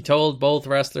 He told both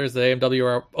wrestlers that AMW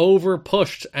are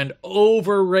over-pushed and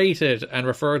overrated, and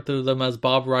referred to them as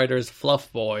Bob Ryder's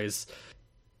fluff boys.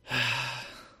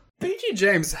 BG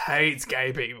James hates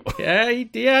gay people.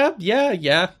 Yeah.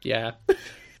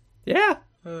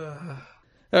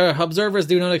 Observers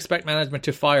do not expect management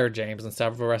to fire James, and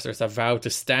several wrestlers have vowed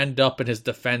to stand up in his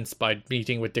defense by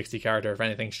meeting with Dixie Carter if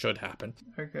anything should happen.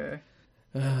 Okay.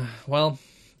 Well,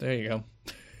 there you go.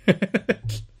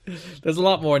 There's a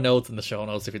lot more notes in the show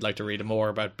notes if you'd like to read more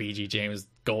about BG James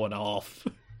going off.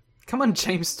 Come on,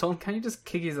 James Storm, can't you just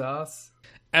kick his ass?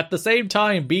 At the same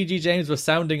time, BG James was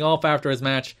sounding off after his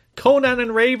match, Conan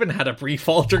and Raven had a brief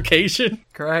altercation.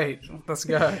 Great, let's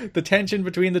go. The tension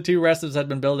between the two wrestlers had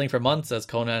been building for months, as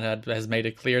Conan has made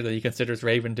it clear that he considers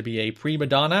Raven to be a prima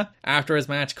donna. After his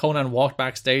match, Conan walked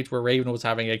backstage where Raven was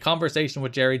having a conversation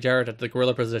with Jerry Jarrett at the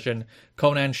gorilla position.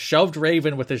 Conan shoved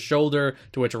Raven with his shoulder,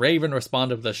 to which Raven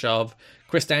responded with a shove.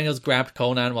 Chris Daniels grabbed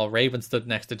Conan while Raven stood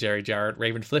next to Jerry Jarrett.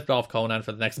 Raven flipped off Conan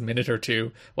for the next minute or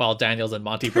two, while Daniels and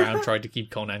Monty Brown tried to keep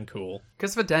Conan cool.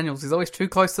 Christopher Daniels, he's always too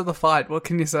close to the fight. What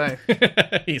can you say?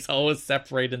 He's always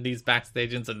separating these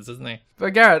backstage incidents, isn't he?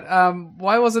 But Garrett,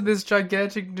 why wasn't this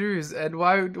gigantic news? And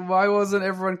why wasn't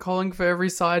everyone calling for every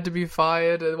side to be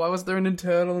fired? And why was there an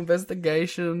internal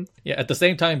investigation? Yeah, at the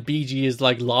same time, BG is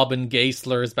lobbing gay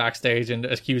slurs backstage and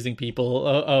accusing people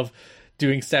of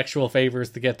doing sexual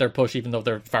favors to get their push, even though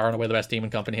they're far and away the best team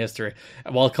in company history.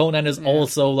 While Conan is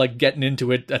also getting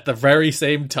into it at the very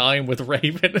same time with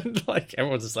Raven, and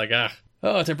everyone's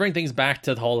just to bring things back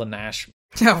to Hall and Nash.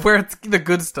 Yeah, where it's the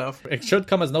good stuff. It should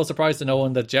come as no surprise to no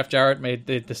one that Jeff Jarrett made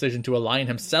the decision to align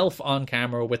himself on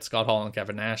camera with Scott Hall and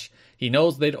Kevin Nash. He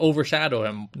knows they'd overshadow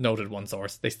him, noted one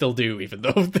source. They still do, even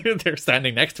though they're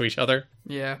standing next to each other.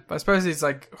 Yeah, I suppose he's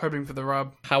hoping for the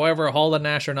rub. However, Hall and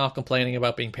Nash are not complaining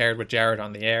about being paired with Jarrett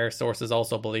on the air. Sources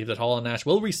also believe that Hall and Nash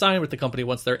will re-sign with the company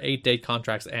once their 8-day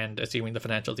contracts end, assuming the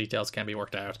financial details can be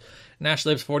worked out. Nash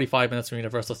lives 45 minutes from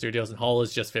Universal Studios and Hall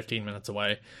is just 15 minutes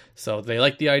away. So they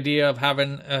like the idea of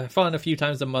having fun a few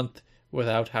times a month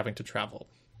without having to travel.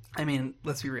 I mean,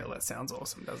 let's be real, that sounds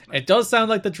awesome, doesn't it? It does sound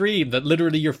like the dream, that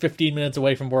literally you're 15 minutes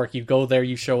away from work, you go there,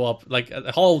 you show up.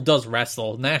 Hall does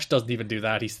wrestle. Nash doesn't even do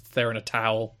that. He sits there in a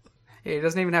towel. Yeah, he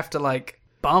doesn't even have to,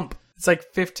 bump. It's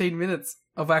 15 minutes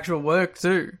of actual work,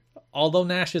 too. Although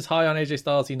Nash is high on AJ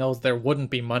Styles, he knows there wouldn't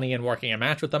be money in working a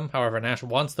match with them. However, Nash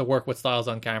wants to work with Styles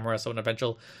on camera, so an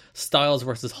eventual Styles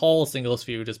versus Hall singles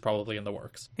feud is probably in the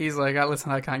works. He's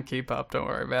listen, I can't keep up, don't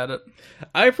worry about it.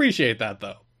 I appreciate that,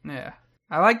 though. Yeah.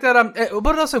 I like that,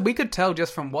 but also we could tell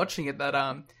just from watching it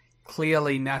that,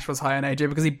 clearly Nash was high on AJ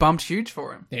because he bumped huge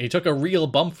for him. Yeah, he took a real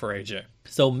bump for AJ.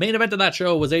 So main event of that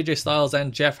show was AJ Styles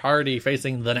and Jeff Hardy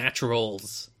facing the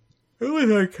Naturals. It was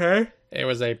okay. It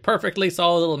was a perfectly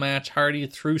solid little match. Hardy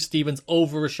threw Stevens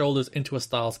over his shoulders into a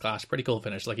Styles Clash. Pretty cool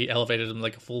finish. He elevated him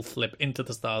like a full flip into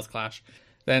the Styles Clash.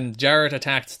 Then Jarrett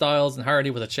attacked Styles and Hardy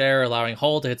with a chair, allowing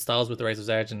Hall to hit Styles with the Razor's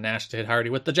Edge and Nash to hit Hardy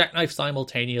with the jackknife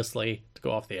simultaneously to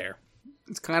go off the air.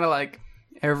 It's kind of like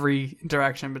every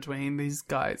interaction between these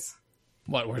guys.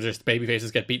 What, where just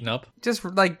babyfaces get beaten up? Just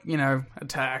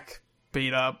attack,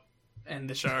 beat up, end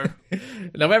the show.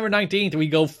 November 19th, we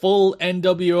go full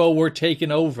NWO, we're taking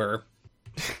over.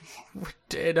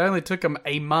 It only took them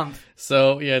a month.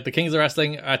 So, yeah, the Kings of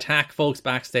Wrestling attack folks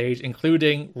backstage,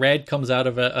 including Red comes out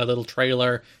of a little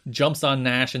trailer, jumps on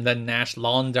Nash, and then Nash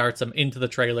lawn darts him into the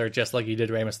trailer just like he did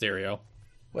Rey Mysterio.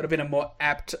 Would have been a more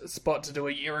apt spot to do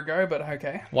a year ago, but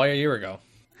okay. Why a year ago?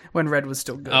 When Red was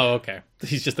still good. Oh, okay.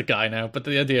 He's just a guy now. But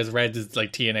the idea is Red is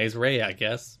TNA's Ray, I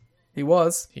guess. He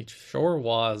was. He sure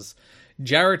was.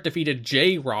 Jarrett defeated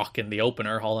J-Rock in the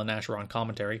opener. Hall and Nash were on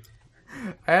commentary.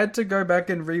 I had to go back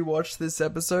and rewatch this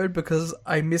episode because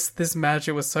I missed this match.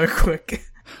 It was so quick.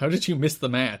 How did you miss the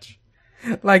match?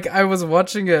 I was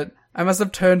watching it I must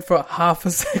have turned for half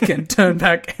a second, turned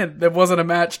back, and there wasn't a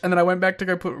match. And then I went back to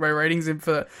go put my ratings in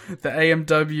for the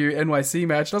AMW NYC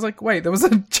match. And I was like, wait, there was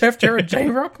a Jeff Jarrett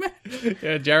J-Rock match?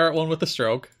 Yeah, Jarrett won with the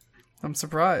stroke. I'm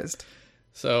surprised.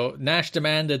 So Nash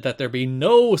demanded that there be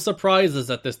no surprises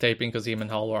at this taping because he and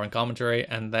Hall were on commentary,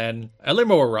 and then a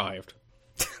limo arrived.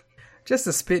 Just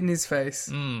a spit in his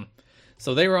face.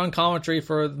 So they were on commentary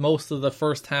for most of the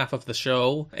first half of the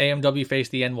show. AMW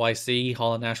faced the NYC.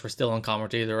 Hall and Nash were still on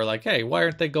commentary. They were like, hey, why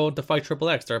aren't they going to fight Triple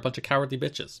X? They're a bunch of cowardly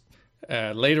bitches.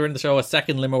 Later in the show, a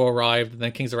second limo arrived, and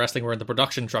then Kings of Wrestling were in the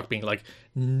production truck being like,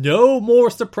 no more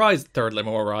surprise. Third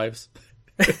limo arrives.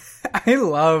 I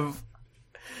love,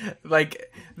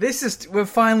 like, we've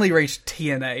finally reached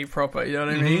TNA proper, you know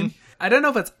what I mean? I don't know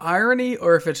if it's irony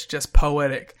or if it's just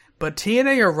poetic, but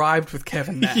TNA arrived with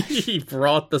Kevin Nash. He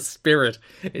brought the spirit.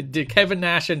 Kevin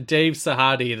Nash and Dave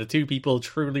Sahadi, the two people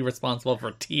truly responsible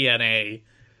for TNA.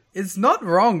 It's not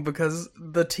wrong because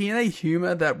the TNA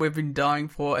humor that we've been dying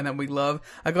for and that we love.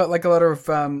 I got like a lot of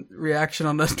reaction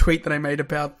on the tweet that I made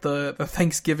about the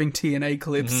Thanksgiving TNA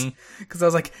clips because I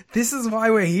was like, this is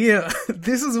why we're here.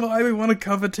 This is why we want to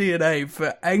cover TNA,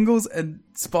 for angles and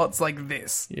spots like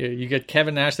this. Yeah, you get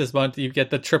Kevin Nash this month. You get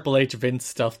the Triple H Vince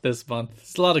stuff this month.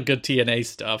 It's a lot of good TNA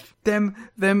stuff.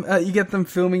 You get them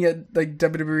filming at like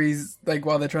WWE's like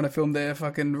while they're trying to film their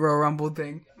fucking Royal Rumble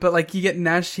thing. But like you get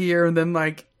Nash here and then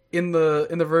like in the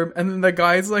room, and then the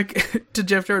guy's like to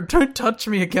Jeff Jarrett, don't touch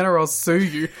me again or I'll sue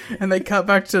you. And they cut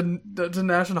back to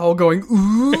Nash and Hall going,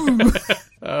 ooh.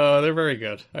 Oh, they're very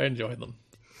good. I enjoy them.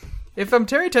 If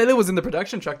Terry Taylor was in the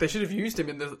production truck, they should have used him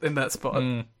in that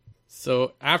spot.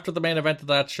 So after the main event of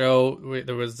that show,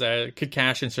 there was Kid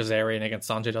Cash and Shazarian against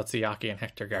Sanjay Dutt, Siaki and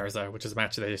Hector Garza, which is a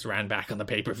match that they just ran back on the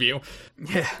pay-per-view.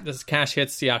 Yeah. This Cash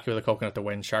hits Siaki with a coconut to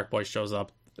win. Shark Boy shows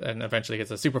up and eventually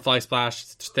gets a Superfly Splash,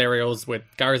 stereos with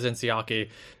Garza and Siaki.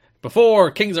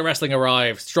 Before Kings of Wrestling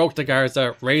arrive, stroke to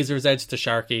Garza, Razor's Edge to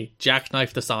Sharky,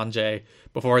 jackknife to Sanjay,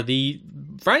 before the,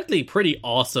 frankly, pretty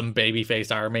awesome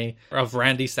babyface army of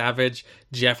Randy Savage,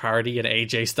 Jeff Hardy, and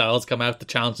AJ Styles come out to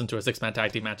challenge them to a six-man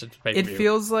tag team match at the pay-per-view. It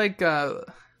feels like a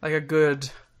good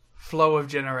flow of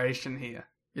generation here.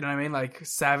 You know what I mean? Like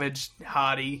Savage,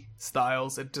 Hardy,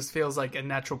 Styles. It just feels like a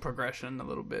natural progression a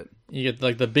little bit. You get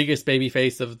like the biggest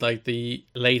babyface of like the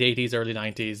late 80s, early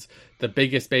 90s, the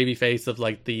biggest babyface of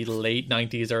like the late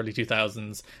 90s, early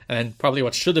 2000s, and then probably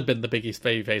what should have been the biggest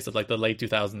babyface of like the late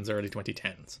 2000s, early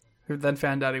 2010s. Who then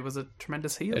found out he was a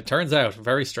tremendous heel. It turns out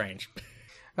very strange.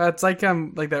 It's like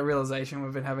that realization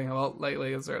we've been having a lot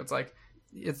lately, is where it's like,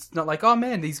 it's not like, oh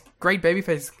man, these great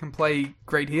babyfaces can play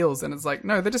great heels, and it's like,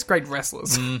 no, they're just great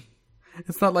wrestlers.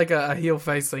 It's not like a heel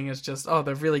face thing, it's just, oh,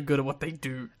 they're really good at what they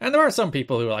do. And there are some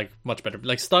people who are like much better,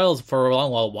 like Styles for a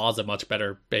long while was a much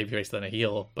better babyface than a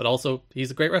heel, but also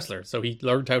he's a great wrestler, so he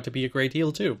learned how to be a great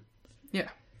heel too. Yeah.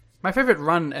 My favorite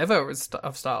run ever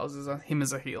of Styles is him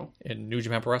as a heel. In New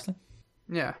Japan Pro Wrestling?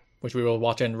 Yeah. Which we will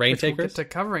watch in Rain Takers. We'll get to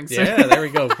covering soon. Yeah, there we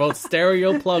go. Both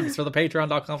stereo plugs for the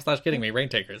patreon.com/kiddingme, Rain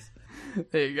Takers.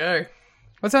 There you go.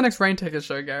 What's our next Rain Takers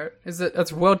show, Garrett?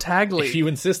 It's World Tag League. If you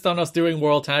insist on us doing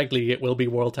World Tag League, it will be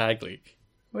World Tag League.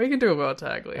 We can do a World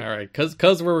Tag League. All right,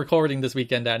 because we're recording this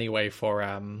weekend anyway for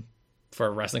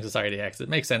Wrestling Society X, it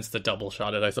makes sense to double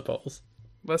shot it, I suppose.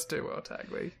 Let's do World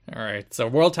Tag League. All right, so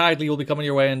World Tag League will be coming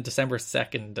your way on December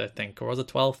 2nd, I think, or was it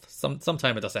 12th?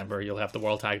 Sometime in December, you'll have the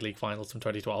World Tag League finals from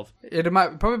 2012. It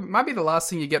might be the last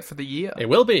thing you get for the year. It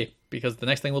will be, because the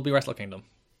next thing will be Wrestle Kingdom.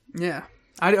 Yeah.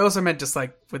 I also meant just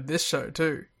like with this show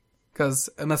too, because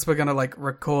unless we're gonna like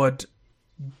record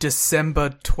December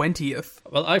 20th.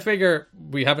 Well, I figure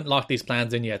we haven't locked these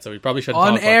plans in yet, so we probably shouldn't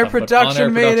on talk air about them,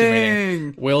 production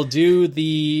meeting. We'll do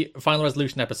the Final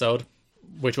Resolution episode,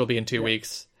 which will be in 2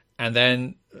 weeks, and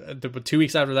then 2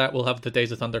 weeks after that, we'll have the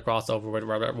Days of Thunder crossover with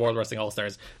World Wrestling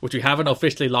All-Stars, which we haven't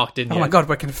officially locked in yet. Oh my god,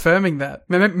 we're confirming that.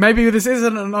 Maybe this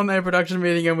isn't an on-air production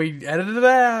meeting and we edited it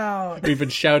out. We've been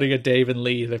shouting at Dave and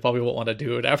Lee. They probably won't want to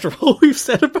do it after what we've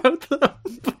said about them.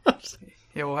 But...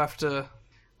 yeah, we'll have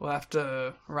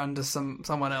to run to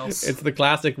someone else. It's the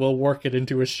classic, we'll work it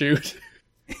into a shoot.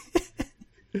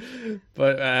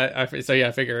 But, I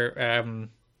figure...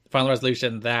 Final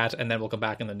Resolution, that, and then we'll come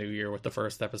back in the new year with the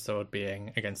first episode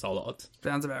being Against All Odds.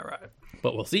 Sounds about right.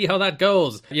 But we'll see how that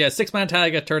goes. Yeah, six-man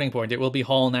tag at Turning Point. It will be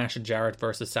Hall, Nash, and Jarrett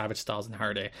versus Savage, Styles, and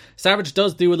Hardy. Savage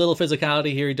does do a little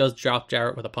physicality here. He does drop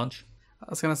Jarrett with a punch. I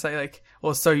was going to say, like,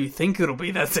 well, so you think it'll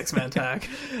be that six-man tag.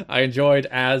 I enjoyed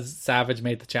as Savage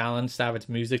made the challenge, Savage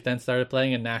music then started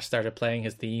playing, and Nash started playing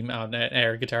his theme on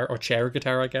air guitar, or chair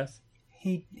guitar, I guess.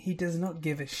 He does not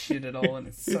give a shit at all, and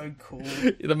it's so cool.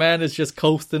 The man is just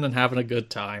coasting and having a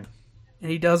good time. And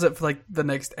he does it for, like, the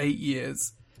next 8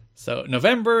 years. So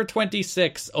November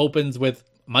 26 opens with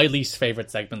my least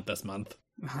favorite segment this month.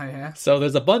 Oh, yeah? So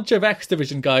there's a bunch of X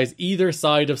Division guys either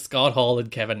side of Scott Hall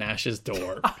and Kevin Nash's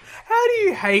door. How do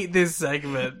you hate this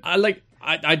segment?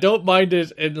 I don't mind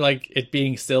it in like it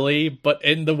being silly, but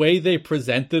in the way they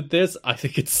presented this, I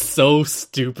think it's so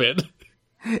stupid.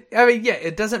 I mean, yeah,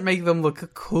 it doesn't make them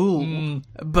look cool,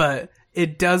 but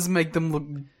it does make them look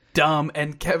dumb,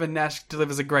 and Kevin Nash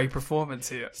delivers a great performance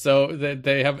here. So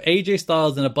they have AJ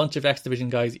Styles and a bunch of X Division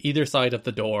guys either side of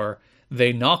the door.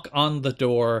 They knock on the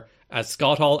door as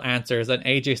Scott Hall answers, and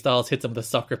AJ Styles hits him with a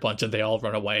sucker punch, and they all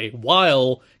run away,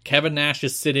 while Kevin Nash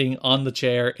is sitting on the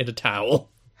chair in a towel.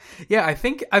 Yeah,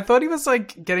 I thought he was,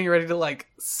 like, getting ready to, like,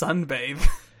 sunbathe.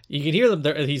 You can hear them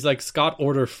there. He's like, Scott,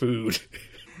 order food.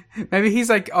 Maybe he's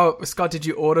like, oh, Scott, did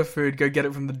you order food? Go get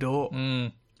it from the door.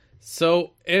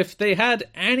 So, if they had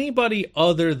anybody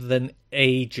other than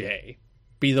AJ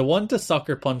be the one to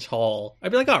sucker punch Hall,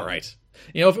 I'd be like, alright.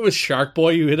 You know, if it was Shark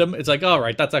Boy who hit him, it's like,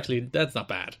 alright, that's not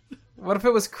bad. What if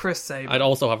it was Chris Sabin? I'd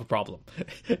also have a problem.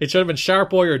 It should have been Shark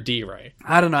Boy or D-Ray.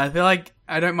 I don't know. I feel like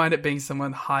I don't mind it being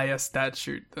someone higher stat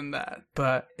shoot than that,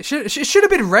 but it should have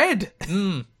been Red.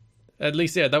 At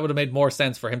least, yeah, that would have made more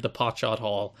sense for him to potshot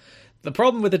Hall. The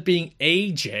problem with it being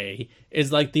AJ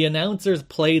is, like, the announcers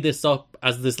play this up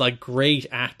as this, like, great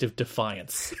act of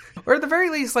defiance. Or at the very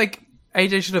least, like,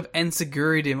 AJ should have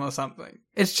enseguried him or something.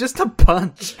 It's just a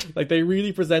punch. Like, they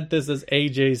really present this as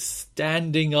AJ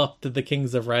standing up to the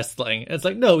Kings of Wrestling. It's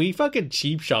like, no, he fucking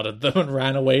cheap-shotted them and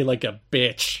ran away like a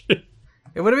bitch.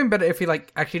 It would have been better if he,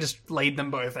 like, actually just laid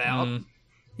them both out.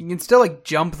 You can still, like,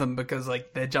 jump them because,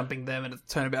 like, they're jumping them and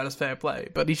it's turnabout is fair play.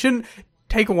 But he shouldn't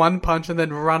take one punch and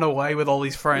then run away with all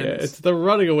his friends. Yeah, it's the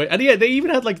running away. And yeah, they even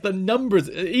had, like, the numbers.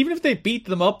 Even if they beat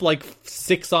them up, like,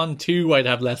 6-on-2, I'd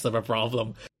have less of a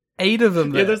problem. 8 of them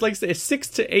there. Yeah, there's like 6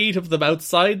 to 8 of them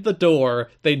outside the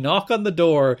door. They knock on the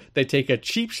door, they take a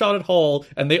cheap shot at Hall,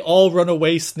 and they all run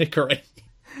away snickering.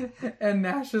 And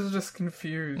Nash is just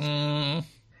confused.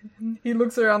 He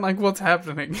looks around like, what's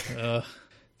happening?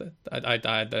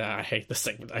 I hate this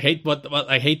segment. I hate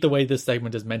the way this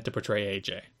segment is meant to portray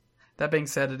AJ. That being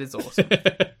said, it is awesome.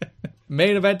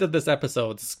 Main event of this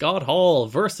episode, Scott Hall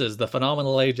versus the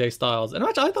phenomenal AJ Styles, and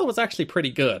which I thought was actually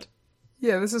pretty good.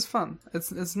 Yeah, this is fun.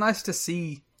 It's nice to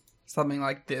see something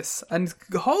like this. And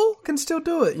Hall can still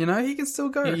do it, you know? He can still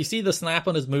go. You see the snap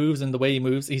on his moves and the way he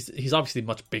moves. He's obviously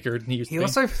much bigger than he used to be. He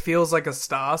also feels like a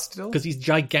star still. Because he's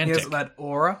gigantic. He has that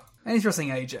aura. And he's wrestling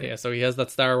AJ. Yeah, so he has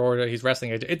that star aura. He's wrestling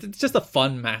AJ. It's just a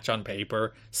fun match on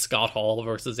paper. Scott Hall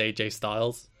versus AJ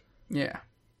Styles. Yeah.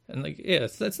 And like, yeah,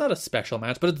 it's not a special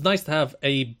match, but it's nice to have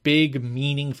a big,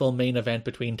 meaningful main event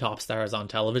between top stars on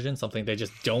television, something they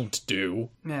just don't do.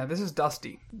 Yeah, this is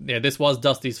Dusty. Yeah, this was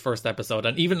Dusty's first episode,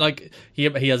 and even like he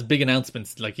has big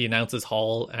announcements, like he announces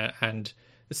Hall and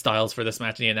Styles for this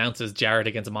match, and he announces Jarrett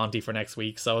against Monty for next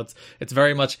week. So it's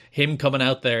very much him coming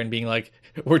out there and being like,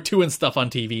 we're doing stuff on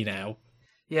TV now.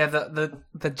 Yeah,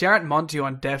 the Jarrett Monty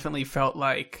one definitely felt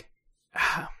like.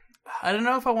 I don't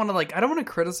know if I want to, like, I don't want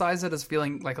to criticize it as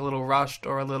feeling like a little rushed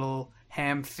or a little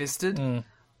ham-fisted,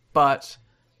 but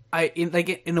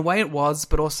in a way it was,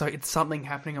 but also it's something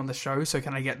happening on the show, so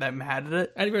can I get that mad at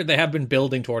it? Anyway, they have been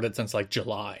building toward it since like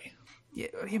July. Yeah,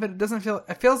 but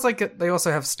it feels like they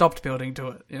also have stopped building to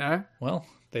it, you know? Well,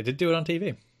 they did do it on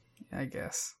TV. I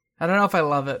guess. I don't know if I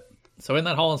love it. So in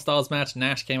that Hall and Styles match,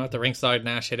 Nash came out the ringside.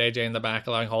 Nash hit AJ in the back,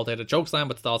 allowing Hall to hit a chokeslam,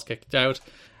 but Styles kicked out.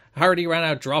 Hardy ran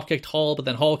out, drop-kicked Hall, but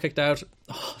then Hall kicked out.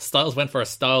 Oh, Styles went for a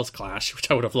Styles clash, which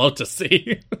I would have loved to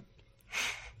see.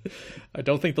 I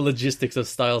don't think the logistics of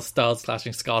Styles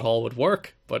clashing Scott Hall would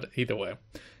work, but either way.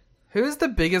 Who's the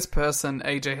biggest person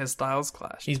AJ has Styles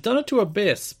clashed? He's done it to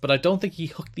Abyss, but I don't think he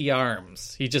hooked the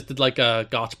arms. He just did like a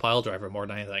Gotch pile driver more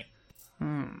than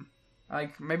anything.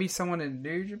 Like, maybe someone in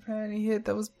New Japan he hit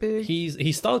that was big? He's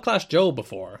Styles clashed Joe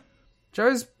before.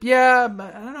 Joe's, yeah,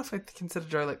 but I don't know if I consider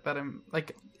Joe like that.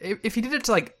 Like, if he did it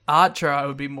to, like, Archer, I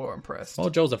would be more impressed. Well,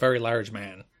 Joe's a very large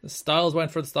man. Styles went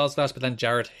for the Styles clash, but then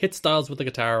Jarrett hit Styles with the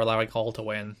guitar, allowing Hall to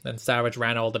win. Then Savage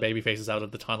ran all the babyfaces out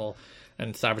of the tunnel,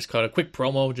 and Savage cut a quick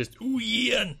promo, just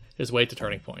ooh-yeah, his way to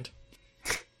Turning Point.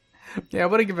 Yeah, I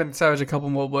would have given Savage a couple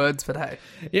more words, but hey.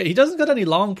 Yeah, he doesn't got any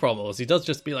long promos. He does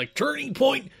just be like, Turning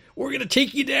Point, we're gonna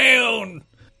take you down.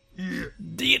 Yeah.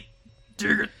 Dig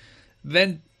it.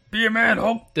 Then... Be a man,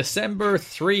 Hope. December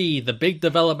 3, the big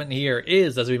development here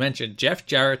is, as we mentioned, Jeff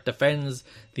Jarrett defends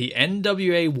the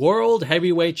NWA World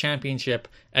Heavyweight Championship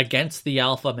against the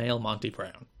alpha male Monty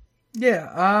Brown. Yeah,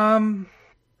 I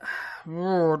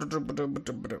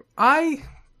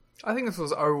think this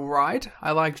was alright.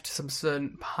 I liked some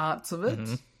certain parts of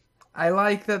it. I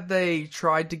like that they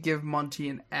tried to give Monty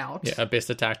an out. Yeah, Abyss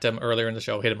attacked him earlier in the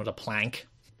show, hit him with a plank.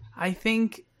 I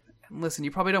think, listen,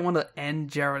 you probably don't want to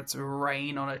end Jarrett's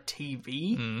reign on a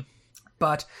TV,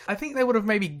 but I think they would have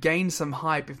maybe gained some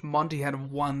hype if Monty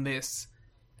had won this.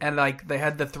 And, like, they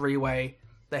had the three-way,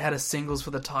 they had a singles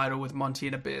for the title with Monty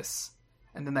and Abyss,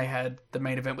 and then they had the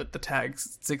main event with the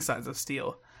tags, Six Sides of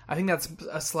Steel. I think that's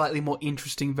a slightly more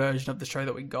interesting version of the show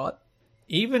that we got.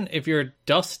 Even if you're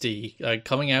Dusty, like,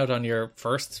 coming out on your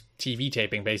first TV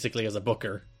taping, basically, as a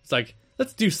booker, it's like,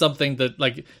 let's do something that,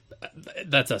 like,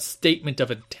 that's a statement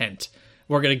of intent.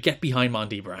 We're going to get behind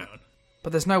Monty Brown.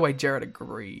 But there's no way Jarrett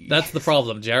agrees. That's the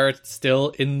problem. Jarrett's still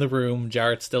in the room,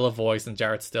 Jarrett's still a voice, and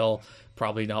Jarrett's still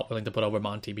probably not willing to put over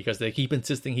Monty because they keep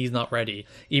insisting he's not ready,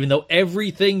 even though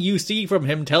everything you see from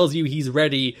him tells you he's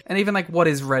ready. And even, like, what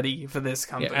is ready for this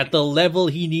company? Yeah, at the level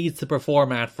he needs to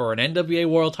perform at for an NWA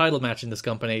World title match in this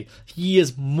company, he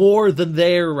is more than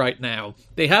there right now.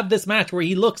 They have this match where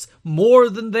he looks more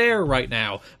than there right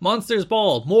now. Monsters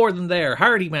Ball, more than there.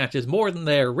 Hardy matches, more than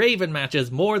there. Raven matches,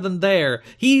 more than there.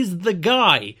 He's the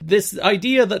guy. This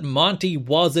idea that Monty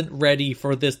wasn't ready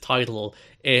for this title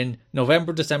in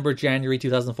November, December, January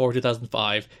 2004,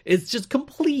 2005 is just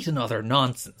complete and utter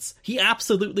nonsense. He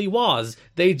absolutely was.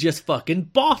 They just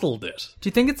fucking bottled it. Do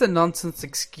you think it's a nonsense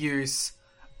excuse,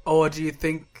 or do you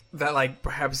think that, like,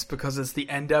 perhaps because it's the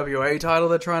NWA title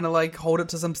they're trying to, like, hold it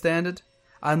to some standard?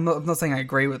 I'm not saying I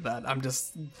agree with that. I'm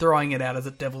just throwing it out as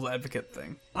a devil's advocate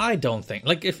thing. I don't think.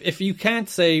 Like, if you can't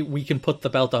say we can put the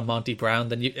belt on Monty Brown,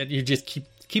 then you just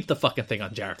keep the fucking thing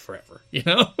on Jarrett forever, you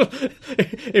know?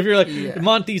 If you're like,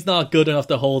 Monty's not good enough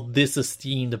to hold this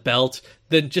esteemed belt,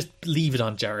 then just leave it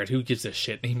on Jarrett. Who gives a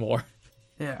shit anymore?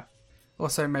 Yeah.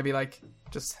 Also, maybe, like,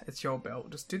 just, it's your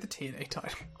belt. Just do the TNA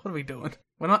title. What are we doing?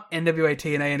 We're not NWA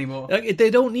TNA anymore. Like, they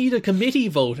don't need a committee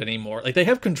vote anymore. Like, they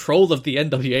have control of the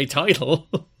NWA title.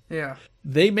 Yeah.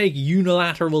 They make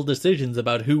unilateral decisions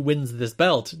about who wins this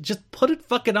belt. Just put it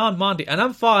fucking on Monty. And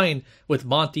I'm fine with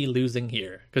Monty losing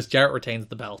here, because Jarrett retains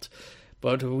the belt.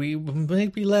 But we may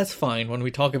be less fine when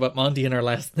we talk about Monty in our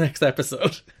next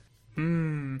episode.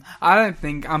 I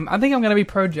think I'm going to be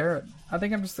pro Jarrett. I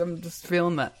think I'm just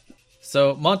feeling that.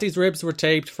 So, Monty's ribs were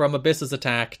taped from Abyss's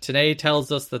attack. Tenay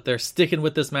tells us that they're sticking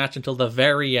with this match until the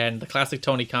very end. The classic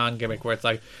Tony Khan gimmick where it's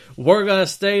like, we're going to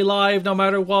stay live no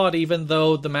matter what, even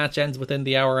though the match ends within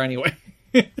the hour anyway.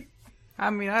 I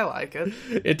mean, I like it.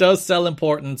 It does sell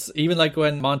importance. Even like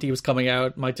when Monty was coming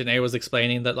out, Mike Tenay was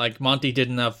explaining that, like, Monty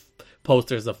didn't have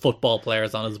posters of football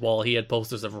players on his wall. He had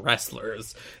posters of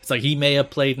wrestlers. It's like he may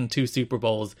have played in 2 Super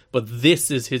Bowls, but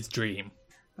this is his dream.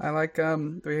 I like,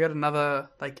 we got another,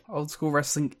 like, old school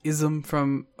wrestling ism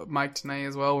from Mike Tenay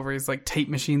as well, where he's like, tape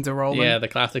machines are rolling. Yeah, the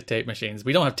classic tape machines.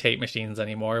 We don't have tape machines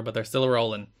anymore, but they're still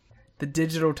rolling. The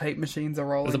digital tape machines are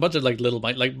rolling. There's a bunch of, like,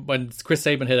 like, when Chris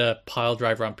Sabin hit a pile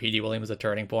driver on P.D. Williams at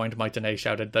Turning Point, Mike Tenay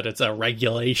shouted that it's a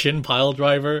regulation pile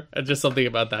driver, and just something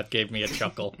about that gave me a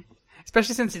chuckle.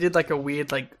 Especially since he did, like, a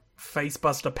weird, like,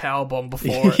 facebuster powerbomb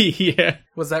before. Yeah.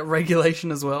 Was that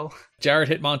regulation as well? Jarrett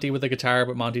hit Monty with a guitar,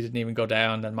 but Monty didn't even go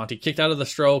down. Then Monty kicked out of the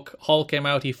stroke. Hall came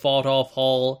out. He fought off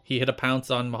Hall. He hit a pounce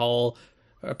on Hall,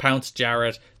 pounced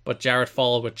Jarrett, but Jarrett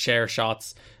followed with chair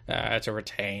shots to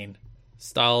retain.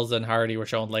 Styles and Hardy were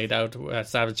shown laid out.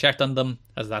 Savage checked on them,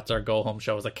 as that's our go-home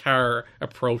show, as a car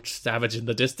approached Savage in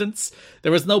the distance.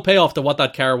 There was no payoff to what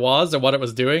that car was or what it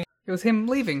was doing. It was him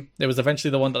leaving. It was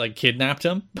eventually the one that, like, kidnapped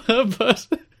him, but...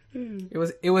 It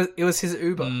was his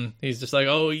Uber. He's just like,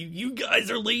 oh, you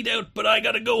guys are laid out, but I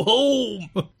gotta go home.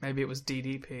 Maybe it was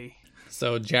DDP.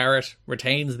 So Jarrett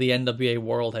retains the NWA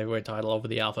World Heavyweight title over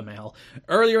the Alpha Male.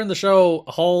 Earlier in the show,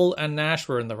 Hall and Nash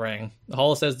were in the ring.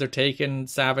 Hall says they're taking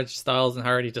Savage, Styles, and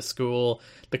Hardy to school.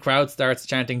 The crowd starts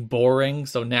chanting boring,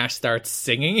 so Nash starts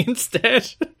singing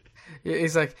instead.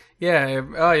 He's like, yeah,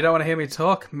 oh, you don't want to hear me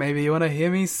talk? Maybe you want to hear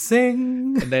me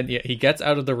sing? And then he gets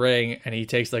out of the ring and he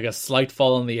takes like a slight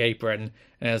fall on the apron.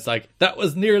 And it's like, that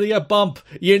was nearly a bump.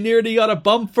 You nearly got a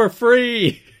bump for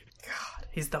free. God,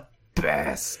 he's the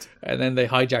best. And then they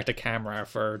hijacked a camera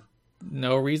for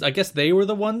no reason. I guess they were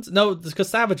the ones. No, because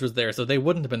Savage was there, so they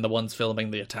wouldn't have been the ones filming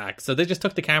the attack. So they just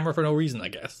took the camera for no reason, I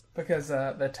guess. Because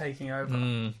they're taking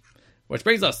over. Which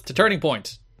brings us to Turning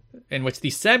Point, in which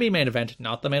the semi-main event,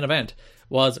 not the main event,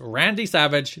 was Randy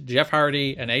Savage, Jeff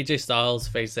Hardy, and AJ Styles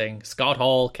facing Scott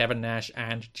Hall, Kevin Nash,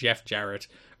 and Jeff Jarrett.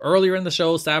 Earlier in the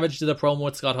show, Savage did a promo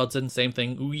with Scott Hudson, same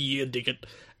thing, ooh yeah, dig it,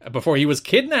 before he was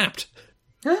kidnapped.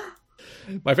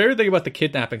 My favorite thing about the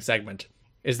kidnapping segment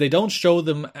is they don't show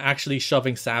them actually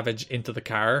shoving Savage into the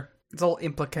car. It's all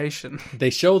implication. They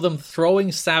show them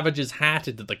throwing Savage's hat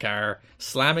into the car,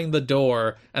 slamming the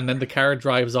door, and then the car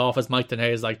drives off as Mike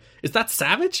Tenay is like, is that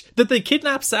Savage? Did they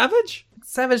kidnap Savage?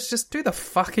 Savage, just do the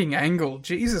fucking angle.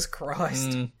 Jesus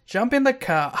Christ. Jump in the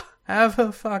car. Have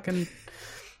a fucking...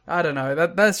 I don't know.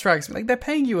 That strikes me. Like, they're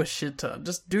paying you a shit ton.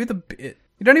 Just do the bit.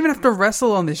 You don't even have to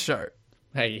wrestle on this show.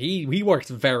 Hey, he works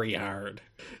very hard.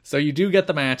 So you do get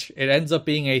the match. It ends up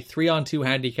being a 3-on-2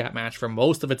 handicap match for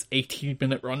most of its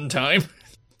 18-minute runtime.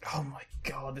 Oh my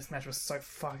god, this match was so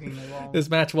fucking long. This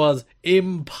match was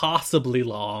impossibly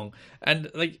long.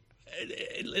 And, like,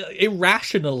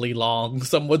 irrationally long,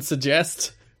 some would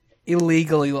suggest.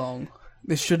 Illegally long.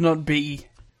 This should not be.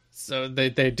 So they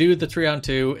do the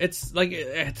 3-on-2.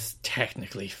 It's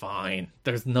technically fine.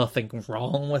 There's nothing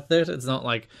wrong with it. It's not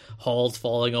like Hall's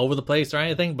falling over the place or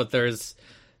anything, but there's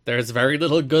very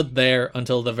little good there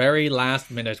until the very last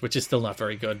minute, which is still not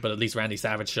very good, but at least Randy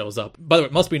Savage shows up. By the way,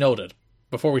 it must be noted,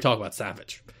 before we talk about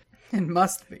Savage, it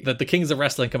must be, that the Kings of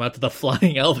Wrestling come out to the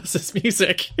Flying Elvis's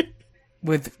music.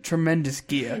 With tremendous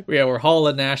gear. Yeah, where Hall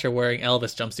and Nash are wearing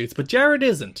Elvis jumpsuits, but Jarrett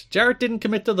isn't. Jarrett didn't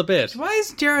commit to the bit. Why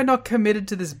is Jarrett not committed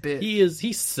to this bit?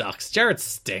 He sucks. Jarrett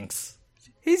stinks.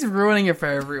 He's ruining it for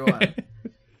everyone.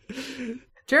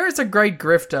 Jarrett's a great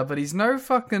grifter, but he's no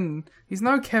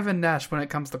Kevin Nash when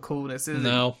it comes to coolness, is he?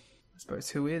 No. I suppose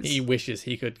who is? He wishes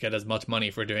he could get as much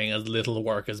money for doing as little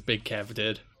work as Big Kev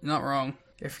did. Not wrong.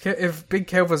 If Big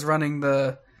Kev was running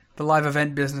the live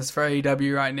event business for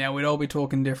AEW right now, we'd all be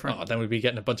talking different. Oh, then we'd be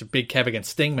getting a bunch of Big Kev against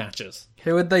Sting matches.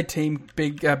 Who would they team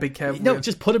Big Kev No, with?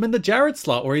 just put him in the Jarrett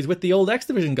slot where he's with the old X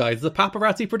Division guys, the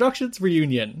Paparazzi Productions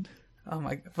reunion. Oh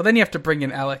my god. Well, then you have to bring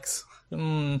in Alex.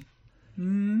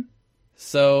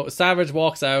 So Savage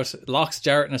walks out, locks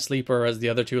Jarrett in a sleeper as the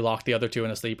other two lock the other two in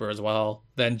a sleeper as well.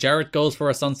 Then Jarrett goes for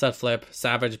a sunset flip.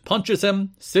 Savage punches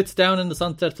him, sits down in the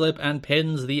sunset flip, and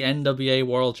pins the NWA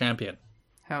World Champion.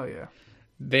 Hell yeah.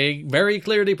 They very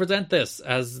clearly present this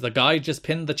as the guy just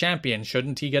pinned the champion.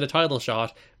 Shouldn't he get a title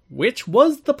shot? Which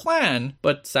was the plan,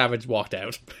 but Savage walked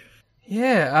out.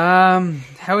 Yeah,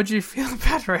 how would you feel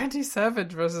about Randy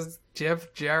Savage versus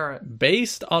Jeff Jarrett?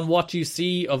 Based on what you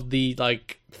see of the,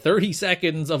 30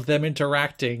 seconds of them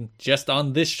interacting just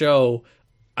on this show,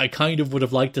 I kind of would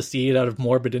have liked to see it out of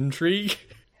morbid intrigue.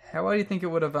 How well do you think it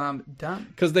would have done?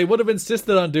 Because they would have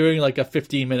insisted on doing, a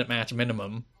 15-minute match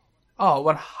minimum. Oh,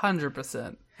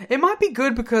 100%. It might be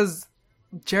good because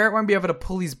Jarrett won't be able to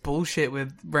pull his bullshit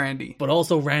with Randy. But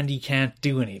also Randy can't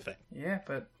do anything. Yeah,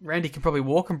 but Randy can probably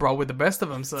walk and brawl with the best of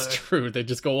them, so... It's true, they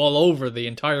just go all over the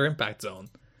entire Impact Zone.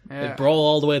 Yeah. They brawl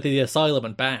all the way to the Asylum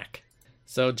and back.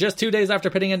 So just 2 days after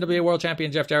pinning NWA World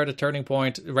Champion Jeff Jarrett at Turning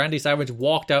Point, Randy Savage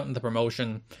walked out in the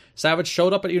promotion. Savage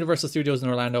showed up at Universal Studios in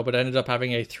Orlando, but ended up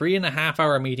having a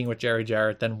 3.5-hour meeting with Jerry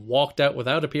Jarrett, then walked out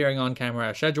without appearing on camera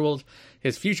as scheduled.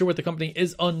 His future with the company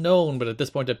is unknown, but at this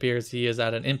point it appears he is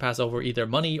at an impasse over either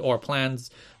money or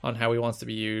plans on how he wants to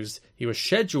be used. He was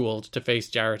scheduled to face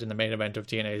Jarrett in the main event of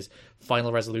TNA's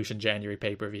Final Resolution January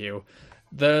pay-per-view.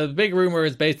 The big rumor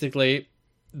is basically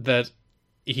that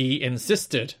he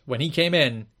insisted when he came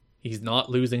in, he's not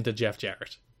losing to Jeff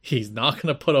Jarrett. He's not going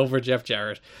to put over Jeff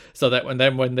Jarrett. So that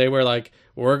when they were like,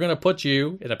 we're going to put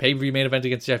you in a pay-per-view main event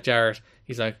against Jeff Jarrett,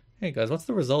 he's like, hey guys, what's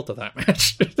the result of that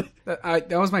match?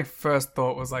 That was my first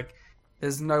thought, was like,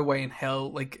 there's no way in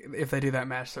hell, if they do that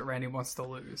match, that Randy wants to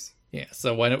lose. Yeah,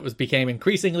 so when it became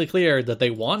increasingly clear that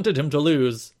they wanted him to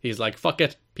lose, he's like, fuck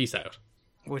it, peace out.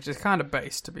 Which is kind of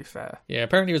base, to be fair. Yeah,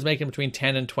 apparently he was making between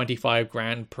 10 and 25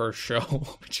 grand per show,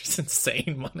 which is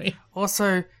insane money.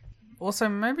 Also,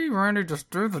 maybe Randy just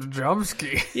do the job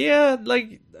ski. Yeah,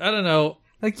 I don't know.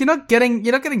 You're not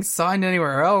getting signed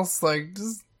anywhere else.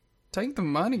 Just take the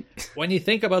money. When you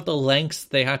think about the lengths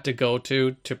they had to go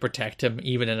to protect him,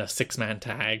 even in a 6-man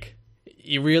tag,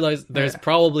 you realize there's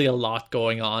probably a lot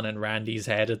going on in Randy's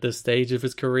head at this stage of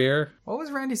his career. What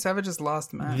was Randy Savage's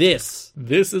last match? This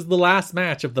is the last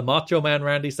match of the Macho Man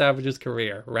Randy Savage's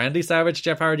career. Randy Savage,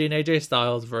 Jeff Hardy, and AJ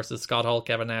Styles versus Scott Hall,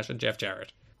 Kevin Nash, and Jeff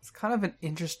Jarrett. It's kind of an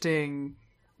interesting,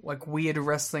 weird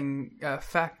wrestling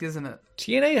fact, isn't it?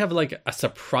 TNA have a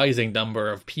surprising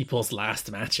number of people's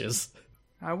last matches.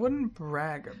 I wouldn't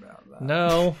brag about that.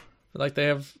 No, they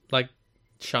have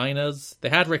Chyna's. They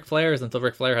had Ric Flair's until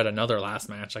Ric Flair had another last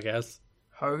match, I guess.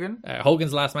 Hogan?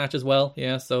 Hogan's last match as well,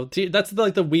 yeah. So that's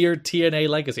the weird TNA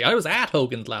legacy. I was at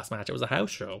Hogan's last match. It was a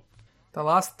house show. The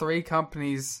last 3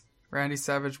 companies Randy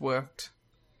Savage worked: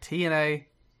 TNA,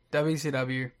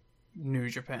 WCW, New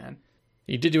Japan.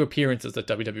 He did do appearances at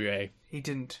WWA. He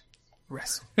didn't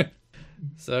wrestle.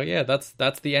 So yeah,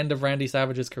 that's the end of Randy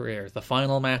Savage's career. The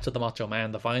final match of the Macho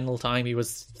Man, the final time he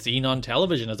was seen on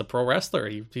television as a pro wrestler.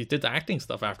 He did acting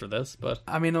stuff after this, but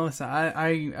I mean, listen,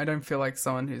 I don't feel like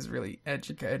someone who's really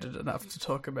educated enough to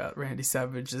talk about Randy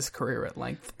Savage's career at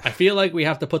length. I feel like we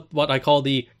have to put what I call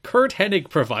the Kurt Hennig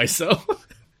proviso.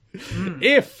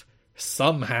 If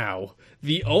somehow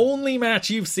the only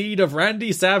match you've seen of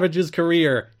Randy Savage's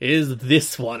career is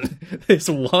this one, this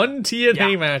one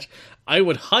TNA match, I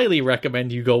would highly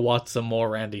recommend you go watch some more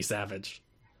Randy Savage.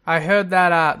 I heard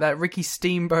that Ricky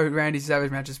Steamboat Randy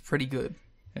Savage match is pretty good.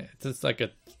 It's like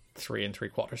a 3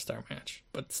 3/4 star match,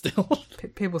 but still.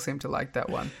 People seem to like that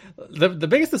one. The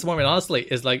biggest disappointment, honestly,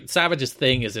 is like Savage's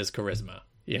thing is his charisma.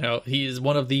 You know, he is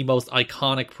one of the most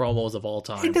iconic promos of all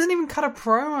time. He doesn't even cut a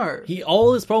promo.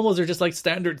 All his promos are just like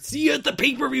standard, see you at the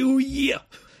pay-per-view, yeah.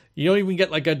 You don't even get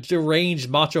like a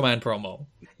deranged Macho Man promo.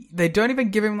 They don't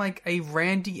even give him like a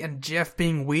Randy and Jeff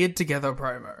being weird together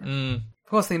promo.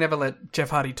 Of course, they never let Jeff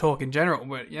Hardy talk in general,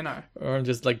 but you know. Or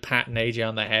just like patting AJ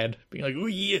on the head, being like, oh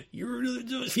yeah, you're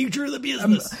the future of the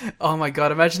business. Oh my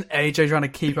god, imagine AJ trying to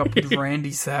keep up with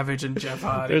Randy Savage and Jeff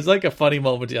Hardy. There's like a funny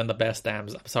moment on the Best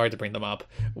Dams, I'm sorry to bring them up,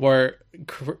 where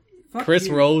Chris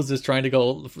Rose is trying to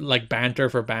go like banter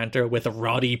for banter with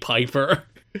Roddy Piper.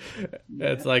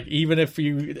 It's like, even if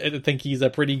you think he's a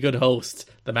pretty good host,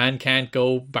 the man can't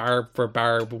go barb for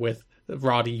barb with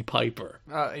Roddy Piper.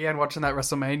 And watching that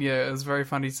WrestleMania, it was very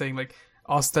funny seeing like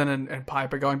Austin and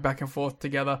Piper going back and forth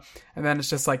together, and then it's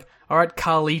just like, all right,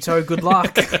 Carlito, good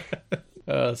luck.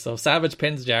 So Savage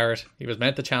pins Jarrett. He was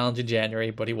meant to challenge in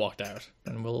January, but he walked out,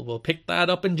 and we'll pick that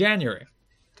up in January.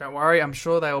 Don't worry, I'm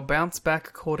sure they'll bounce back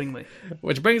accordingly.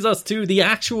 Which brings us to the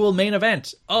actual main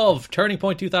event of Turning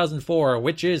Point 2004,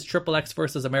 which is Triple X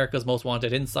versus America's Most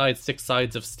Wanted inside 6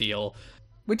 Sides of Steel.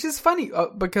 Which is funny,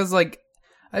 because like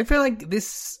I feel like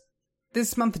this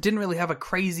month didn't really have a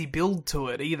crazy build to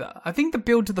it either. I think the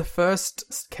build to the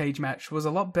first cage match was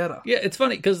a lot better. Yeah, it's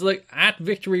funny because like at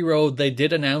Victory Road, they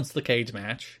did announce the cage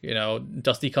match. You know,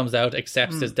 Dusty comes out,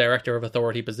 accepts his Director of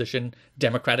Authority position,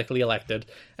 democratically elected,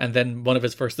 and then one of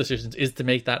his first decisions is to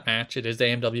make that match. It is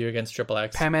AMW against Triple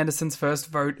X. Pam Anderson's first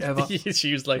vote ever.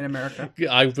 She was like, in America.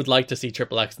 I would like to see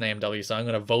Triple X in AMW, so I'm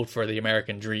going to vote for the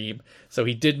American Dream. So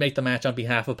he did make the match on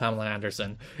behalf of Pamela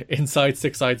Anderson inside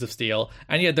 6 Sides of Steel,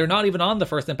 and yeah, they're not even on the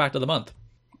first Impact of the month.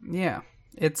 Yeah,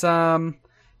 it's kind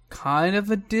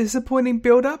of a disappointing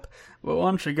build-up, but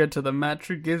once you get to the match,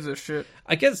 who gives a shit?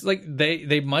 I guess like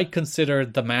they might consider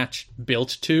the match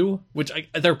built to, which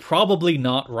they're probably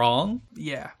not wrong.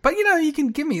 Yeah, but you know, you can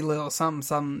give me a little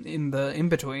something in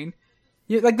between.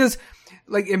 Yeah, like there's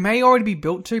like it may already be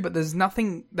built to, but there's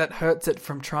nothing that hurts it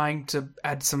from trying to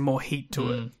add some more heat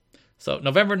to it. So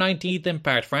November 19th,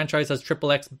 Impact franchise has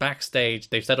Triple X backstage.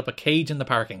 They've set up a cage in the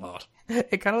parking lot.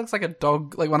 It kind of looks like a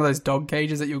dog, like one of those dog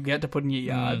cages that you'll get to put in your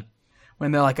yard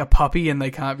when they're like a puppy and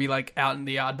they can't be like out in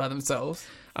the yard by themselves.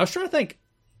 I was trying to think,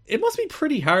 it must be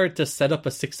pretty hard to set up a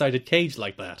 6-sided cage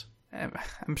like that.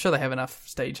 I'm sure they have enough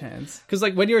stagehands. Because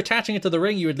like when you're attaching it to the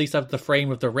ring, you at least have the frame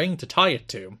of the ring to tie it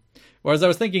to. Whereas I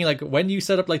was thinking, like, when you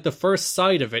set up, like, the first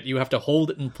side of it, you have to hold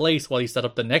it in place while you set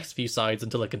up the next few sides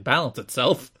until it can balance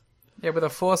itself. Yeah, with a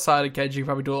 4-sided cage, you can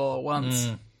probably do it all at once.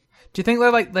 Do you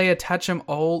think they attach them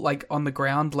all, like, on the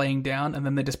ground, laying down, and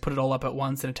then they just put it all up at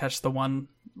once and attach the one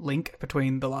link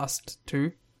between the last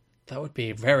two? That would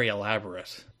be very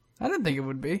elaborate. I don't think it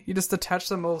would be. You just attach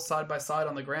them all side by side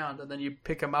on the ground, and then you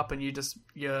pick them up and you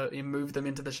move them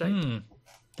into the shape.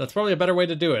 That's probably a better way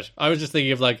to do it. I was just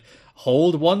thinking of, like,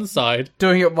 hold one side.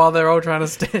 Doing it while they're all trying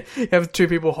to you have two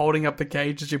people holding up the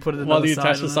cage as you put it in the side. While you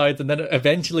attach the sides, and then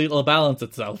eventually it'll balance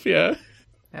itself, yeah.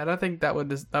 I don't think that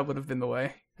would have been the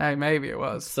way. Hey, maybe it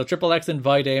was. So Triple X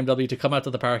invite AMW to come out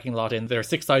to the parking lot in their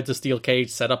 6 sides of steel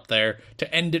cage set up there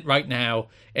to end it right now.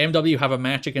 AMW have a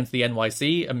match against the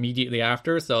NYC immediately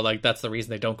after, so like that's the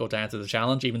reason they don't go to answer the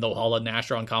challenge, even though Hall and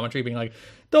Nash are on commentary being like,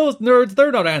 those nerds,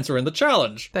 they're not answering the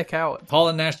challenge. They're cowards. Hall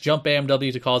and Nash jump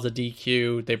AMW to cause a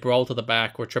DQ. They brawl to the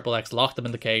back where Triple X locked them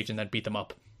in the cage and then beat them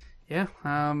up. Yeah,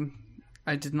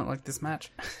 I did not like this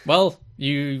match. Well,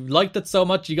 you liked it so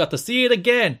much you got to see it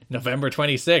again. November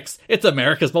 26th. It's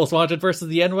America's Most Wanted versus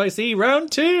the NYC,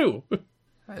 round 2.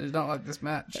 I did not like this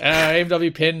match.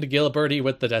 AMW pinned Gilberti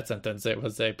with the death sentence. It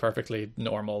was a perfectly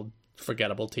normal,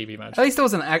 forgettable TV match. At least it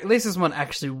was at least this one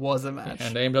actually was a match.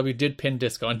 And AMW did pin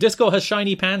Disco. And Disco has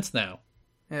shiny pants now.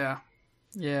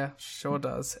 Yeah, sure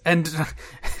does.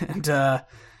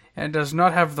 And does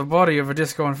not have the body of a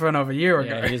Disco Inferno of a year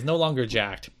ago. Yeah, he's no longer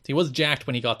jacked. He was jacked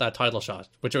when he got that title shot,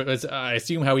 which was, I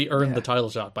assume, how he earned the title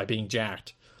shot, by being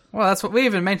jacked. Well, that's what we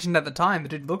even mentioned at the time. The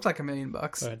dude looked like $1 million.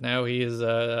 But now he is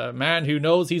a man who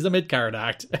knows he's a mid-card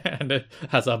act and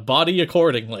has a body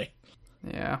accordingly.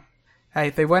 Yeah. Hey,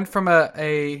 they went from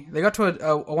they got to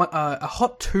a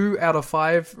hot 2 out of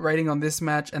 5 rating on this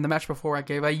match, and the match before I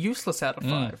gave a useless out of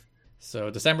 5. So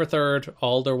December 3rd,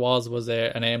 all there was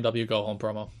an AMW go-home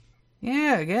promo.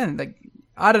 Yeah, again, like,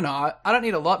 I don't know. I don't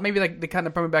need a lot. Maybe like they kind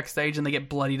of promo backstage and they get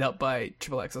bloodied up by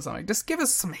Triple X or something. Just give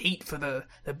us some heat for the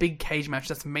big cage match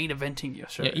that's main eventing your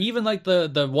show. Yeah, even like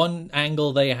the one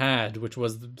angle they had, which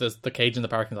was the cage in the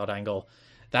parking lot angle,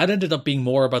 that ended up being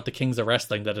more about the Kings of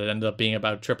Wrestling than it ended up being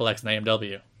about Triple X and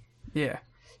AMW. Yeah.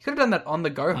 You could have done that on the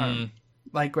go-home.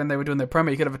 Like when they were doing their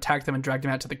promo, you could have attacked them and dragged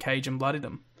them out to the cage and bloodied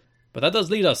them. But that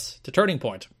does lead us to Turning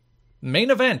Point.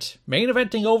 Main event. Main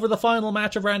eventing over the final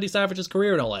match of Randy Savage's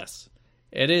career, no less.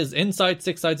 It is Inside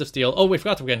Six Sides of Steel. Oh, we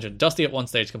forgot to mention, Dusty at one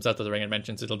stage comes out to the ring and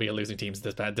mentions it'll be a losing team's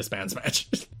disbands match.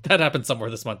 That happened somewhere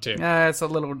this month too. It's a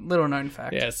little known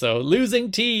fact. Yeah, so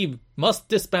losing team must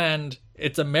disband.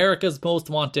 It's America's Most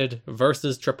Wanted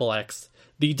versus Triple X.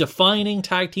 The defining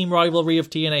tag team rivalry of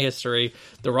TNA history.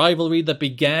 The rivalry that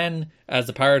began as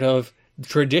a part of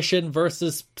tradition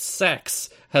versus sex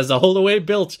has all the way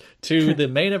built to the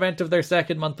main event of their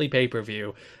second monthly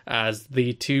pay-per-view as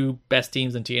the two best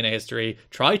teams in TNA history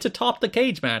try to top the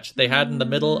cage match they had in the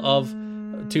middle of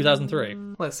 2003.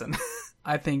 Listen,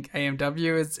 I think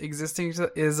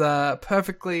AMW is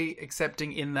perfectly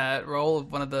accepting in that role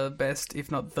of one of the best, if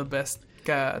not the best,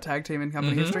 tag team in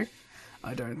company history.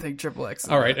 I don't think Triple X.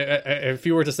 All right, if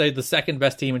you were to say the second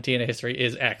best team in TNA history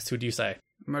is X, who do you say?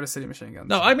 Motor City Machine Guns.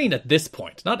 No, I mean at this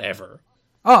point, not ever.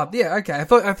 Oh, yeah, okay. I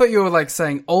thought you were like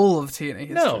saying all of TNA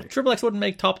history. No, Triple X wouldn't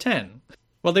make top 10.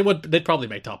 Well, they'd probably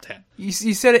make top 10. You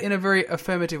said it in a very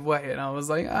affirmative way, and I was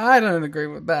like, I don't agree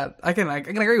with that. I can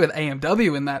agree with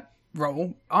AMW in that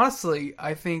role. Honestly,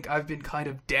 I think I've been kind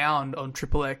of down on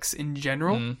Triple X in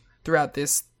general throughout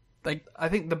this. Like, I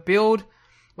think the build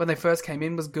when they first came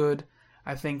in was good.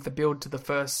 I think the build to the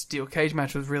first steel cage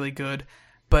match was really good.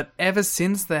 But ever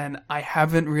since then, I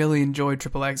haven't really enjoyed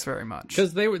Triple X very much.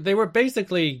 Because they were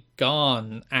basically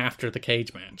gone after the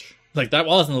cage match. Like, that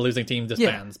wasn't a losing team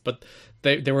disbands, but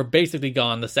they were basically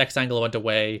gone. The sex angle went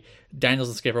away. Daniels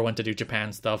and Skipper went to do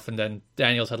Japan stuff, and then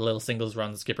Daniels had a little singles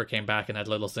run. Skipper came back and had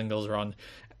a little singles run.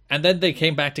 And then they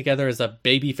came back together as a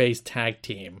babyface tag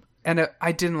team. And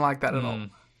I didn't like that at all.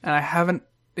 And I haven't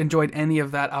enjoyed any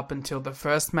of that up until the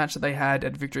first match that they had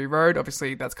at Victory Road.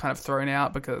 Obviously, that's kind of thrown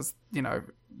out because, you know,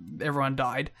 everyone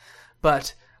died.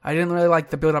 But I didn't really like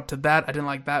the build up to that. I didn't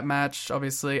like that match,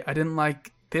 obviously. I didn't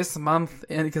like this month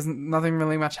because nothing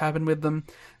really much happened with them.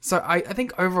 So I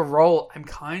think overall, I'm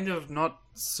kind of not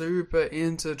super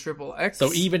into Triple X.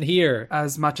 So even here,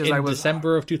 as much as I was in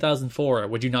December of 2004,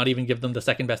 would you not even give them the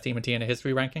second best team in TNA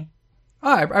history ranking?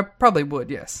 I probably would,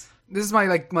 yes. This is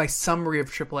my summary of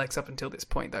Triple X up until this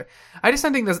point, though. I just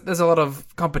don't think there's a lot of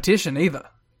competition either.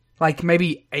 Like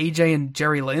maybe AJ and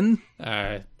Jerry Lynn,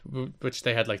 which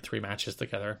they had like 3 matches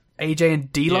together. AJ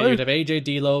and D'Lo. Yeah, you'd have AJ,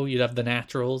 D'Lo. You'd have the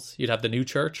Naturals. You'd have the New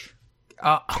Church.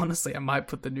 Honestly, I might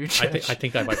put the New Church. I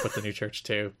think I might put the New Church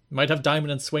too. Might have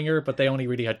Diamond and Swinger, but they only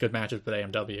really had good matches with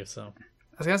AMW. So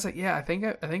I was gonna say, yeah, I think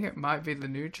it might be the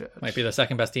New Church. Might be the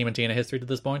second best team in TNA history to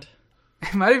this point.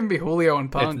 It might even be Julio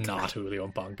and Punk. It's not Julio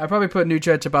and Punk. I'd probably put New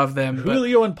Church above them.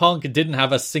 Julio and Punk didn't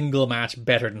have a single match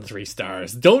better than 3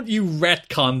 stars. Don't you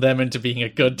retcon them into being a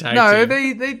good tag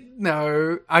team.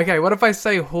 No. Okay, what if I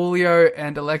say Julio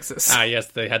and Alexis? Yes,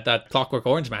 they had that Clockwork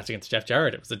Orange match against Jeff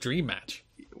Jarrett. It was a dream match.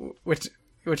 Which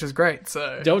is great,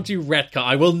 so... Don't you retcon...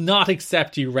 I will not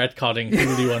accept you retconning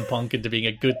Julio and Punk into being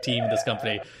a good team in this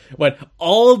company when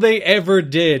all they ever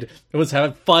did was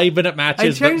have 5-minute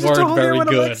matches that weren't very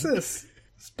good. Alexis.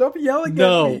 Stop yelling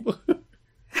at me.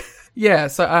 Yeah,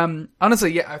 so,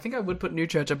 honestly, yeah, I think I would put New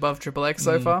Church above Triple X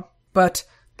so far. But,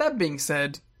 that being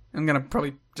said, I'm gonna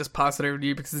probably just pass it over to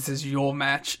you because this is your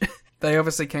match. They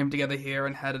obviously came together here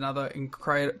and had another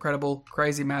incredible,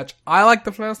 crazy match. I like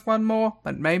the first one more,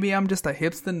 but maybe I'm just a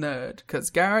hipster nerd. Because,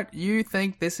 Garrett, you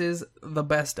think this is the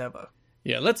best ever.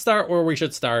 Yeah, let's start where we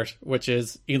should start, which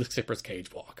is Elix Skipper's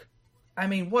cage walk. I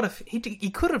mean, what if he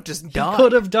could have just died? He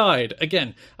could have died.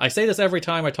 Again, I say this every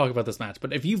time I talk about this match,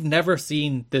 but if you've never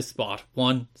seen this spot,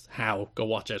 go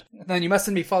watch it. Then you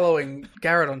mustn't be following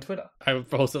Garrett on Twitter. I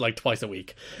post it like twice a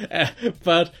week.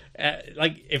 But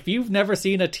if you've never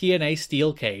seen a TNA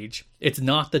steel cage, it's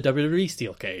not the WWE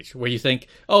steel cage where you think,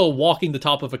 oh, walking the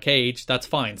top of a cage, that's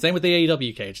fine. Same with the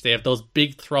AEW cage. They have those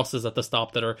big thrusters at the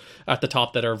top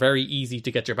that are very easy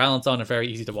to get your balance on and very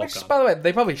easy to walk on. By the way,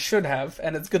 they probably should have,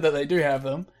 and it's good that they do have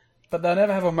them. But they'll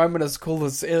never have a moment as cool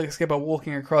as Elix Skipper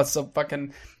walking across a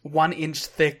fucking 1-inch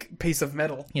thick piece of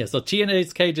metal. Yeah, so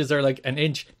TNA's cages are like an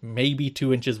inch, maybe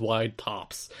 2 inches wide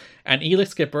tops. And Elix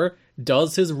Skipper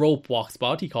does his rope walk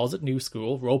spot. He calls it New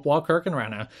School, rope walk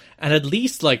Hurricanrana. And at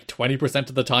least like 20%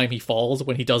 of the time he falls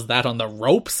when he does that on the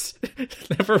ropes.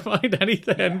 Never mind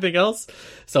anything else.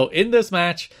 So in this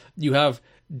match, you have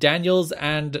Daniels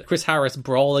and Chris Harris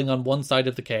brawling on one side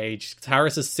of the cage.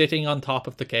 Harris is sitting on top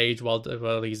of the cage while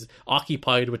he's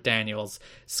occupied with Daniels.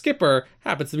 Skipper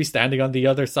happens to be standing on the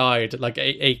other side, like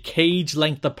a cage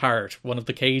length apart, one of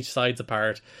the cage sides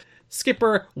apart.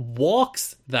 Skipper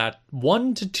walks that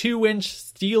 1 to 2 inch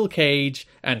steel cage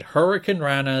and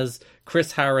Hurricanranas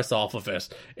Chris Harris off of it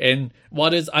in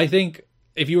what is, I think,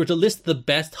 if you were to list the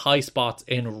best high spots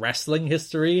in wrestling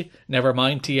history, never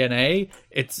mind TNA,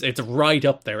 it's right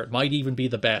up there. It might even be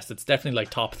the best. It's definitely like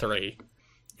top 3.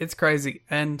 It's crazy.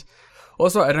 And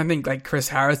also, I don't think like Chris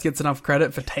Harris gets enough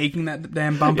credit for taking that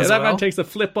damn bump as well. Yeah, that man takes a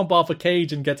flip bump off a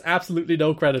cage and gets absolutely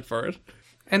no credit for it.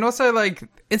 And also, like,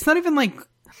 it's not even like...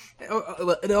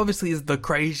 It obviously is the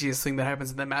craziest thing that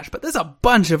happens in that match, but there's a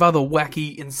bunch of other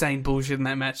wacky, insane bullshit in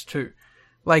that match too.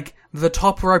 Like, the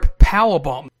top rope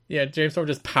powerbomb. Yeah, James Storm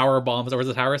just power bombs, or was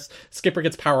it Harris? Skipper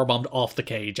gets power bombed off the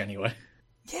cage anyway.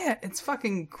 Yeah, it's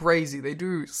fucking crazy. They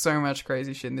do so much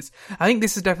crazy shit in this. I think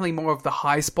this is definitely more of the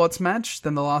high spots match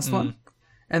than the last one.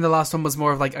 And the last one was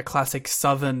more of like a classic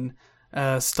Southern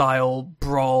style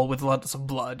brawl with lots of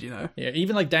blood, you know? Yeah,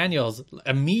 even like Daniels,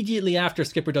 immediately after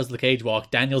Skipper does the cage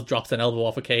walk, Daniels drops an elbow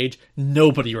off a cage.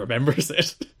 Nobody remembers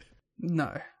it.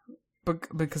 No.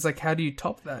 Because, like, how do you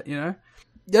top that, you know?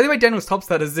 The only way Daniels tops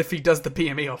that is if he does the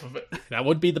PME off of it. That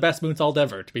would be the best moonsault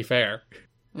ever, to be fair.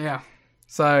 Yeah.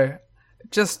 So,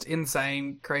 just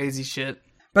insane, crazy shit.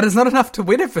 But it's not enough to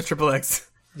win it for Triple X.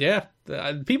 Yeah,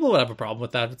 people would have a problem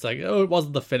with that. It's like, oh, it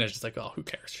wasn't the finish. It's like, oh, who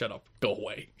cares? Shut up. Go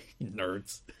away, you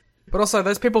nerds. But also,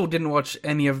 those people didn't watch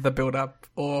any of the build-up,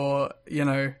 or, you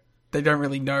know, they don't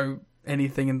really know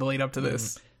anything in the lead-up to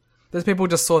this. Those people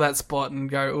just saw that spot and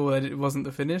go, oh, it wasn't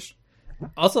the finish.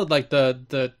 Also, like,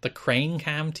 the crane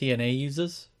cam TNA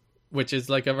uses, which is,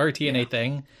 like, a very TNA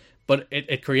thing, but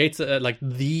it creates, like,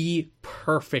 the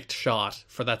perfect shot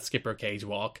for that Skipper cage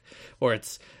walk, where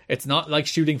it's not like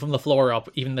shooting from the floor up,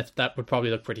 even if that would probably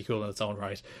look pretty cool in its own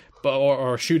right, but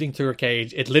or shooting through a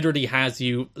cage. It literally has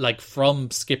you, like,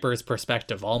 from Skipper's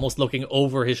perspective, almost looking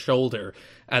over his shoulder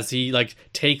as he, like,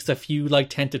 takes a few, like,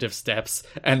 tentative steps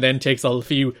and then takes a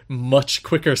few much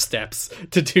quicker steps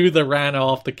to do the ran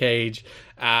off the cage.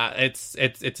 It's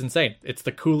insane. It's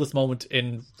the coolest moment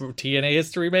in TNA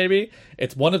history, maybe.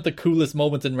 It's one of the coolest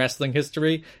moments in wrestling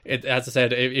history. As I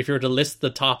said, if you were to list the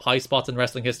top high spots in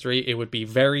wrestling history, it would be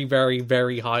very, very,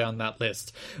 very high on that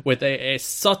list, with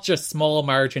such a small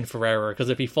margin for error, because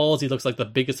if he falls, he looks like the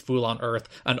biggest fool on earth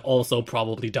and also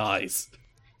probably dies.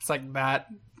 It's like that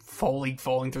Foley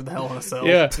falling through the Hell in a Cell.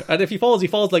 Yeah, and if he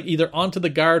falls like either onto the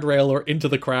guardrail or into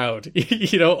the crowd,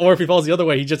 you know, or if he falls the other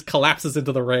way, he just collapses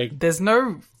into the ring. There's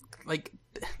no, like,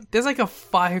 there's like a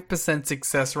 5%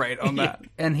 success rate on that,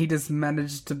 and he just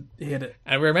managed to hit it.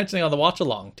 And we were mentioning on the watch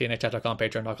along, TNAchat.com,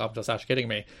 patreon.com/kiddingme,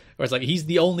 where it's like, he's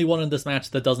the only one in this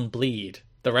match that doesn't bleed.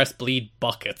 The rest bleed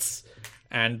buckets.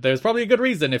 And there's probably a good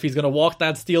reason if he's going to walk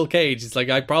that steel cage. It's like,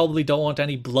 I probably don't want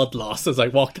any blood loss as I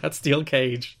walk that steel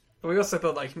cage. We also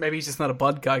thought, like, maybe he's just not a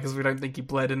blood guy because we don't think he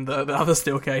bled in the other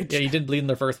steel cage. Yeah, he didn't bleed in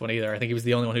the first one either. I think he was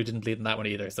the only one who didn't bleed in that one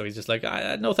either. So he's just like,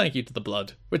 no thank you to the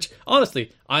blood. Which,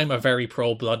 honestly, I'm a very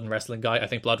pro-blood and wrestling guy. I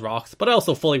think blood rocks. But I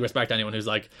also fully respect anyone who's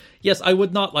like, yes, I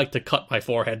would not like to cut my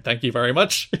forehead. Thank you very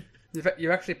much.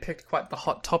 You actually picked quite the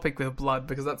hot topic with blood,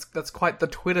 because that's quite the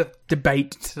Twitter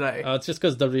debate today. It's just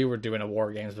because WWE were doing a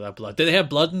War Games without blood. Did they have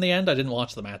blood in the end? I didn't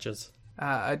watch the matches.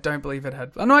 I don't believe it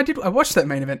had... Oh, no, I did. I watched that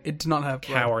main event. It did not have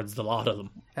blood. Cowards, the lot of them.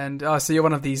 And, so you're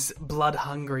one of these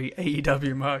blood-hungry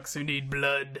AEW marks who need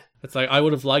blood. It's like, I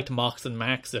would have liked Mox and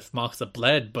Max if Mox had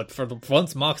bled, but for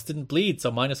once, Mox didn't bleed,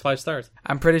 so -5 stars.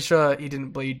 I'm pretty sure he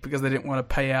didn't bleed because they didn't want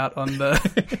to pay out on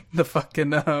the the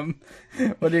fucking,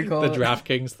 what do you call it? The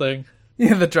DraftKings thing.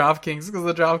 Yeah, the DraftKings, because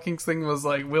the DraftKings thing was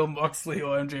like, will Moxley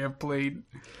or MJF bleed?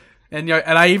 And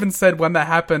and I even said when that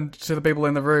happened to the people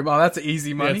in the room, oh, that's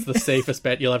easy money. Yeah, it's the safest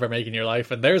bet you'll ever make in your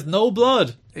life, and there's no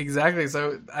blood. Exactly,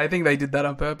 so I think they did that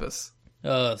on purpose.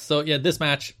 So yeah, this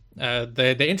match,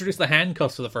 They introduced the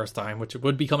handcuffs for the first time, which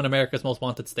would become an America's Most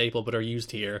Wanted staple, but are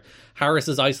used here. Harris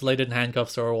is isolated in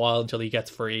handcuffs for a while until he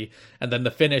gets free, and then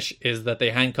the finish is that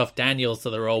they handcuff Daniels to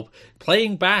the rope,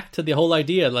 playing back to the whole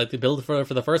idea, like the build for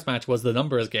the first match was the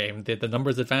numbers game, the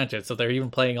numbers advantage, so they're even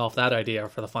playing off that idea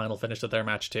for the final finish of their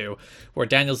match too, where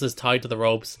Daniels is tied to the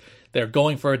ropes. They're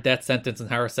going for a death sentence, and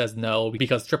Harris says no,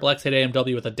 because Triple X hit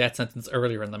AMW with a death sentence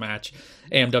earlier in the match.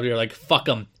 AMW are like, fuck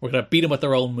them, we're going to beat him with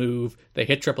their own move. They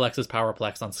hit Triple X's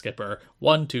Powerplex on Skipper.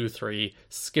 1, 2, 3.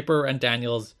 Skipper and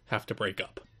Daniels have to break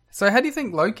up. So how do you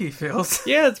think Loki feels?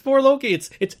 Yeah, it's for Loki.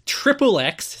 It's Triple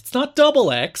X. It's not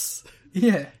Double X.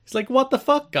 Yeah. It's like, what the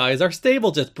fuck, guys? Our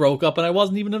stable just broke up and I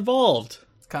wasn't even involved.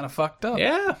 It's kind of fucked up.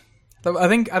 Yeah. So I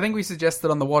think we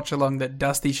suggested on the watch along that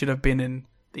Dusty should have been in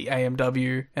the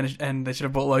AMW, and they should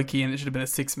have brought Loki, and it should have been a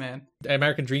 6-man.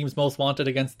 American Dream's Most Wanted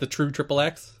against the true Triple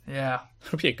X. Yeah.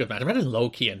 That would be a good match. Imagine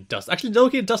Loki and Dusty. Actually,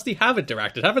 Loki and Dusty have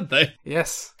interacted, haven't they?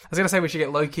 Yes. I was going to say we should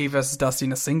get Loki versus Dusty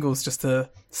in a singles just to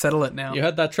settle it now. You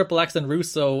had that Triple X and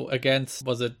Russo against,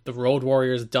 was it the Road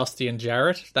Warriors, Dusty and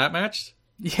Jarrett, that match?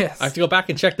 Yes. I have to go back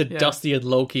and check that Dusty and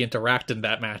Loki interact in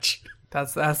that match.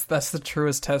 That's the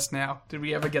truest test now. Did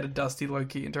we ever get a Dusty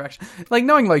Loki interaction? Like,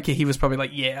 knowing Loki, he was probably like,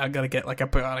 yeah, I gotta get like a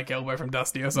bionic elbow from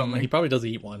Dusty or something. He probably does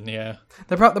eat one, yeah.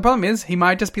 The problem is, he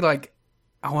might just be like,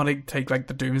 I want to take like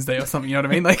the Doomsday or something, you know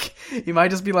what I mean? Like, he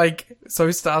might just be like so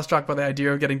starstruck by the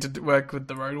idea of getting to work with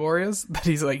the Road Warriors that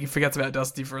he's like, he forgets about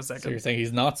Dusty for a second. So you're saying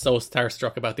he's not so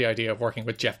starstruck about the idea of working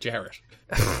with Jeff Jarrett?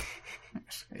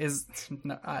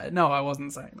 No, I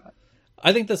wasn't saying that.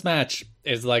 I think this match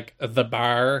is like the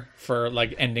bar for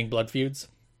like ending blood feuds,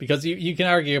 because you can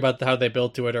argue about how they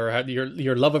built to it or how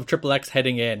your love of Triple X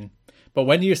heading in, but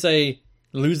when you say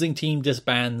losing team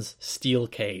disbands steel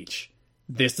cage,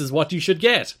 this is what you should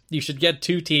get. You should get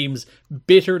two teams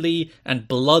bitterly and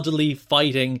bloodily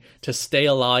fighting to stay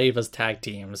alive as tag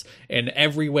teams in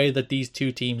every way that these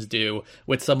two teams do,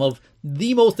 with some of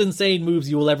the most insane moves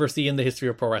you will ever see in the history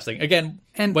of pro wrestling. Again,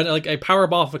 and when like a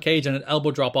powerbomb off a cage and an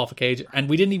elbow drop off a cage, and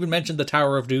we didn't even mention the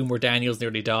Tower of Doom where Daniels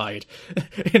nearly died.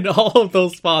 In all of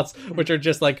those spots, which are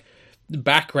just like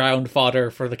background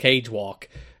fodder for the cage walk.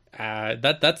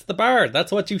 That's the bar.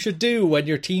 That's what you should do when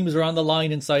your teams are on the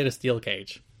line inside a steel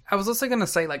cage. I was also going to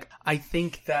say, like, I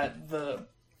think that the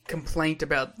complaint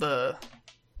about the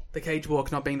cage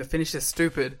walk not being the finish is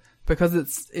stupid, because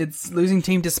it's losing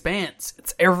team disbands.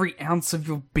 It's every ounce of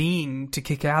your being to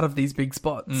kick out of these big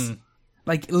spots.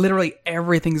 Like, literally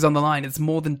everything's on the line. It's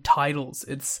more than titles.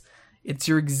 It's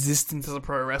your existence as a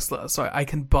pro wrestler. So I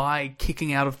can buy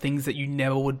kicking out of things that you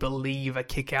never would believe a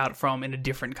kick out from in a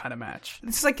different kind of match.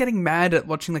 This is like getting mad at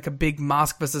watching like a big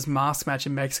mask versus mask match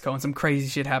in Mexico and some crazy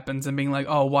shit happens and being like,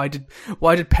 oh, why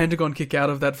did Pentagon kick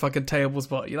out of that fucking table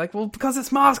spot? You're like, well, because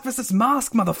it's mask versus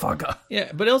mask, motherfucker.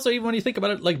 Yeah, but also even when you think about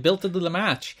it, like built into the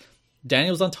match,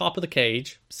 Daniel's on top of the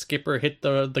cage, Skipper hit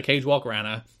the cage walk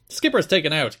Rana. Skipper's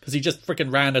taken out because he just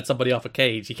freaking ran at somebody off a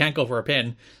cage. He can't go for a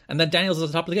pin. And then Daniels is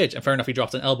on top of the cage. And fair enough, he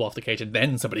drops an elbow off the cage and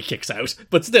then somebody kicks out.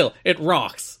 But still, it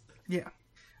rocks. Yeah.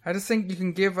 I just think you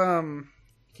can give some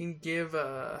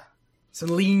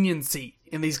leniency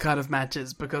in these kind of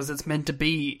matches because it's meant to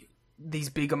be these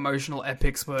big emotional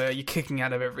epics where you're kicking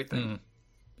out of everything.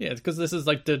 Yeah, because this is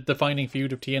like the defining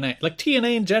feud of TNA. Like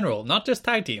TNA in general, not just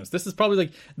tag teams. This is probably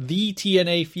like the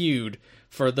TNA feud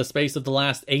for the space of the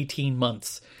last 18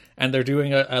 months. And they're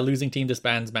doing a losing team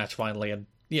disbands match finally. And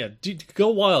yeah, go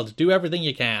wild. Do everything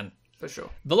you can. For sure.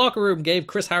 The locker room gave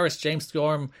Chris Harris, James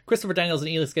Storm, Christopher Daniels, and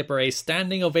Eli Skipper a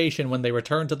standing ovation when they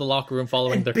returned to the locker room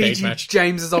following their cage match.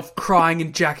 James is off crying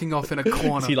and jacking off in a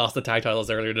corner. He lost the tag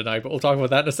titles earlier tonight, but we'll talk about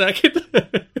that in a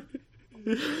second.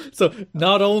 So,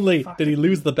 not only did he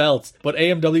lose the belts, but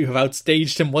AMW have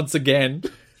outstaged him once again.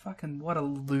 Fucking what a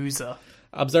loser.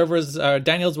 Observers,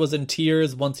 Daniels was in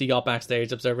tears once he got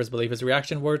backstage. Observers believe his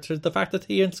reaction were to the fact that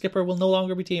he and Skipper will no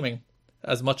longer be teaming,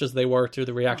 as much as they were to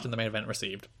the reaction the main event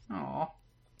received. Aww.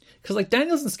 Because, like,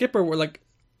 Daniels and Skipper were, like,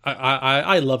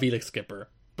 I love Elix Skipper,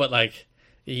 but, like,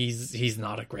 he's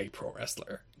not a great pro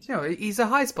wrestler. You know, he's a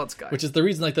high spots guy. Which is the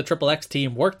reason, like, the Triple X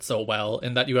team worked so well,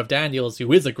 in that you have Daniels,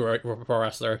 who is a great pro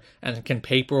wrestler, and can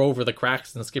paper over the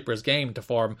cracks in Skipper's game to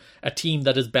form a team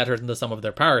that is better than the sum of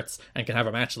their parts, and can have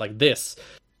a match like this.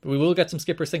 We will get some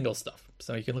Skipper singles stuff,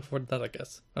 so you can look forward to that, I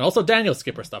guess. And also Daniels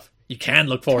Skipper stuff. You can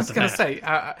look forward to that. I was going to say,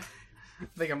 I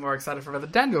think I'm more excited for the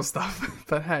Daniels stuff,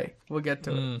 but hey, we'll get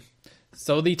to it.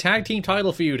 So the tag team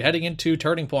title feud heading into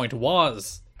Turning Point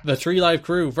was the Tree Live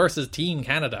Crew versus Team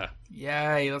Canada.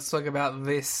 Yay, let's talk about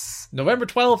this. November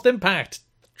 12th, Impact.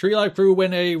 Tree Live Crew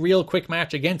win a real quick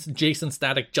match against Jason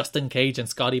Static, Justin Cage, and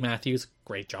Scotty Matthews.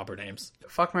 Great jobber names.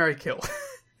 Fuck, marry, kill.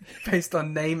 based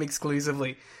on name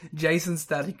exclusively. Jason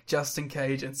Static, Justin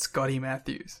Cage, and Scotty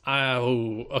Matthews.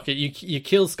 Oh, okay. You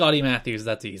kill Scotty Matthews.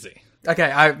 That's easy.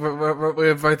 Okay,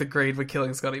 we're both agreed we're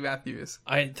killing Scotty Matthews.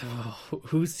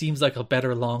 Who seems like a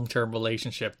better long-term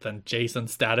relationship than Jason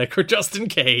Static or Justin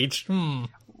Cage?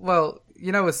 Well,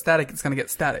 you know with Static, it's going to get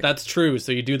Static. That's true.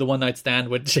 So you do the one-night stand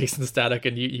with Jason Static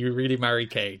and you really marry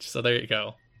Cage. So there you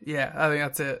go. Yeah, I think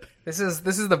that's it. This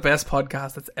is the best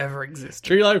podcast that's ever existed.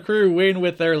 Tree Life Crew win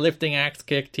with their lifting axe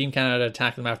kick. Team Canada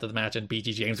attack them after the match, and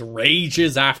BG James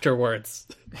rages afterwards.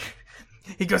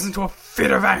 He goes into a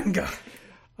fit of anger.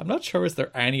 I'm not sure is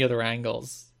there any other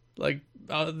angles. Like,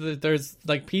 there's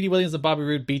like Petey Williams and Bobby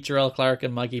Roode beat Jarrell Clark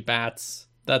and Mikey Batts.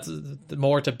 That's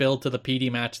more to build to the Petey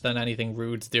match than anything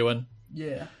Roode's doing.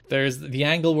 Yeah. There's the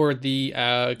angle where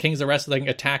the Kings of Wrestling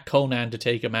attack Conan to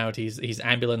take him out. He's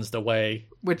ambulanced away.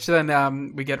 Which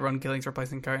then we get Ron Killings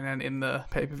replacing Conan in the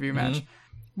pay-per-view match.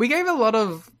 We gave a lot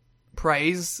of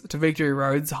praise to Victory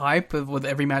Road's hype with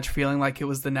every match feeling like it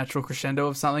was the natural crescendo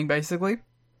of something, basically.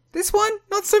 This one,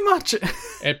 not so much.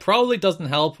 It probably doesn't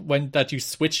help that you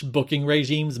switch booking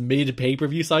regimes mid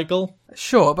pay-per-view cycle.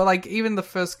 Sure, but like even the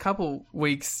first couple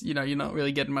weeks, you know, you're not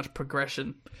really getting much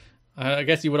progression. I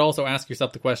guess you would also ask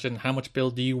yourself the question, how much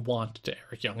build do you want to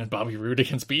Eric Young and Bobby Roode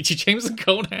against BG James and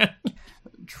Conan?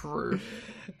 True.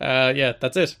 Yeah,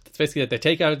 that's it. That's basically it. They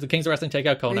take out, the Kings of Wrestling take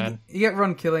out Conan. You get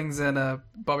Ron Killings and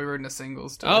Bobby Roode in a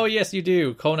singles too. Oh, yes, you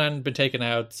do. Conan had been taken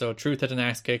out, so Truth had an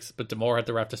axe kicks, but D'Amore had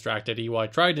the ref distracted. EY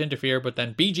tried to interfere, but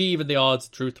then BG even the odds.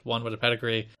 Truth won with a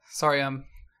pedigree. Sorry,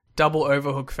 double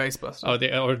overhook facebuster.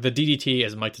 Oh, or the DDT,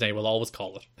 as Mike today will always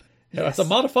call it. Yes. It's a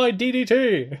modified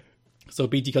DDT. So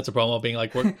BG cuts a promo being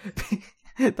like,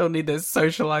 they'll need their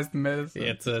socialized medicine.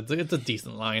 Yeah, it's a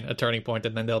decent line, a turning point,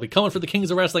 and then they'll be coming for the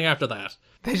Kings of Wrestling after that.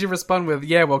 They should respond with,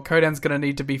 yeah, well, Conan's going to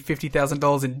need to be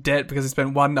 $50,000 in debt because he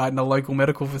spent one night in a local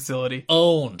medical facility.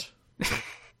 Owned.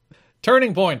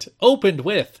 Turning point opened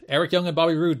with Eric Young and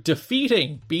Bobby Roode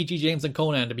defeating BG James and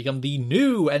Conan to become the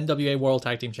new NWA World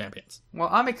Tag Team Champions. Well,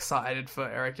 I'm excited for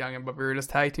Eric Young and Bobby Roode as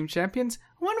Tag Team Champions.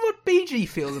 I wonder what BG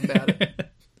feels about it.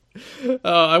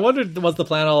 I wondered, was the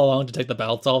plan all along to take the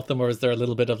belts off them, or is there a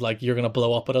little bit of like, you're going to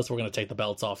blow up at us, we're going to take the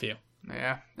belts off you?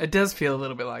 Yeah, it does feel a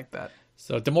little bit like that.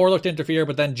 So D'Amore looked to interfere,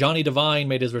 but then Johnny Devine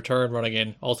made his return running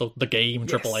in. Also, the game,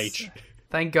 Triple H.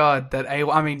 Thank God that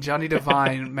Johnny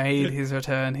Devine made his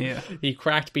return here. He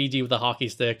cracked BG with a hockey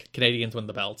stick. Canadians win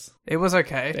the belts. It was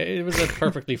okay. It was a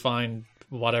perfectly fine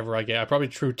whatever I get. I probably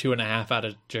threw 2.5 at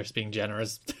it, just being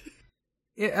generous.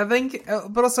 Yeah, I think,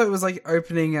 but also it was like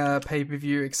opening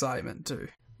pay-per-view excitement too.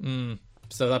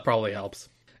 So that probably helps.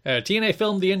 TNA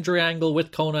filmed the injury angle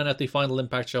with Conan at the Final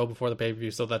Impact show before the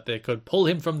pay-per-view so that they could pull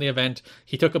him from the event.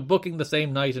 He took a booking the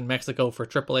same night in Mexico for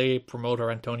AAA promoter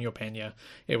Antonio Pena.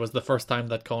 It was the first time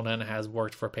that Conan has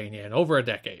worked for Pena in over a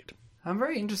decade. I'm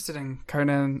very interested in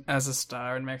Conan as a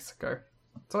star in Mexico.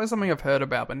 It's always something I've heard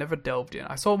about, but never delved in.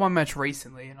 I saw one match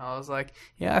recently, and I was like,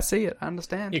 yeah, I see it. I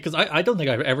understand. Yeah, because I don't think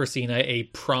I've ever seen a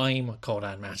prime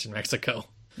Conan match in Mexico.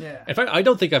 Yeah. In fact, I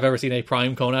don't think I've ever seen a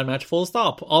prime Conan match full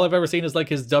stop. All I've ever seen is like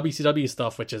his WCW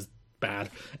stuff, which is bad,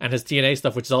 and his TNA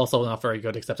stuff, which is also not very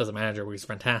good, except as a manager, where he's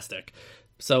fantastic.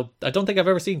 So I don't think I've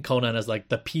ever seen Conan as like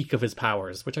the peak of his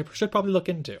powers, which I should probably look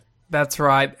into. That's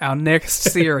right. Our next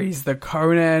series, the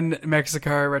Conan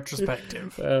Mexico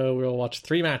retrospective. We'll watch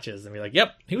 3 matches and be like,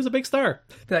 yep, he was a big star.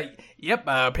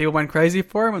 People went crazy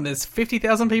for him, and there's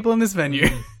 50,000 people in this venue.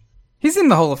 He's in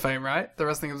the Hall of Fame, right? The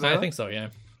Wrestling Observer? I think so, yeah.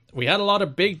 We had a lot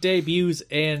of big debuts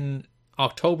in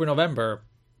October, November.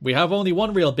 We have only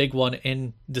one real big one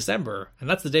in December, and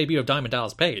that's the debut of Diamond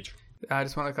Dallas Page. I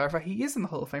just want to clarify, he is in the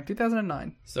Hall of Fame,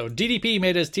 2009. So DDP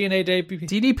made his TNA debut.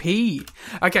 DDP.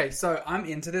 Okay, so I'm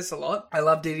into this a lot. I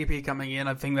love DDP coming in.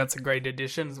 I think that's a great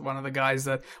addition. It's one of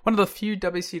the few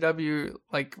WCW,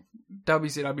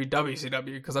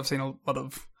 because I've seen a lot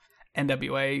of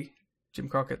NWA, Jim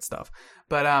Crockett stuff.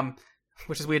 But,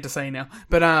 which is weird to say now.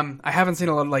 But, I haven't seen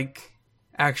a lot of,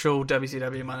 actual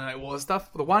WCW Monday Night Wars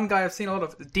stuff. The one guy I've seen a lot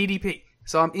of is DDP.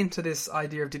 So I'm into this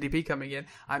idea of DDP coming in.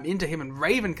 I'm into him and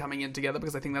Raven coming in together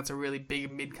because I think that's a really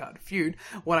big mid-card feud.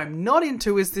 What I'm not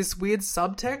into is this weird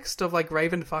subtext of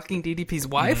Raven fucking DDP's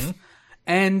wife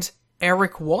and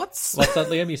Eric Watts. What's that,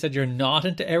 Liam? You said you're not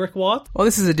into Eric Watts? Well,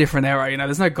 this is a different era,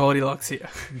 there's no Goldilocks here.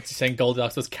 You're saying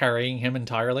Goldilocks was carrying him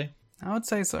entirely? I would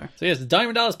say so. So yes,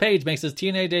 Diamond Dallas Page makes his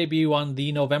TNA debut on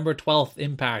the November 12th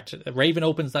Impact. Raven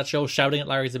opens that show shouting at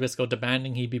Larry Zbyszko,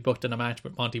 demanding he be booked in a match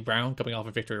with Monty Brown coming off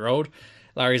of Victory Road.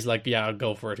 Larry's like, yeah, I'll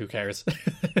go for it, who cares?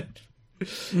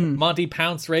 Monty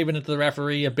pounced Raven into the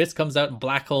referee. Abyss comes out and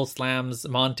Black Hole slams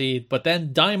Monty. But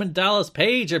then Diamond Dallas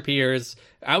Page appears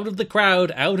out of the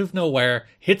crowd, out of nowhere,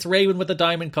 hits Raven with a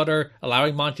diamond cutter,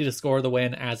 allowing Monty to score the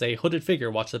win as a hooded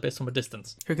figure watches Abyss from a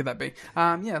distance. Who could that be?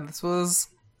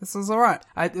 This was alright.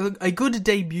 A good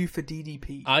debut for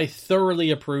DDP. I thoroughly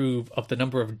approve of the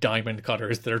number of diamond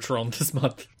cutters that are thrown this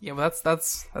month. Yeah, well,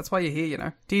 that's why you're here, you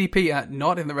know. DDP,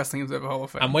 not in the Wrestling Observer Hall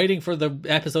of Fame. I'm waiting for the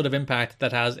episode of Impact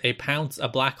that has a pounce, a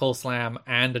black hole slam,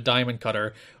 and a diamond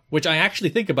cutter, which I actually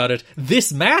think about it,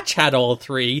 this match had all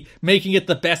three, making it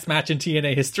the best match in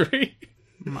TNA history.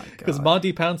 My God. Because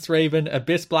Monty pounced Raven,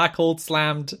 Abyss Black Hole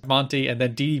slammed Monty, and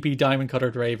then DDP Diamond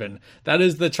Cuttered Raven. That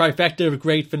is the trifecta of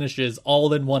great finishes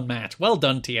all in one match. Well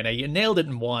done, TNA. You nailed it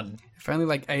in one. If only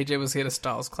like AJ was here to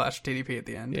Styles Clash DDP at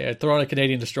the end. Yeah, throw on a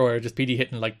Canadian Destroyer, just PD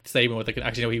hitting like Saban with a...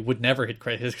 Actually, no, he would never hit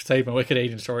Saban with a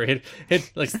Canadian Destroyer.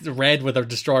 Hit like Red with a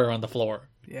Destroyer on the floor.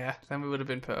 Yeah, then we would have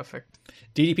been perfect.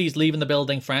 DDP's leaving the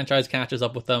building. Franchise catches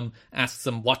up with them, asks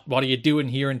him, what are you doing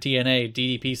here in TNA?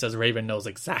 DDP says Raven knows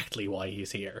exactly why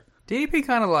he's here. DDP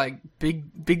kind of like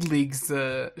big leagues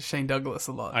Shane Douglas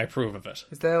a lot. I approve of it.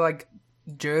 Is there like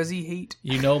Jersey heat?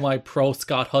 You know my pro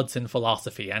Scott Hudson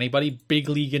philosophy. Anybody big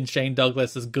league in Shane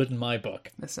Douglas is good in my book.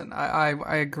 Listen,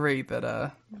 I agree that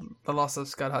the loss of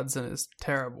Scott Hudson is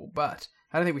terrible, but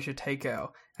I don't think we should take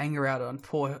our anger out on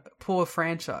poor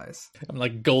franchise. I'm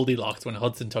like Goldilocks when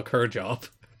Hudson took her job.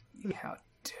 How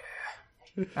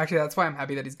dare. Actually, that's why I'm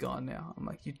happy that he's gone now. I'm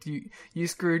like, you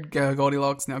screwed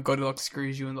Goldilocks, now Goldilocks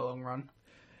screws you in the long run.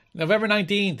 November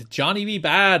 19th, Johnny B.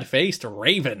 Bad faced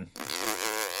Raven.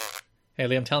 Hey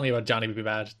Liam, tell me about Johnny B.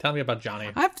 Bad. Tell me about Johnny.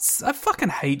 I fucking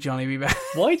hate Johnny B. Bad.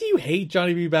 Why do you hate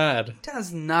Johnny B. Bad? He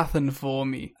does nothing for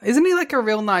me. Isn't he like a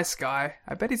real nice guy?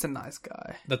 I bet he's a nice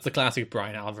guy. That's the classic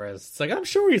Brian Alvarez. It's like, I'm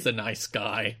sure he's a nice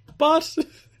guy, but...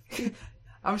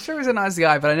 I'm sure he's a nice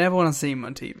guy, but I never want to see him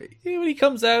on TV. Yeah, when he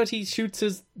comes out, he shoots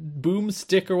his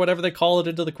boomstick or whatever they call it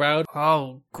into the crowd.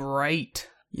 Oh, great.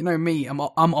 You know me, I'm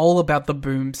all about the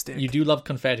boomstick. You do love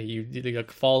confetti. You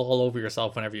like fall all over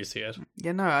yourself whenever you see it.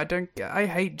 Yeah, no, I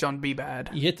hate John B.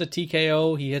 Bad. He hits a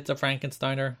TKO, he hits a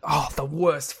Frankensteiner. Oh, the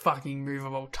worst fucking move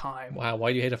of all time. Wow,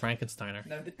 why do you hate a Frankensteiner?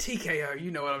 No, the TKO,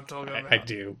 you know what I'm talking about. I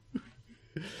do.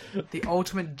 The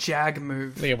ultimate jag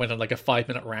move. Liam went on like a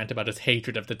 5-minute rant about his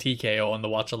hatred of the TKO on the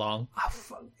watch along.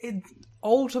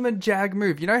 Ultimate jag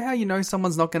move. You know how you know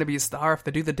someone's not going to be a star if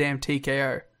they do the damn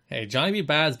TKO? Hey, Johnny B.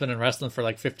 Bad's been in wrestling for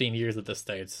like 15 years at this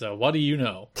stage, so what do you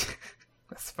know?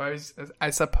 I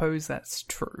suppose that's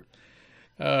true.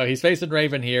 He's facing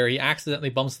Raven here. He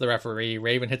accidentally bumps the referee.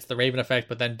 Raven hits the Raven effect,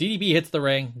 but then DDP hits the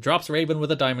ring, drops Raven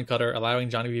with a diamond cutter, allowing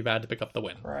Johnny B. Bad to pick up the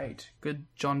win. Right. Good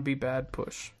John B. Bad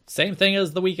push. Same thing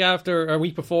as the week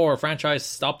before. Franchise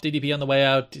stopped DDP on the way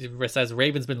out. It says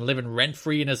Raven's been living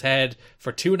rent-free in his head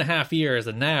for 2.5 years,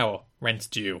 and now rent's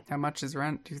due. How much is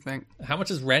rent, do you think? How much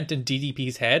is rent in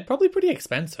DDP's head? Probably pretty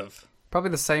expensive.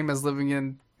 Probably the same as living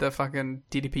in the fucking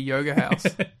DDP yoga house.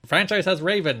 Franchise has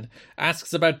Raven.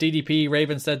 Asks about DDP.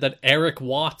 Raven said that Eric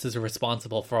Watts is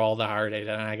responsible for all the heartache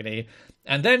and agony.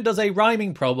 And then does a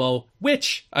rhyming promo,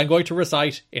 which I'm going to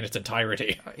recite in its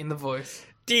entirety. In the voice.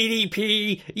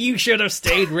 DDP, you should have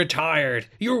stayed retired.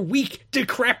 You're weak,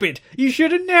 decrepit. You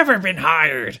should have never been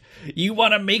hired. You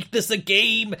want to make this a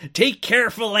game? Take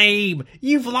careful aim.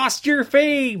 You've lost your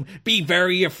fame. Be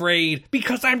very afraid,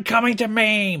 because I'm coming to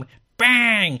maim.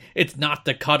 Bang! It's not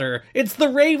the cutter. It's the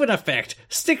Raven effect.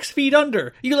 6 feet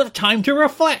under. You'll have time to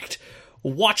reflect.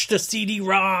 Watch the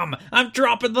CD-ROM. I'm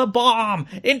dropping the bomb.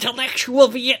 Intellectual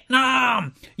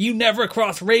Vietnam. You never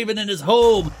cross Raven in his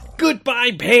home.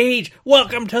 Goodbye, Paige.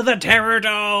 Welcome to the Terror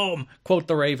Dome. Quote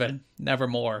the Raven.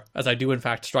 Nevermore. As I do, in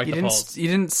fact, strike the pose. You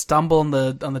didn't stumble on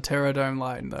the Terror Dome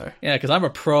line, though. Yeah, because I'm a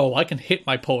pro. I can hit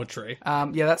my poetry.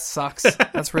 Yeah, that sucks.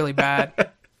 That's really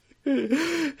bad.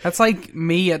 That's like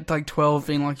me at like 12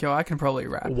 being like, yo, I can probably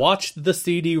rap. Watch the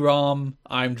CD-ROM.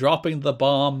 I'm dropping the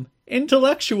bomb.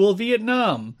 Intellectual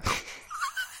Vietnam.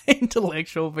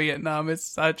 Intellectual Vietnam is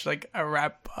such like a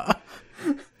rap bar.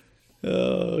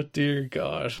 Oh dear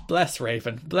God. Bless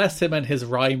Raven. Bless him and his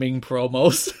rhyming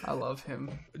promos. I love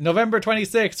him. November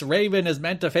 26th, Raven is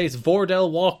meant to face Vordell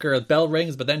Walker. Bell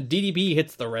rings, but then DDP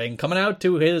hits the ring. Coming out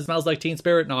to his Smells Like Teen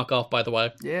Spirit knockoff, by the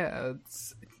way. Yeah,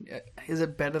 is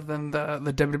it better than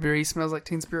the WWE Smells Like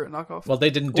Teen Spirit knockoff? Well, they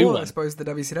didn't do one. I suppose the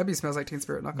WCW Smells Like Teen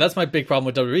Spirit knockoff. That's my big problem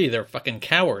with WWE. They're fucking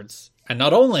cowards. And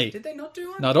not only... Did they not do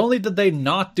one? Not only did they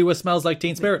not do a Smells Like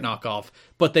Teen Spirit knockoff,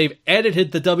 but they've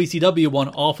edited the WCW one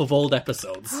off of old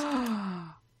episodes.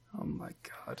 Oh my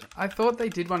God. I thought they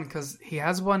did one because he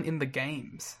has one in the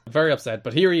games. Very upset,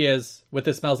 but here he is with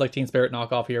his Smells Like Teen Spirit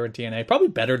knockoff here in TNA. Probably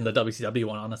better than the WCW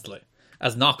one, honestly.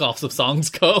 as knockoffs of songs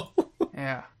go.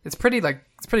 Yeah, it's pretty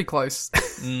close.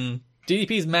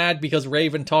 DDP's mad because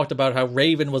Raven talked about how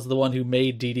Raven was the one who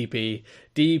made DDP.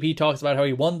 DDP talks about how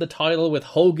he won the title with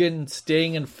Hogan,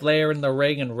 Sting, and Flair in the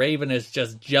ring, and Raven is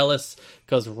just jealous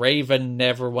because Raven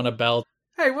never won a belt.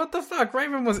 Hey, what the fuck?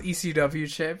 Raven was ECW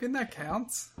champion. That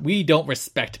counts. We don't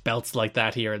respect belts like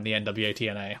that here in the NWA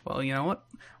TNA. Well, you know what?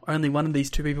 Only one of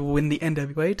these two people will win the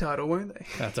NWA title, won't they?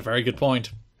 That's a very good point.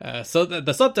 So the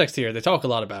subtext here, they talk a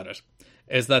lot about it,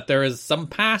 is that there is some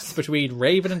past between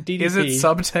Raven and DDP. Is it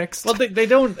subtext? Well, they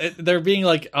don't. They're being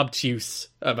like obtuse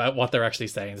about what they're actually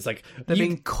saying. It's like they're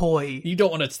being coy. You don't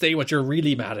want to say what you're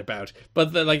really mad about.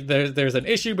 But there's an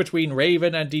issue between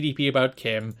Raven and DDP about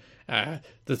Kim. The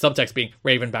subtext being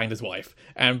Raven banged his wife,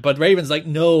 but Raven's like,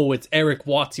 no, it's Eric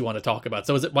Watts you want to talk about.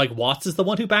 So is it Mike Watts is the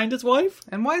one who banged his wife?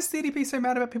 And why is DDP so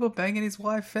mad about people banging his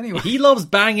wife anyway? He loves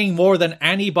banging more than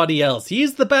anybody else.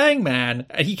 He's the bang man,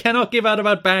 and he cannot give out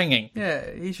about banging. Yeah,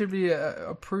 he should be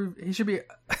approved. He should be.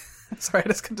 Sorry, I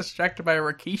just got distracted by a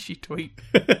Rikishi tweet.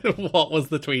 What was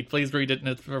the tweet? Please read it in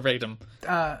its verbatim.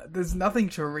 There's nothing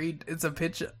to read. It's a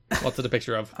picture. What's it a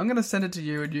picture of? I'm going to send it to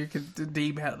you and you can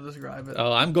deem how to describe it.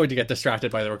 Oh, I'm going to get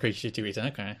distracted by the Rikishi tweet.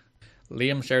 Okay.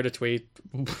 Liam shared a tweet.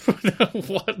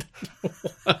 What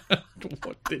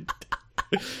did...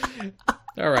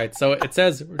 Alright, so it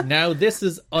says, now this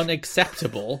is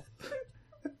unacceptable.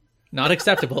 Not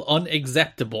acceptable,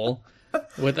 unacceptable.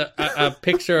 With a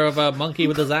picture of a monkey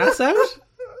with his ass out?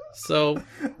 So...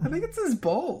 I think it's his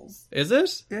balls. Is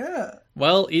it? Yeah.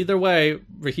 Well, either way,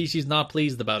 Rikishi's not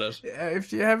pleased about it. Yeah,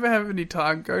 if you ever have any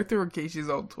time, go through Rikishi's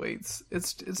old tweets.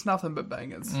 It's nothing but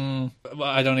bangers. Well,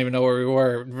 I don't even know where we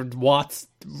were. Watts,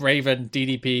 Raven,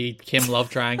 DDP, Kim love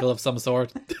triangle of some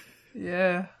sort.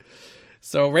 Yeah.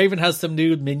 So Raven has some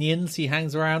new minions he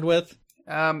hangs around with.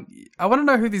 I want to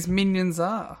know who these minions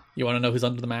are. You want to know who's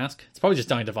under the mask? It's probably just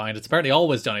Johnny Divine. It's apparently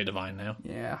always Johnny Divine now.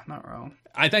 Yeah, not wrong.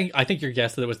 I think your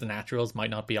guess that it was the Naturals might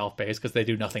not be off base because they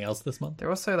do nothing else this month. They're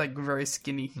also like very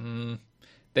skinny.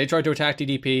 They tried to attack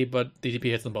DDP, but DDP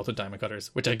hits them both with diamond cutters,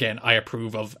 which again I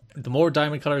approve of. The more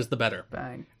diamond cutters, the better.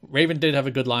 Bang. Raven did have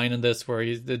a good line in this where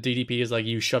the DDP is like,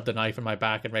 "You shoved a knife in my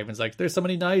back," and Raven's like, "There's so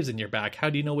many knives in your back. How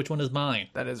do you know which one is mine?"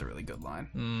 That is a really good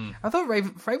line. I thought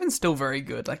Raven's still very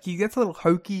good. Like he gets a little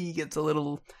hokey, he gets a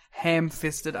little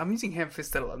ham-fisted. I'm using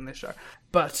ham-fisted a lot in this show,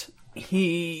 but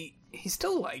he's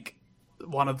still like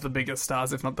one of the biggest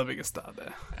stars, if not the biggest star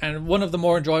there. And one of the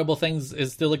more enjoyable things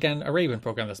is still, again, a Raven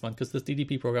program this month, because this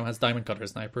DDP program has diamond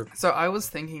cutters, and I approve. So I was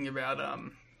thinking about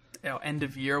our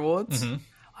end-of-year awards.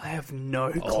 I have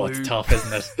no clue. Oh, it's tough,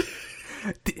 isn't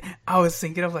it? I was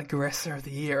thinking of, like, Wrestler of the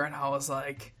Year, and I was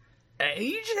like,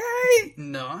 AJ?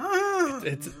 No.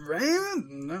 It's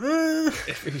Raven? No.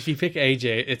 If you pick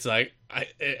AJ, it's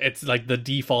like the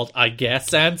default, I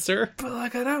guess, answer. But,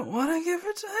 like, I don't want to give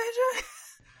it to AJ.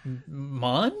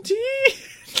 Monty?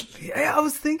 Yeah, I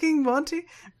was thinking Monty.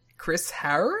 Chris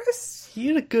Harris? He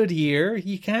had a good year.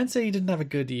 You can't say he didn't have a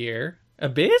good year.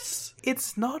 Abyss?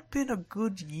 It's not been a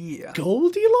good year.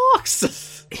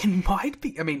 Goldilocks? It might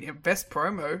be. I mean, best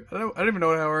promo. I don't even know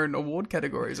what our own award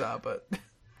categories are, but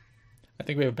I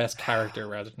think we have best character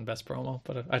rather than best promo,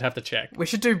 but I'd have to check. We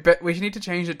should we need to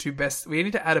change it to best. We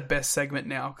need to add a best segment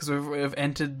now because we've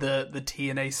entered the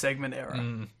TNA segment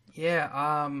era.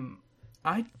 Yeah.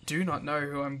 I do not know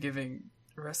who I'm giving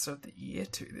Rest of the Year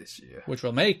to this year. Which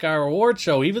will make our award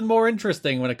show even more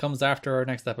interesting when it comes after our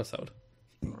next episode.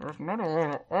 There's not a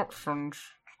lot of options.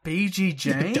 BG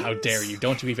James? How dare you?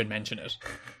 Don't you even mention it.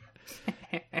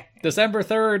 December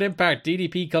 3rd, Impact.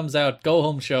 DDP comes out. Go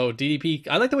home show. DDP.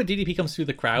 I like the way DDP comes through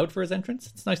the crowd for his entrance.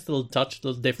 It's a nice little touch, a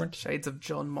little different. Shades of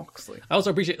John Moxley. I also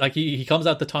appreciate, like, he comes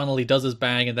out the tunnel, he does his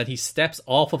bang, and then he steps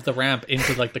off of the ramp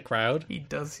into, like, the crowd. He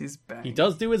does his bang. He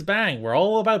does do his bang. We're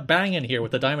all about banging here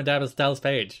with the Diamond Dab Dallas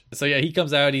Page. So, yeah, he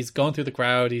comes out, he's going through the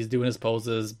crowd, he's doing his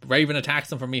poses. Raven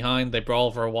attacks him from behind, they brawl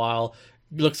for a while.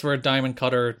 Looks for a diamond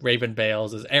cutter, Raven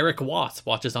bails. As Eric Watts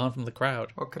watches on from the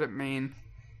crowd. What could it mean?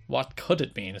 What could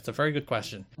it mean? It's a very good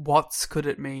question. What's could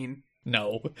it mean?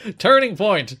 No. Turning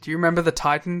Point. Do you remember the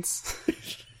Titans?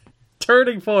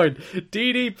 Turning Point.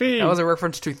 DDP. That was a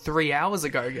reference to 3 hours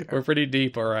ago. We're pretty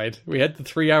deep, all right. We had the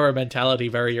 3-hour mentality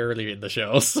very early in the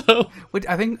show, so... Which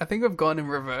I think we've gone in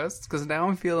reverse, because now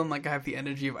I'm feeling like I have the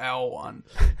energy of hour one.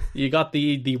 You got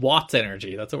the Watts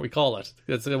energy. That's what we call it.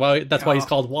 That's why he's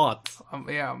called Watts.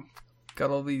 Yeah, got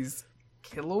all these...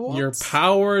 kilowatts? You're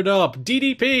powered up.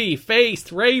 DDP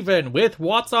faced Raven with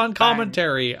Watts on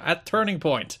commentary at Turning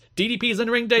Point. DDP's in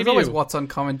ring debut. There's always Watts on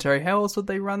commentary. How else would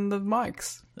they run the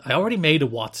mics? I already made a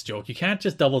Watts joke. You can't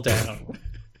just double down.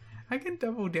 I can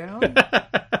double down.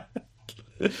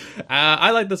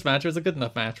 I like this match. It was a good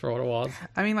enough match for what it was.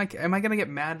 I mean, like, am I going to get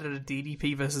mad at a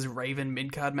DDP versus Raven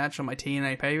mid-card match on my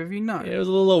TNA pay-per-view? No. It was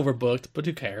a little overbooked, but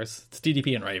who cares? It's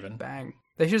DDP and Raven. Bang.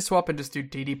 They should swap and just do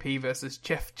DDP versus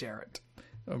Jeff Jarrett.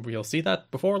 We'll see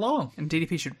that before long. And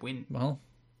DDP should win. Well,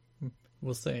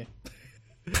 we'll see.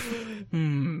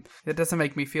 It doesn't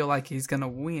make me feel like he's gonna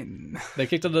win. They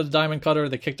kicked out of the Diamond Cutter.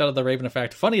 They kicked out of the Raven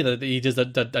Effect. Funny that he does a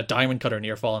Diamond Cutter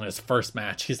near fall in his first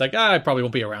match. He's like, I probably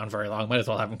won't be around very long. Might as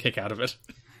well have him kick out of it.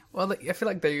 Well, I feel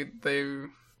like they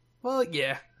well,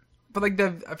 yeah. But like,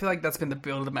 I feel like that's been the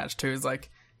build of the match too. Is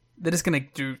like, they're just gonna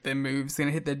do their moves. They're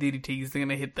gonna hit their DDTs. They're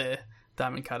gonna hit their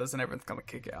Diamond Cutters, and everyone's gonna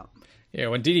kick out. Yeah,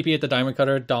 when DDP hit the Diamond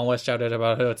Cutter, Don West shouted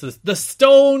about how it's the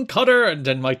Stone Cutter, and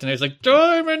then Mike Tenay's like,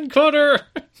 Diamond Cutter!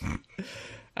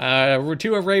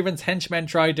 Two of Raven's henchmen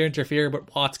tried to interfere,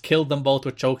 but Watts killed them both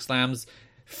with choke slams,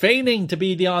 feigning to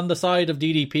be on the side of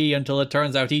DDP until it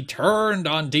turns out he turned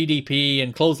on DDP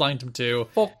and clotheslined him too.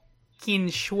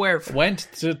 Fucking swerve. Went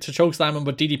to choke slam him,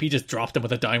 but DDP just dropped him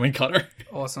with a Diamond Cutter.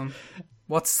 Awesome.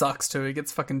 What sucks too, he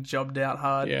gets fucking jobbed out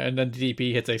hard. Yeah, and then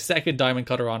DDP hits a second Diamond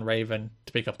Cutter on Raven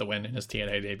to pick up the win in his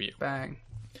TNA debut. Bang.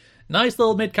 Nice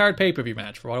little mid-card pay-per-view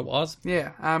match for what it was.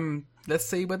 Yeah, let's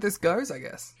see where this goes, I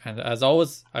guess. And as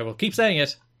always, I will keep saying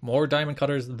it, more Diamond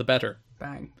Cutters, the better.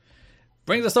 Bang.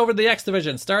 Brings us over to the X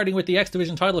Division, starting with the X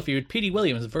Division title feud, Petey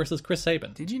Williams versus Chris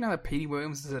Sabin. Did you know that Petey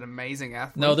Williams is an amazing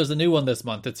athlete? No, there's a new one this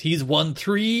month. He's won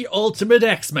 3 Ultimate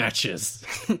X matches.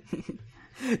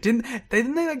 Didn't they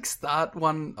like start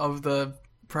one of the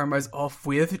promos off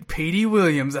with Petey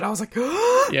Williams, and I was like,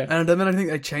 yeah. And then I think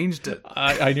they changed it.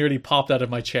 I nearly popped out of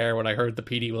my chair when I heard the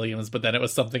Petey Williams, but then it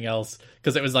was something else,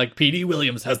 because it was like, Petey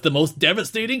Williams has the most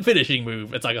devastating finishing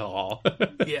move. It's like, oh.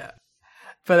 Yeah.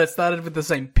 But it started with the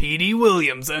same Petey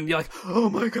Williams, and you're like, oh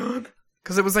my god.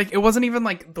 Because it was like, it wasn't even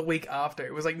like the week after.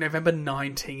 It was like November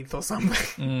 19th or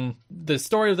something. The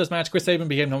story of this match, Chris Sabin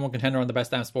became number 1 contender on the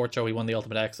Best Damn Sports show. He won the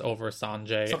Ultimate X over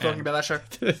Sanjay. Stop talking about that show.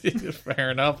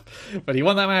 Fair enough. But he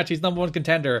won that match. He's number 1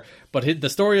 contender. But the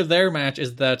story of their match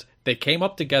is that they came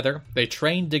up together. They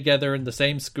trained together in the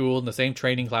same school, in the same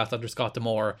training class under Scott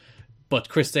D'Amore. But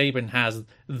Chris Sabin has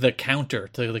the counter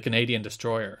to the Canadian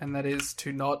Destroyer. And that is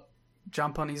to not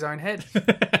jump on his own head.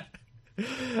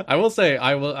 I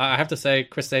have to say,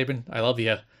 Chris Sabin, I love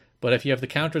you, but if you have the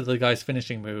counter to the guy's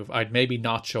finishing move, I'd maybe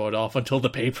not show it off until the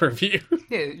pay-per-view.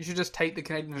 Yeah, you should just take the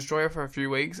Canadian Destroyer for a few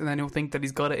weeks, and then he'll think that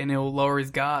he's got it, and he'll lower his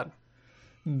guard.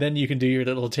 Then you can do your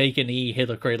little take a knee,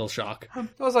 hit a cradle shock.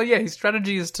 Also, yeah, his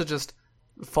strategy is to just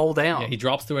fall down. Yeah, he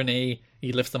drops to a knee,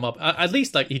 he lifts them up. At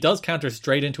least, like, he does counter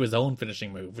straight into his own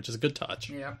finishing move, which is a good touch.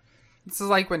 Yeah. This is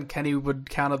like when Kenny would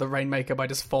counter the Rainmaker by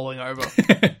just falling over.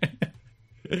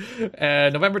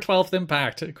 November 12th,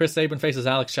 Impact. Chris Sabin faces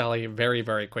Alex Shelley. Very,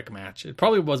 very quick match. It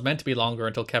probably was meant to be longer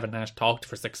until Kevin Nash talked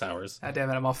for 6 hours. Ah, damn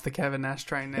it, I'm off the Kevin Nash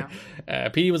train now.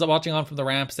 Petey was watching on from the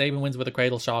ramp. Sabin wins with a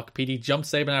cradle shock. Petey jumps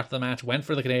Sabin after the match, went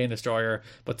for the Canadian Destroyer,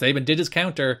 but Sabin did his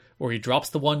counter where he drops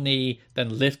the one knee,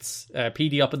 then lifts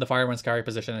Petey up in the fireman's carry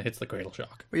position and hits the cradle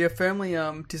shock. We are firmly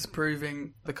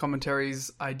disproving the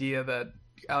commentary's idea that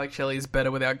Alex Shelley is better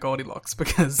without Goldilocks,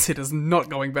 because it is not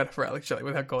going better for Alex Shelley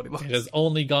without Goldilocks. It has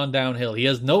only gone downhill. He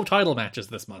has no title matches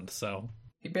this month, so...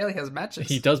 He barely has matches.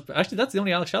 He does... Actually, that's the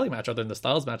only Alex Shelley match other than the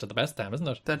Styles match at the Best Time, isn't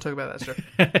it? Don't talk about that,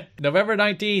 sure. November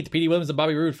 19th, Petey Williams and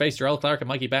Bobby Roode face Jarrell Clark and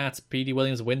Mikey Batts. Petey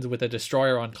Williams wins with a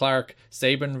Destroyer on Clark.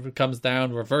 Sabin comes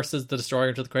down, reverses the Destroyer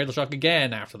into the cradle shock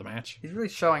again after the match. He's really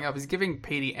showing up. He's giving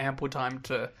Petey ample time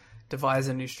to devise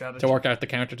a new strategy. To work out the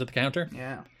counter to the counter?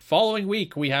 Yeah. Following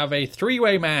week, we have a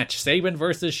 3-way match. Sabin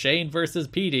versus Shane versus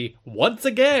Petey. Once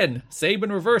again,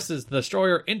 Sabin reverses the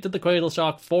Destroyer into the cradle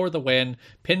shock for the win.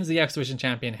 Pins the X Division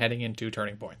champion heading into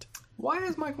Turning Point. Why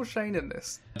is Michael Shane in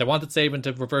this? They wanted Sabin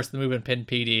to reverse the move and pin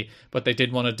Petey, but they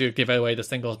didn't want to give away the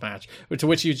singles match. To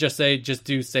which you just say, just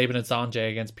do Sabin and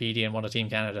Sanjay against Petey and one of Team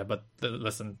Canada. But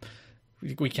listen,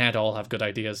 we can't all have good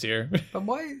ideas here. But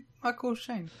why Michael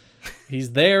Shane?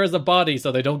 He's there as a body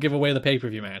so they don't give away the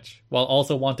pay-per-view match, while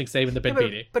also wanting Sabin to pin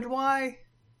Petey. But why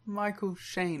Michael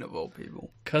Shane of all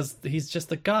people? Because he's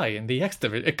just a guy in the X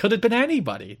Division. It could have been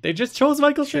anybody. They just chose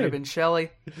Michael Shane. Should have been Shelley.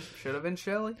 Should have been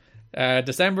Shelley.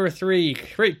 December 3,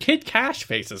 Kid Cash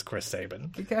faces Chris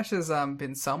Sabin. Kid Cash has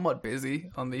been somewhat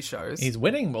busy on these shows. He's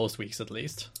winning most weeks, at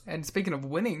least. And speaking of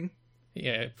winning...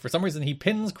 Yeah, for some reason he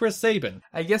pins Chris Sabin.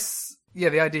 I guess... Yeah,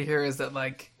 the idea here is that,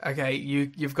 like, okay,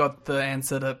 you've got the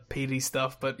answer to Petey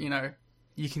stuff, but, you know,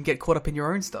 you can get caught up in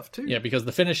your own stuff, too. Yeah, because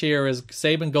the finish here is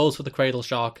Sabin goes for the cradle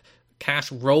shock,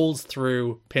 Cash rolls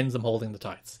through, pins him holding the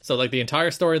tights. So like the entire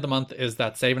story of the month is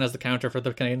that Sabin has the counter for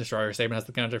the Canadian Destroyer, Sabin has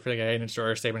the counter for the Canadian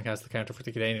Destroyer, Sabin has the counter for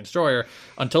the Canadian Destroyer,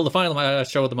 until the final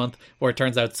show of the month where it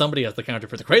turns out somebody has the counter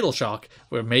for the Cradle Shock,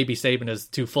 where maybe Sabin is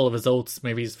too full of his oats,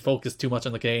 maybe he's focused too much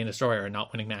on the Canadian Destroyer and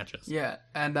not winning matches. Yeah,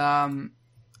 and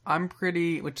I'm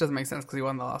pretty, which doesn't make sense because he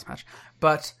won the last match,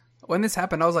 but when this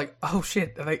happened, I was like, oh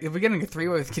shit, are we getting a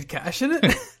 3-way with Kid Cash in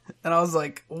it? And I was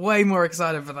like, way more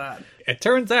excited for that. It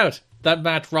turns out that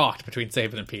match rocked between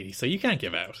Sabin and Petey, so you can't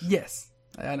give out. Yes,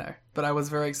 I know. But I was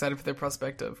very excited for the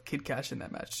prospect of Kid Cash in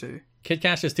that match too. Kid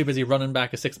Cash is too busy running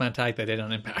back a 6-man tag they did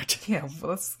on Impact. Yeah,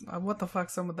 well, what the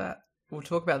fuck's on with that? We'll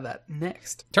talk about that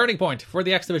next. Turning point for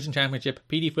the X Division Championship,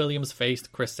 Petey Williams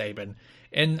faced Chris Sabin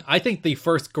in, I think, the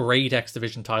first great X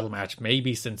Division title match,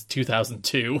 maybe since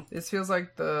 2002. This feels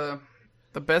like the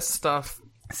best stuff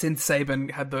since Sabin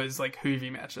had those like Hoovy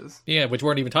matches. Yeah, which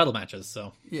weren't even title matches,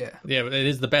 so. Yeah, it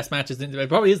is the best matches. It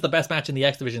probably is the best match in the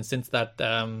X Division since that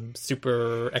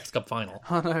Super X Cup final.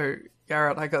 Oh no,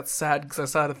 Garrett, I got sad because I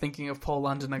started thinking of Paul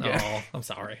London again. Oh, I'm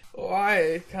sorry.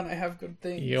 Why can't I have good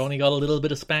things? You only got a little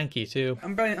bit of Spanky too.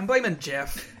 I'm blaming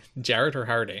Jeff. Jarrett or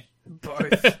Hardy?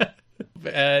 Both.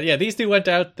 Yeah, these two went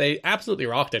out. They absolutely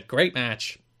rocked it. Great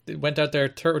match. They went out there,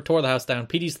 tore the house down.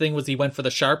 Petey's thing was he went for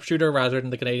the sharpshooter rather than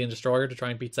the Canadian Destroyer to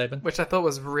try and beat Sabin. Which I thought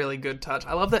was really good touch.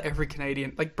 I love that every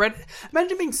Canadian... Like, Brett,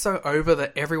 imagine being so over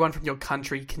that everyone from your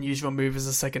country can use your move as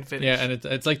a second finish. Yeah, and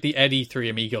it's like the Eddie Three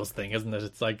Amigos thing, isn't it?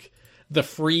 It's like the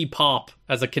free pop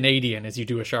as a Canadian as you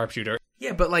do a sharpshooter.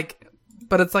 Yeah, but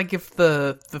it's like if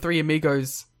the Three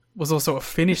Amigos was also a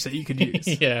finish that you could use.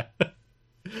 Yeah.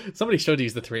 Somebody should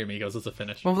use the Three Amigos as a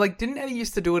finish. Well, like, didn't Eddie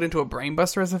used to do it into a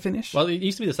Brainbuster as a finish? Well, it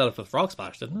used to be the setup for the Frog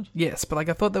Splash, didn't it? Yes, but like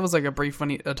I thought there was like a brief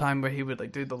a time where he would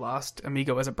like do the last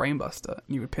Amigo as a Brainbuster, and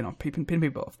you would pin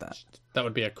people off that. That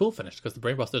would be a cool finish because the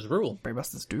Brainbusters rule.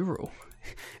 Brainbusters do rule.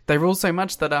 They rule so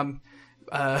much that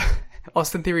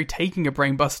Austin Theory taking a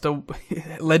Brainbuster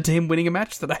led to him winning a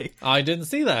match today. I didn't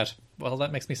see that. Well,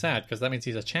 that makes me sad because that means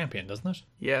he's a champion, doesn't it?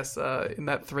 Yes, in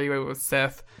that 3-way with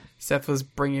Seth was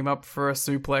bringing him up for a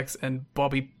suplex and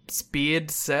Bobby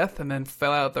speared Seth and then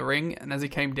fell out of the ring, and as he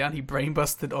came down he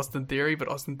brainbusted Austin Theory, but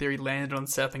Austin Theory landed on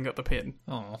Seth and got the pin.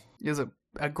 Oh, it was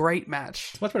a great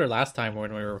match. It's much better last time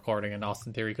when we were recording and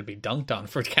Austin Theory could be dunked on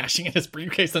for cashing in his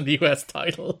briefcase on the US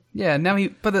title. Yeah, now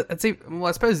I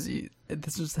suppose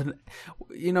this is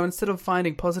instead of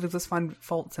finding positives, let's find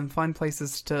faults and find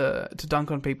places to dunk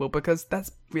on people, because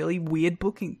that's really weird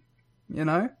booking, you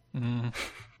know? Mm.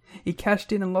 He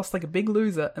cashed in and lost like a big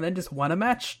loser and then just won a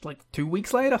match like 2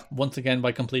 weeks later. Once again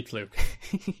by complete fluke.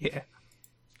 Yeah.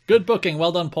 Good booking.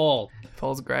 Well done, Paul.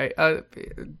 Paul's great.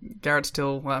 Garrett's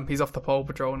still, he's off the pole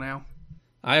patrol now.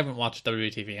 I haven't watched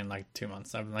WTV in like 2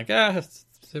 months. I've been like,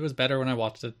 it was better when I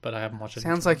watched it, but I haven't watched it.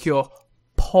 Sounds like you're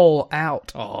Paul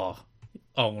out. Oh,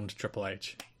 owned Triple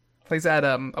H. Please add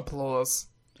applause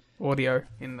audio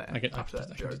in there. I can after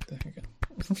that joke.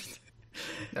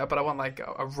 Yeah, but I want like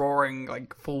a roaring,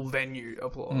 like full venue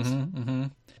applause.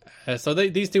 So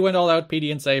these two went all out,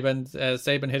 Petey and Sabin.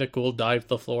 Sabin hit a cool dive to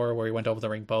the floor where he went over the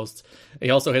ring posts. He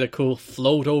also hit a cool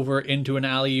float over into an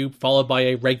alley-oop followed by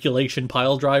a regulation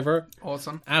pile driver.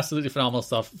 Awesome. Absolutely phenomenal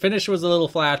stuff. Finish was a little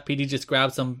flat. Petey just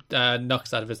grabbed some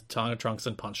knucks out of his trunks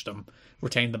and punched him.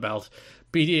 Retained the belt.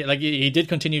 Petey, he did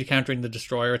continue countering the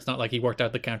Destroyer. It's not like he worked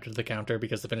out the counter to the counter,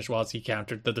 because the finish was he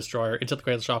countered the Destroyer into the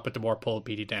Cradle Shot, but DeMore pulled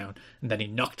Petey down, and then he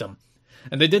knocked him.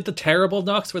 And they did the terrible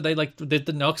knocks where they did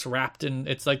the knocks wrapped in,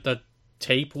 it's like the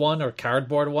tape one or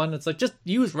cardboard one. It's like, just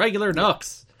use regular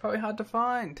knocks. Probably hard to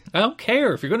find. I don't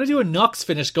care. If you're going to do a knocks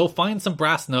finish, go find some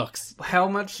brass knocks. How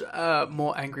much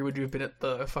more angry would you have been at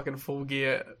the fucking Full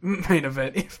Gear main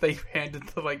event if they handed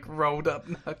the rolled up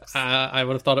knocks? I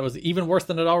would have thought it was even worse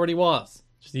than it already was.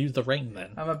 Just use the ring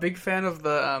then. I'm a big fan of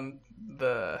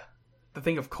the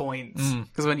thing of coins,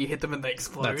 because when you hit them and they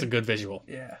explode. That's a good visual.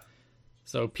 Yeah.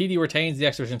 So Petey retains the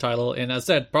X Division title in, as I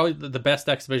said, probably the best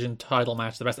X Division title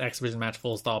match, the best X Division match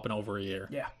full stop in over a year.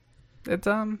 Yeah. It's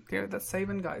that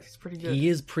Sabin guy, he's pretty good. He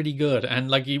is pretty good. And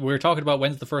we were talking about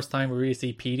when's the first time we really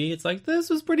see Petey. It's like, this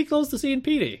was pretty close to seeing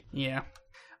Petey. Yeah.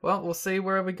 Well, we'll see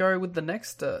where we go with the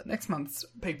next month's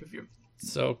pay-per-view.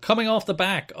 So, coming off the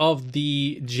back of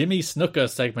the Jimmy Snuka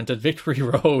segment at Victory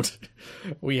Road,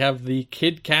 we have the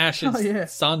Kid Cash and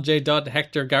Sanjay Dutt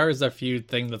Hector Garza feud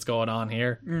thing that's going on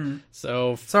here.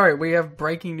 So, sorry, we have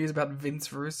breaking news about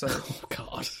Vince Russo. Oh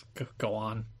God, go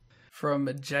on. From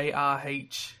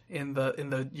JRH in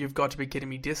the You've Got to Be Kidding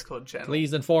Me Discord channel.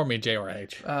 Please inform me,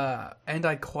 JRH. And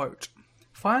I quote,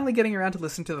 "Finally getting around to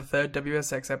listen to the third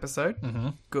WSX episode.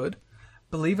 Good.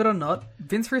 Believe it or not,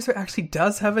 Vince Russo actually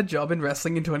does have a job in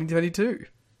wrestling in 2022.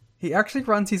 He actually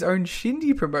runs his own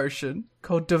shindy promotion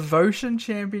called Devotion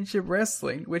Championship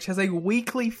Wrestling, which has a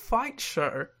weekly fight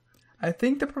show. I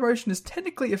think the promotion is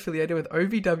technically affiliated with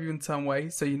OVW in some way,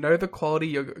 so you know the quality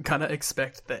you're gonna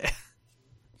expect there.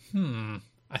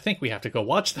 I think we have to go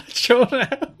watch that show now.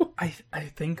 I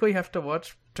think we have to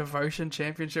watch Devotion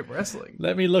Championship Wrestling.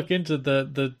 Let me look into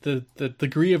the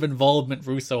degree of involvement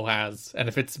Russo has, and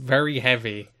if it's very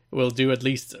heavy, we'll do at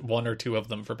least one or two of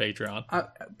them for Patreon.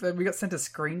 We got sent a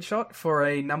screenshot for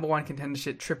a number one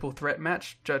contendership triple threat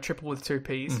match, triple with two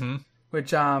Ps,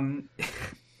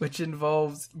 which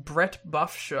involves Brett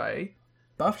Buffshay,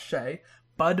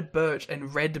 Bud Birch,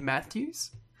 and Red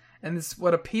Matthews. And this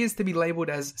what appears to be labelled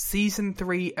as Season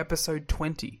 3, Episode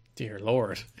 20. Dear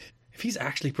Lord. If he's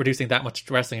actually producing that much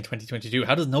wrestling in 2022,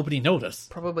 how does nobody notice?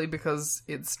 Probably because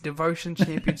it's Devotion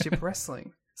Championship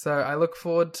Wrestling. So I look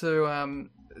forward to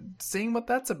seeing what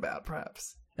that's about,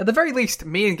 perhaps. At the very least,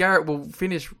 me and Garrett will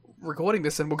finish recording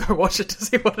this and we'll go watch it to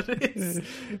see what it is.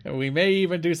 We may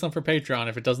even do some for Patreon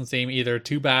if it doesn't seem either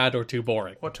too bad or too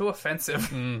boring. Or too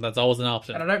offensive. That's always an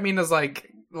option. And I don't mean as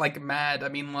like mad, I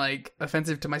mean like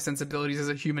offensive to my sensibilities as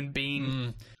a human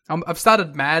being. I've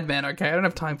started Mad Men, okay? I don't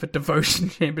have time for Devotion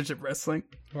Championship Wrestling.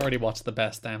 You've already watched the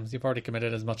best M's. You've already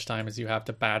committed as much time as you have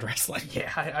to bad wrestling.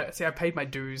 Yeah, I paid my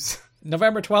dues.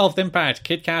 November 12th, Impact.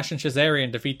 Kid Cash and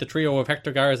Shazarian defeat the trio of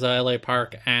Hector Garza, LA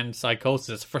Park, and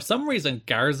Psychosis. For some reason,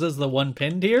 Garza's the one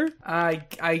pinned here.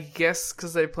 I guess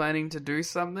because they're planning to do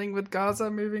something with Garza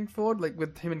moving forward, like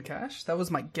with him and Cash. That was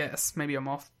my guess. Maybe I'm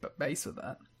off base with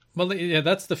that. Well, yeah,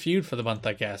 that's the feud for the month,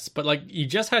 I guess. But, like, you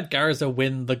just had Garza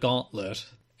win the gauntlet,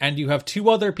 and you have two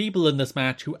other people in this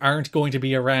match who aren't going to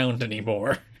be around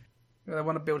anymore. They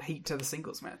want to build heat to the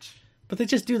singles match. But they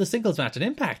just do the singles match in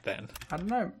Impact then. I don't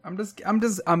know.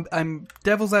 I'm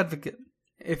devil's advocate.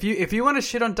 If you want to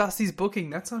shit on Dusty's booking,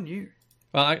 that's on you.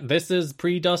 Well, this is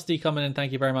pre-Dusty coming in,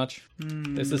 thank you very much.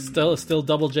 This is still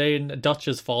Double J and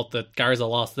Dutch's fault that Garza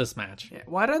lost this match. Yeah,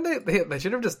 why don't they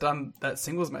should have just done that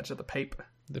singles match at the paper.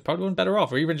 They probably went better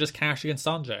off, or even just Cash against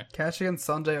Sanjay. Cash against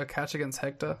Sanjay or Cash against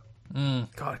Hector.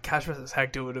 God, Cash versus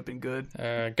Hector would have been good.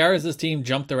 Garza's team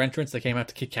jumped their entrance. They came out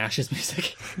to Kid Cash's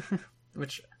music.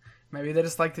 Which, maybe they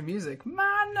just like the music.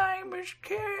 My name is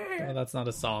Kid. Well, that's not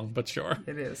a song, but sure.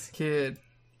 It is. Kid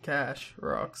Cash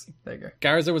rocks. There you go.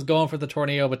 Garza was going for the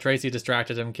tornado, but Tracy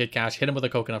distracted him. Kid Cash hit him with a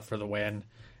coconut for the win.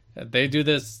 They do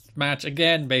this match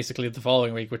again, basically the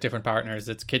following week with different partners.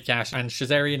 It's Kid Cash and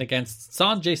Shazarian against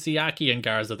Sanjay Siaki and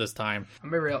Garza this time. I'm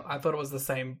be real, I thought it was the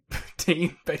same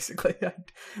team, basically.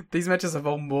 These matches have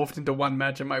all morphed into one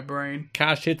match in my brain.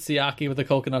 Cash hits Siaki with a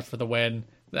coconut for the win,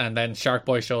 and then Shark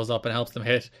Boy shows up and helps them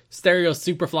hit Stereo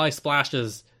Superfly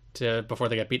splashes before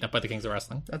they get beaten up by the Kings of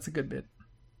Wrestling. That's a good bit.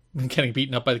 Getting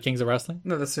beaten up by the Kings of Wrestling?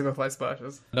 No, the Superfly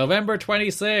splashes. November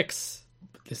 26th.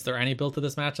 Is there any build to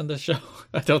this match on this show?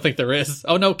 I don't think there is.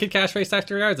 Oh no, Kid Cash faced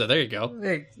Hector Garza. There you go.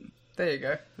 There you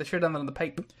go. They should have done that on the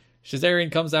paper.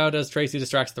 Shazarian comes out as Tracy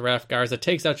distracts the ref. Garza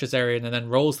takes out Shazarian and then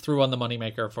rolls through on the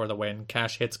Moneymaker for the win.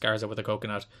 Cash hits Garza with a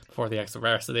coconut before the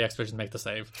rest of the X-Division make the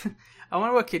save. I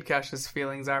wonder what Kid Cash's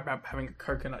feelings are about having a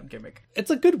coconut gimmick.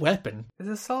 It's a good weapon. It's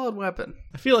a solid weapon.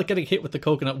 I feel like getting hit with the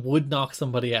coconut would knock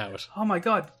somebody out. Oh my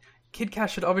god. Kid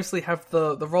Cash should obviously have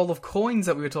the roll of coins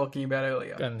that we were talking about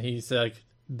earlier. And he's like,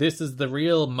 this is the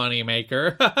real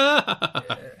Moneymaker.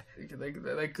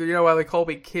 You know why they call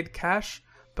me Kid Cash?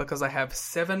 Because I have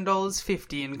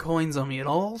 $7.50 in coins on me at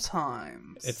all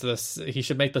times. It's this. He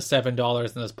should make the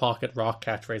 $7 in his pocket rock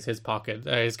catchphrase his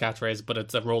catchphrase, but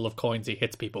it's a roll of coins he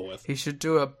hits people with. He should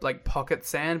do a pocket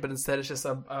sand, but instead it's just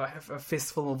a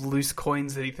fistful of loose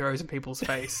coins that he throws in people's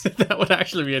face. That would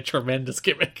actually be a tremendous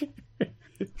gimmick.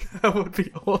 That would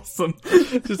be awesome.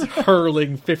 Just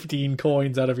hurling 15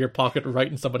 coins out of your pocket right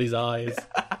in somebody's eyes.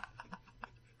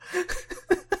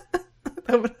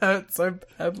 That would hurt so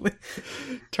badly.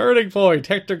 Turning point.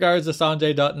 Hector Garza,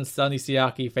 Sanjay Dutt, and Sonny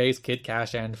Siaki face Kid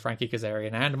Cash and Frankie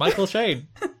Kazarian and Michael Shane.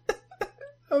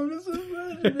 I'm just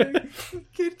imagining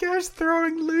Kid Cash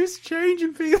throwing loose change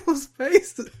in people's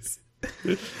faces.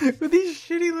 With his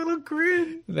shitty little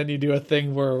grin. And then you do a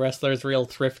thing where a wrestler's real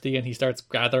thrifty and he starts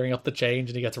gathering up the change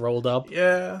and he gets rolled up.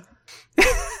 Yeah.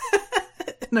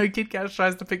 No, Kid Cash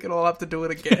tries to pick it all up to do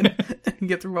it again and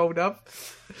gets rolled up.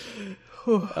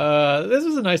 This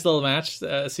was a nice little match.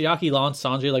 Siaki launched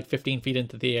Sanjay like 15 feet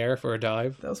into the air for a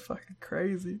dive. That was fucking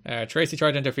crazy. Tracy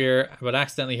tried to interfere, but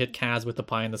accidentally hit Kaz with the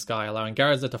pie in the sky, allowing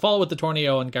Garza to fall with the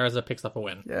tornado, and Garza picks up a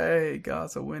win. Yay,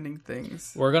 Garza winning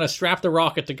things. We're going to strap the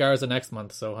rocket to Garza next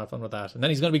month, so have fun with that. And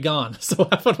then he's going to be gone, so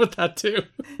have fun with that too.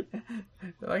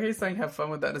 like he's saying have fun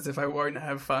with that as if I won't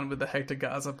have fun with the Hector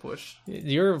Garza push.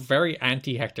 You're very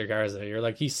anti-Hector Garza. You're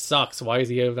like, he sucks. Why is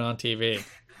he even on TV?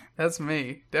 That's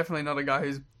me. Definitely not a guy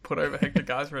who's put over Hector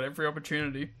Garza at every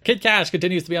opportunity. Kid Cash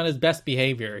continues to be on his best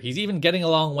behavior. He's even getting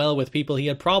along well with people he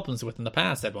had problems with in the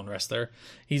past, said one wrestler.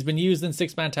 He's been used in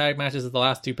 6-man tag matches at the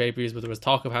last 2 pay-per-views, but there was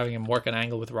talk of having him work an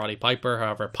angle with Roddy Piper.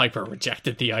 However, Piper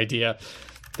rejected the idea.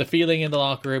 The feeling in the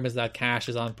locker room is that Cash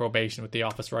is on probation with the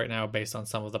office right now based on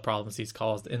some of the problems he's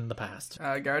caused in the past.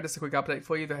 Garrett, just a quick update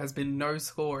for you. There has been no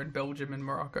score in Belgium and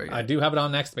Morocco yet. I do have it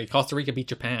on next to me. Costa Rica beat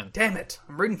Japan. Damn it.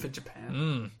 I'm rooting for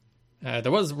Japan.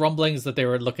 There was rumblings that they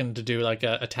were looking to do like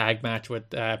a tag match with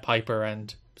Piper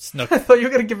and Snuka. I thought you were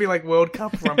going to give me like World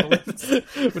Cup rumblings.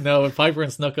 No, with Piper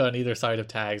and Snuka on either side of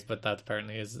tags, but that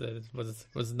apparently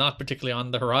was not particularly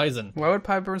on the horizon. Why would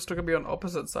Piper and Snuka be on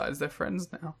opposite sides? They're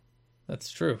friends now. That's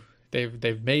true.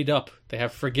 They've made up. They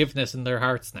have forgiveness in their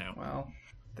hearts now. Well,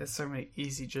 there's so many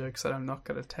easy jokes that I'm not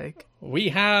going to take. We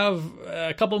have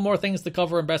a couple more things to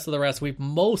cover in Best of the Rest. We've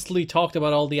mostly talked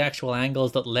about all the actual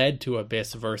angles that led to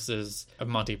Abyss versus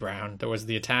Monty Brown. There was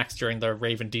the attacks during the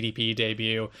Raven DDP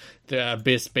debut. The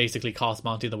Abyss basically cost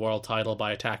Monty the world title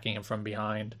by attacking him from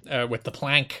behind with the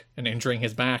plank and injuring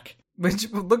his back.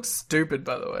 Which looks stupid,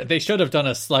 by the way. They should have done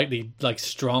a slightly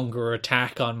stronger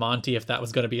attack on Monty if that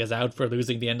was going to be his out for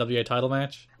losing the NWA title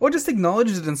match. Or just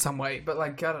acknowledged it in some way, but I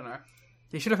don't know.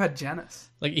 He should have had Janice.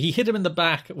 He hit him in the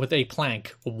back with a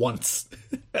plank once.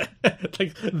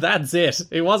 That's it.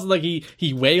 It wasn't like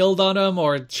he wailed on him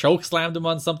or choke slammed him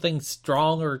on something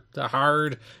strong or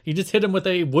hard. He just hit him with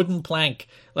a wooden plank,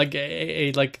 like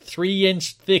a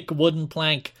 3-inch thick wooden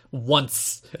plank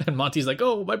once. And Monty's like,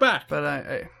 "Oh, my back."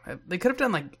 But they could have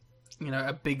done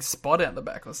a big spot out the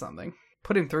back or something.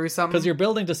 Put him through something. Because you're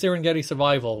building to Serengeti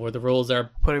Survival, where the rules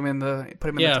are put him in the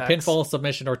tax. Pinfall,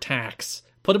 submission, or tax.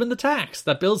 Put him in the tax.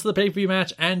 That builds the pay-per-view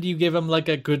match, and you give him a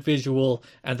good visual,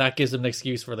 and that gives him an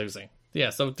excuse for losing.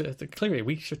 Yeah, so clearly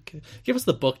we should give us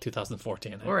the book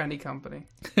 2014. Or any company.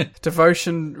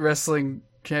 Devotion Wrestling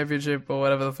Championship or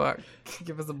whatever the fuck.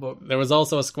 Give us the book. There was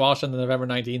also a squash on the November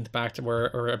 19th back to where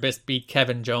Abyss beat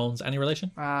Kevin Jones. Any relation?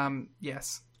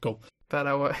 Yes. Cool.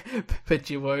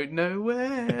 But you won't know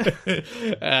where.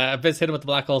 Abyss hit him with the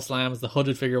black hole slams. The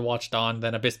hooded figure watched on.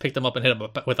 Then Abyss picked him up and hit him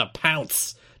with a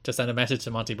pounce to send a message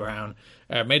to Monty Brown.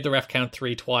 Made the ref count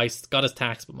 3 twice. Got his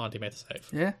tax, but Monty made the save.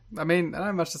 Yeah, I mean, I don't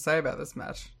have much to say about this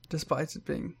match, despite it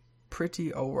being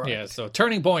pretty alright. Yeah, so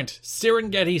turning point,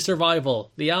 Serengeti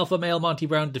Survival. The alpha male Monty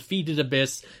Brown defeated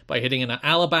Abyss by hitting an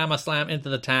Alabama slam into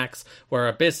the tax, where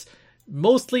Abyss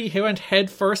mostly he went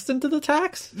head first into the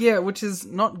tax. Yeah, which is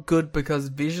not good because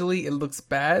visually it looks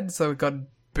bad, so it got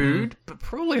booed, but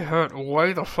probably hurt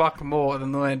way the fuck more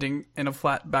than landing in a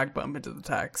flat back bump into the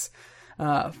tax.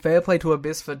 Fair play to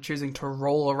Abyss for choosing to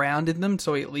roll around in them,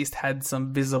 so he at least had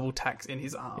some visible tax in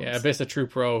his arms. Yeah, Abyss, a true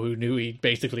pro who knew he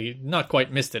basically not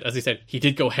quite missed it. As he said, he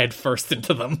did go head first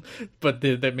into them, but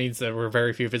that means there were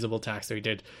very few visible tacks, so he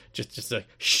did just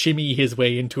shimmy his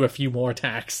way into a few more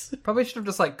tacks. Probably should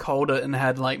have just called it and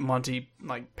had Monty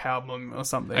powerbomb or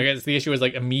something. I guess the issue was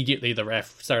immediately the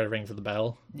ref started ringing for the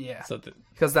bell. Yeah, so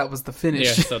because that was the finish.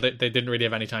 Yeah, so they didn't really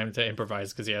have any time to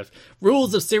improvise because you have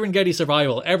rules of Serengeti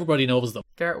Survival. Everybody knows them.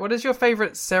 Garrett, what is your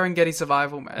favourite Serengeti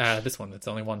Survival match? This one. That's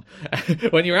only one.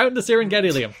 When you're out in the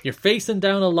Serengeti, Liam, you're facing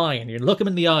down a lion. You look him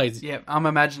in the eyes. Yeah, I'm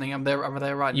imagining I'm there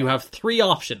right now. You have 3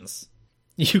 options.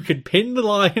 You could pin the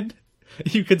lion,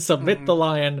 you can submit the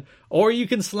lion, or you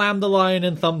can slam the lion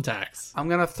in thumbtacks. I'm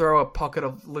going to throw a pocket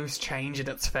of loose change in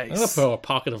its face. I'm going to throw a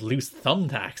pocket of loose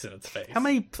thumbtacks in its face. How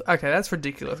many... Okay, that's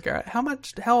ridiculous, Garrett.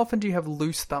 How often do you have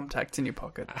loose thumbtacks in your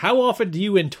pocket? How often do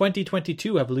you in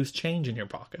 2022 have loose change in your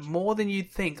pocket? More than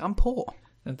you'd think. I'm poor.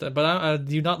 But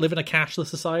do you not live in a cashless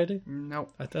society? No.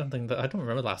 I don't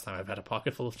remember the last time I've had a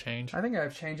pocket full of change. I think I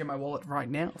have change in my wallet right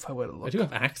now if I were to look. I do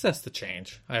have access to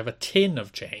change. I have a tin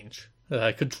of change that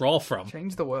I could draw from.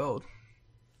 Change the world.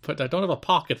 But I don't have a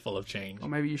pocket full of change. Or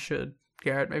maybe you should,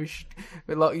 Garrett. Maybe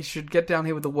you should get down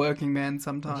here with the working man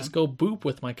sometime. I'll just go boop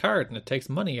with my card and it takes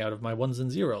money out of my ones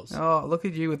and zeros. Oh, look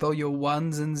at you with all your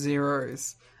ones and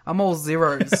zeros. I'm all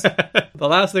zeros. The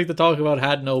last thing to talk about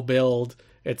had no build.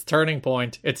 It's Turning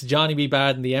Point. It's Johnny B.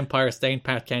 Bad and the Empire Stain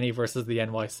Pat Kenny versus the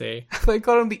NYC. They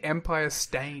call him the Empire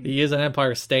Stain. He is an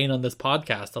Empire Stain on this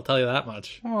podcast, I'll tell you that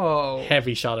much. Oh.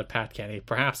 Heavy shot at Pat Kenny.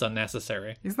 Perhaps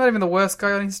unnecessary. He's not even the worst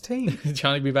guy on his team.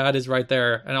 Johnny B. Bad is right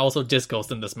there. And also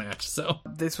Disco's in this match, so...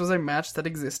 This was a match that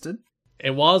existed.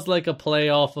 It was like a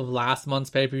playoff of last month's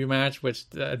pay-per-view match, which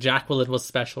Jack Willett was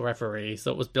special referee,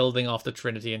 so it was building off the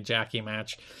Trinity and Jackie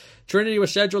match. Trinity was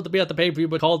scheduled to be at the pay-per-view,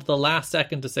 but called at the last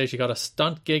second to say she got a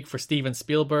stunt gig for Steven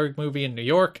Spielberg movie in New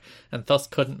York, and thus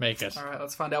couldn't make it. Alright,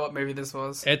 let's find out what movie this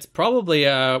was. It's probably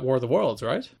War of the Worlds,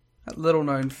 right? A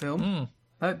little-known film.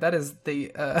 No, that is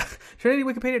the... Trinity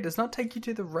Wikipedia does not take you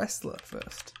to the wrestler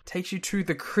first. It takes you to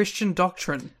the Christian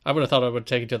Doctrine. I would have thought it would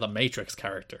take you to the Matrix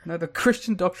character. No, the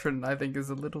Christian Doctrine, I think,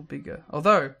 is a little bigger.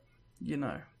 Although,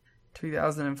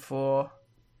 2004...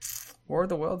 War of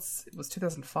the Worlds, it was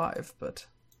 2005, but...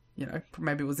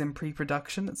 maybe it was in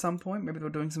pre-production at some point. Maybe they were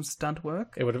doing some stunt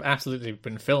work. It would have absolutely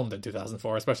been filmed in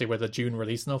 2004, especially with the June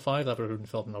release in 05. That would have been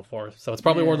filmed in 04. So it's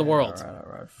probably War of the Worlds. All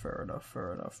right. Fair enough.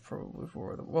 Probably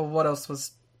War of the... Well, what else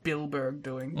was Spielberg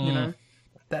doing,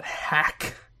 That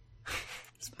hack.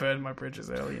 Just burned my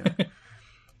bridges earlier.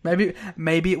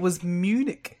 Maybe it was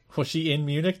Munich. Was she in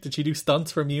Munich? Did she do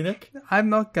stunts for Munich? I'm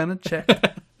not gonna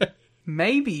check.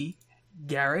 Maybe,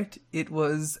 Garrett, it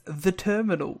was The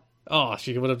Terminal. Oh,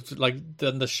 she would have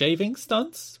done the shaving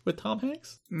stunts with Tom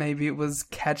Hanks? Maybe it was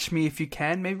Catch Me If You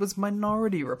Can. Maybe it was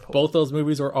Minority Report. Both those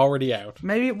movies were already out.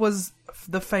 Maybe it was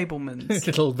The Fabelmans.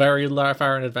 Little very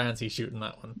far in advance he's shooting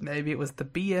that one. Maybe it was the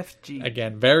BFG.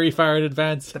 Again, very far in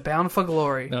advance. The Bound for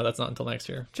Glory. No, that's not until next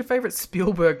year. What's your favourite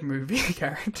Spielberg movie,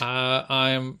 Garrett?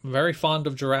 I'm very fond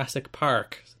of Jurassic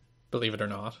Park, believe it or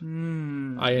not.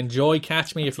 I enjoy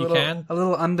Catch Me If You Can. A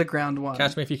little underground one.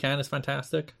 Catch Me If You Can is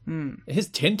fantastic. His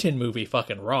Tintin movie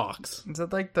fucking rocks. Is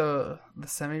that like the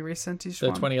semi-recentish one? The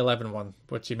one? 2011 one,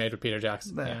 which he made with Peter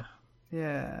Jackson.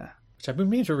 Yeah. Which I've been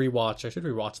meaning to rewatch. I should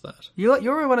rewatch that.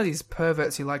 You're one of these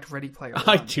perverts who liked Ready Player One.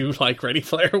 I do like Ready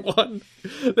Player One.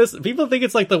 People think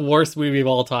it's like the worst movie of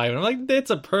all time. And I'm like, it's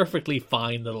a perfectly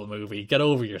fine little movie. Get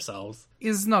over yourselves.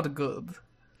 It's not good.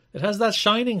 It has that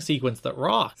Shining sequence that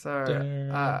rocks. So,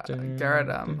 Garrett,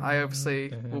 I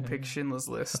obviously will pick Schindler's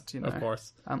List, Of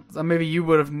course. Maybe you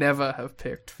would have never have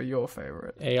picked for your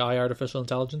favourite. AI, artificial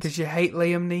intelligence? Because you hate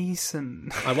Liam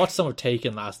Neeson. I watched some of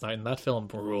Taken last night, and that film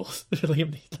rules.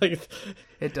 Liam Neeson,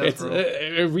 it does rule.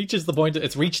 It reaches the point,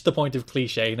 it's reached the point of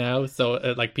cliche now,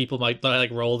 so people might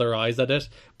roll their eyes at it,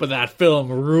 but that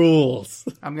film rules.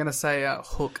 I'm going to say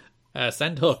Hook.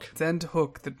 Send Hook. Send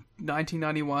Hook, the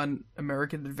 1991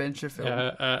 American adventure film.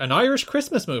 An Irish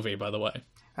Christmas movie, by the way.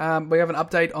 We have an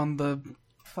update on the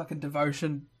fucking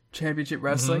Devotion Championship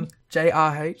Wrestling.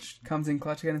 JRH comes in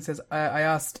clutch again and says, I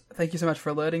asked, thank you so much for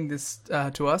alerting this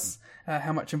to us.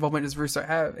 How much involvement does Russo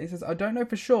have? He says, I don't know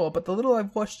for sure, but the little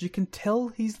I've watched, you can tell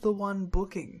he's the one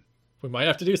booking. We might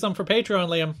have to do some for Patreon,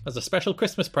 Liam, as a special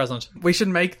Christmas present. We should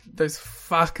make those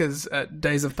fuckers at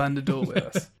Days of Thunder duel with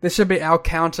us. This should be our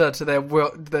counter to the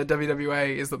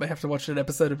WWA, is that they have to watch an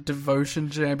episode of Devotion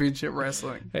Championship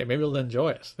Wrestling. Hey, maybe they'll enjoy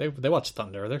it. They watch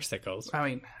Thunder. They're sickos. I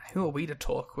mean, who are we to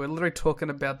talk? We're literally talking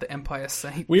about the Empire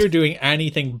Saint. We are doing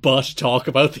anything but talk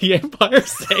about the Empire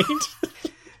Saint.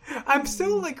 I'm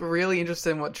still really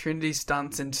interested in what Trinity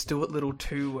stunts in Stuart Little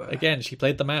 2 were. Again, she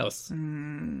played the mouse.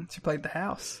 She played the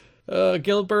house.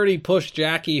 Gilberti pushed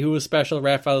Jackie, who was special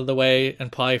ref, out of the way, and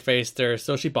Pie faced her,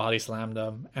 so she body slammed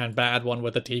him, and Bad won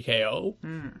with a TKO.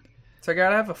 So,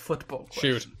 Garrett, I have a football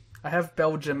question. Shoot. I have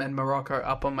Belgium and Morocco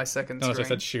up on my second screen. No, as I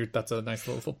said shoot, that's a nice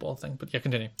little football thing, but yeah,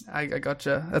 continue. I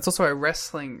gotcha. That's also a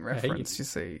wrestling reference, you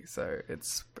see, so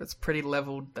it's pretty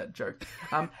leveled, that joke.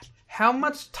 How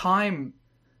much time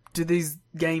do these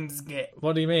games get?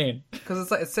 What do you mean? Because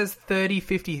it says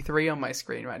 30:53 on my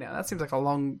screen right now. That seems like a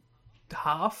long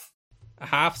half.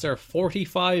 Halves are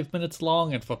 45 minutes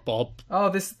long in football. Oh,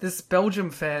 this Belgium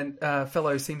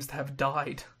fellow seems to have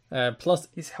died. Plus,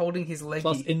 he's holding his leg.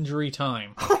 Plus injury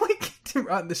time. Oh, I kicked him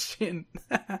right in the shin.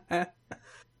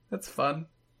 That's fun.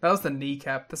 That was the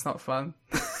kneecap. That's not fun.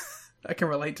 I can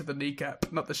relate to the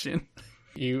kneecap, not the shin.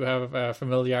 You have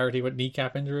familiarity with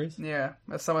kneecap injuries? Yeah,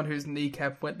 as someone whose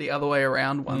kneecap went the other way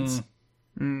around once.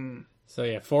 So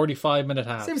yeah, 45-minute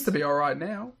halves. Seems to be alright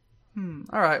now.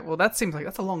 Alright, well that seems like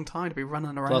that's a long time to be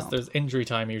running around. Plus there's injury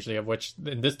time usually, of which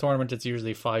in this tournament it's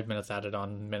usually 5 minutes added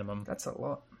on minimum. That's a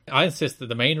lot. I insist that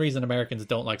the main reason Americans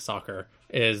don't like soccer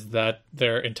is that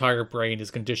their entire brain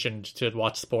is conditioned to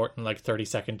watch sport in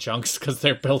 30-second chunks because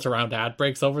they're built around ad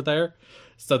breaks over there.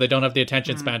 So they don't have the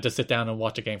attention span to sit down and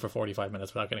watch a game for 45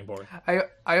 minutes without getting bored.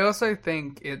 I also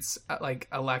think it's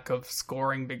a lack of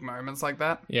scoring big moments like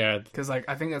that. Yeah. Because I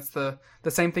think that's the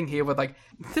same thing here with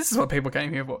this is what people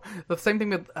came here for. The same thing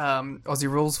with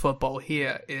Aussie Rules football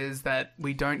here is that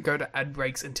we don't go to ad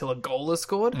breaks until a goal is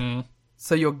scored.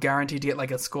 So you're guaranteed to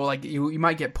get a score. You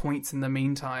might get points in the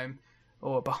meantime,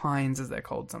 or behinds as they're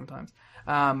called sometimes.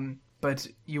 but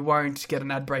you won't get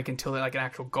an ad break until like an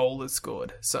actual goal is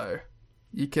scored. So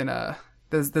you can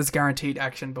there's guaranteed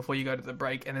action before you go to the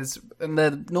break, and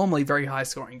they're normally very high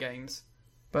scoring games.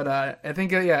 But I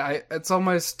think it's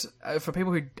almost for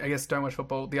people who I guess don't watch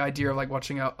football, the idea of like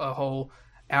watching a whole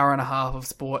hour and a half of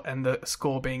sport and the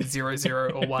score being 0-0 or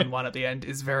 1-1 at the end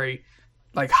is very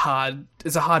like hard.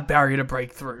 It's a hard barrier to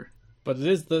break through. But it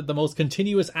is the most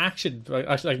continuous action.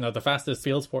 Actually, no, the fastest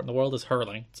field sport in the world is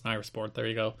hurling. It's an Irish sport. There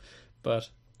you go. But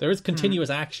there is continuous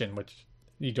action, which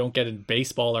you don't get in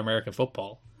baseball or American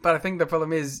football. But I think the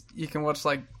problem is you can watch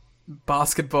like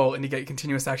basketball and you get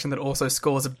continuous action that also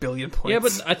scores 1 billion points. Yeah,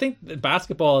 but I think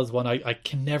basketball is one I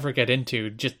can never get into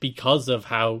just because of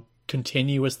how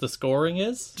continuous the scoring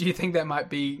is. Do you think that might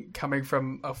be coming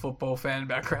from a football fan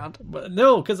background? But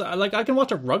no, because I can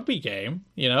watch a rugby game,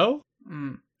 you know?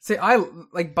 See, I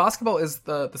like basketball is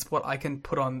the sport I can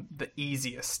put on the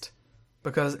easiest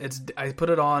because I put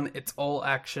it on, it's all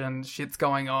action, shit's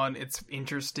going on, it's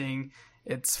interesting.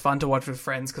 It's fun to watch with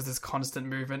friends because there's constant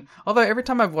movement. Although every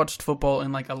time I've watched football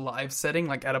in like a live setting,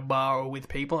 like at a bar or with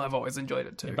people, I've always enjoyed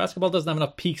it too. Yeah, basketball doesn't have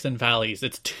enough peaks and valleys.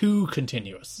 It's too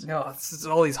continuous. No, it's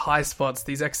all these high spots.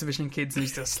 These exhibition kids need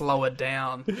to slow it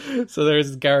down. So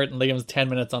there's Garrett and Liam's 10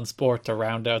 minutes on sport to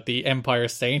round out the Empire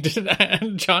Saint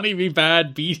and Johnny B.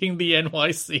 Bad beating the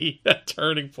NYC at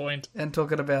Turning Point. And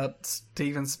talking about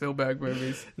Steven Spielberg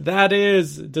movies. That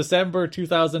is December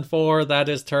 2004. That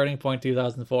is Turning Point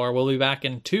 2004. We'll be back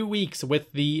in 2 weeks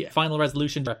with the Final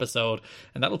Resolution episode,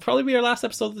 and that'll probably be our last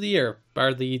episode of the year,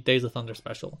 bar the Days of Thunder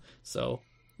special. So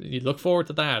you look forward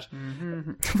to that.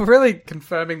 We're really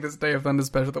confirming this Day of Thunder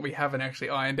special that we haven't actually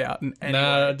ironed out in any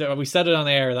way. No, we said it on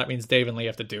the air. That means Dave and Lee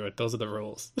have to do it. Those are the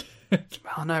rules.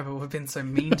 Oh no, but we've been so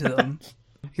mean to them.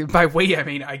 By we, I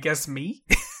mean, I guess me.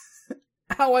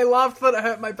 How I laughed that it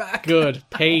hurt my back. Good.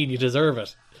 Pain, you deserve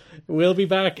it. We'll be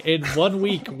back in 1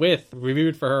 week with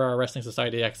Reviewed for Her, our Wrestling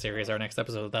Society X series, our next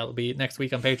episode. That'll be next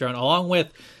week on Patreon, along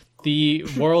with the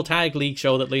World Tag League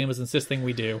show that Liam is insisting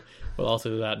we do. We'll also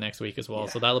do that next week as well. Yeah.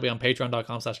 So that'll be on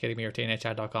patreon.com/kiddingme or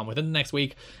tnhchat.com within the next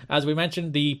week. As we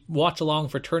mentioned, the watch along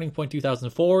for Turning Point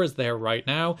 2004 is there right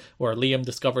now, where Liam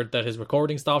discovered that his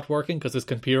recording stopped working because his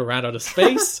computer ran out of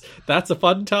space. That's a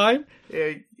fun time.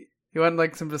 Yeah. You want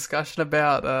like some discussion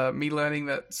about me learning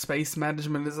that space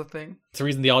management is a thing? It's the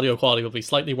reason the audio quality will be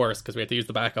slightly worse because we had to use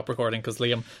the backup recording because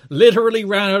Liam literally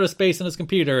ran out of space in his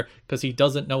computer because he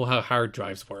doesn't know how hard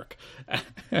drives work.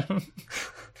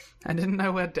 I didn't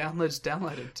know where downloads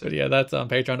downloaded to. But yeah, that's on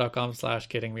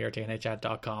patreon.com/kiddingme or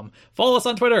tnhchat.com. Follow us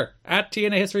on Twitter at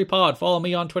TNA History Pod. Follow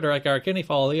me on Twitter at Garrett Kinney.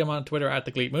 Follow Liam on Twitter at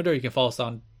The Gleet Mooder. You can follow us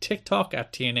on TikTok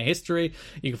at TNA History.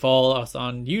 You can follow us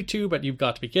on YouTube at You've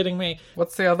Got to Be Kidding Me.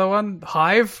 What's the other one?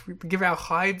 Hive? We give our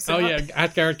hives out. Oh yeah,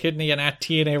 at Garrett Kidney and at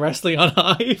TNA Wrestling on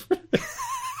Hive.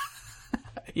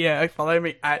 Yeah, follow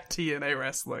me at TNA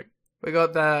Wrestling. We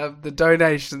got the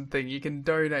donation thing. You can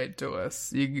donate to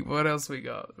us. What else we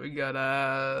got? We got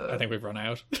I think we've run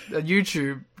out.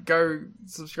 YouTube. Go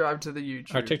subscribe to the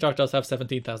YouTube. Our TikTok does have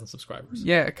 17,000 subscribers.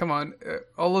 Yeah, come on.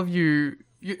 All of you,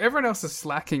 everyone else is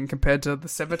slacking compared to the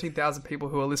 17,000 people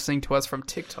who are listening to us from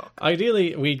TikTok.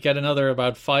 Ideally, we'd get another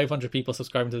about 500 people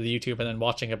subscribing to the YouTube and then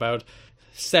watching about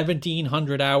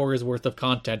 1,700 hours worth of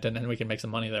content, and then we can make some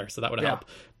money there, so that would help.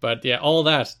 But yeah, all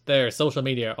that there, social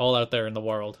media, all out there in the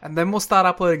world. And then we'll start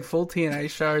uploading full TNA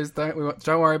shows. Don't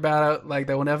worry about it. Like,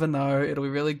 they will never know. It'll be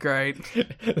really great.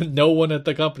 No one at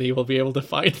the company will be able to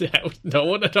find out. No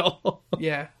one at all.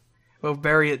 Yeah. We'll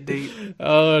bury it deep.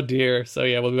 Oh dear. So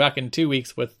yeah, we'll be back in 2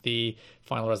 weeks with the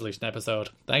Final Resolution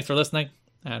episode. Thanks for listening,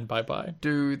 and bye-bye.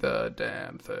 Do the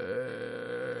damn thing.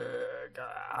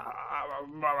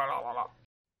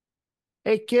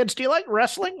 Hey kids, do you like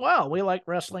wrestling? Well, we like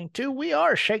wrestling too. We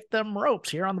are Shake Them Ropes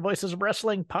here on the Voices of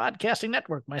Wrestling Podcasting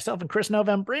Network. Myself and Chris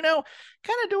Novembrino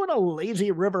kind of doing a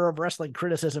lazy river of wrestling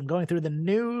criticism, going through the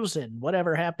news and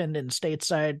whatever happened in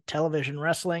stateside television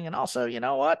wrestling. And also, you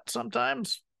know what?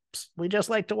 Sometimes we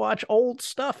just like to watch old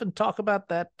stuff and talk about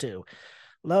that too.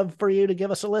 Love for you to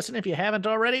give us a listen. If you haven't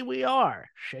already, we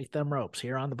are Shake Them Ropes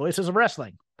here on the Voices of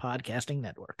Wrestling Podcasting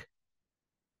Network.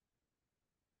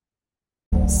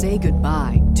 Say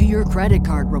goodbye to your credit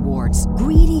card rewards.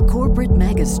 Greedy corporate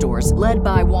mega stores, led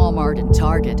by Walmart and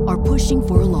Target, are pushing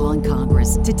for a law in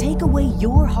Congress to take away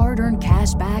your hard-earned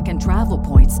cash back and travel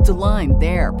points to line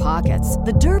their pockets.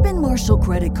 The Durbin-Marshall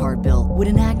credit card bill would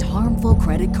enact harmful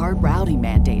credit card routing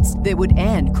mandates that would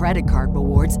end credit card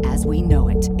rewards as we know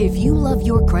it. If you love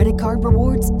your credit card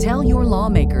rewards, tell your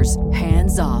lawmakers,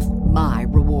 hands off my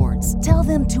rewards. Tell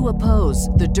them to oppose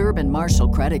the Durbin-Marshall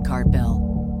credit card bill.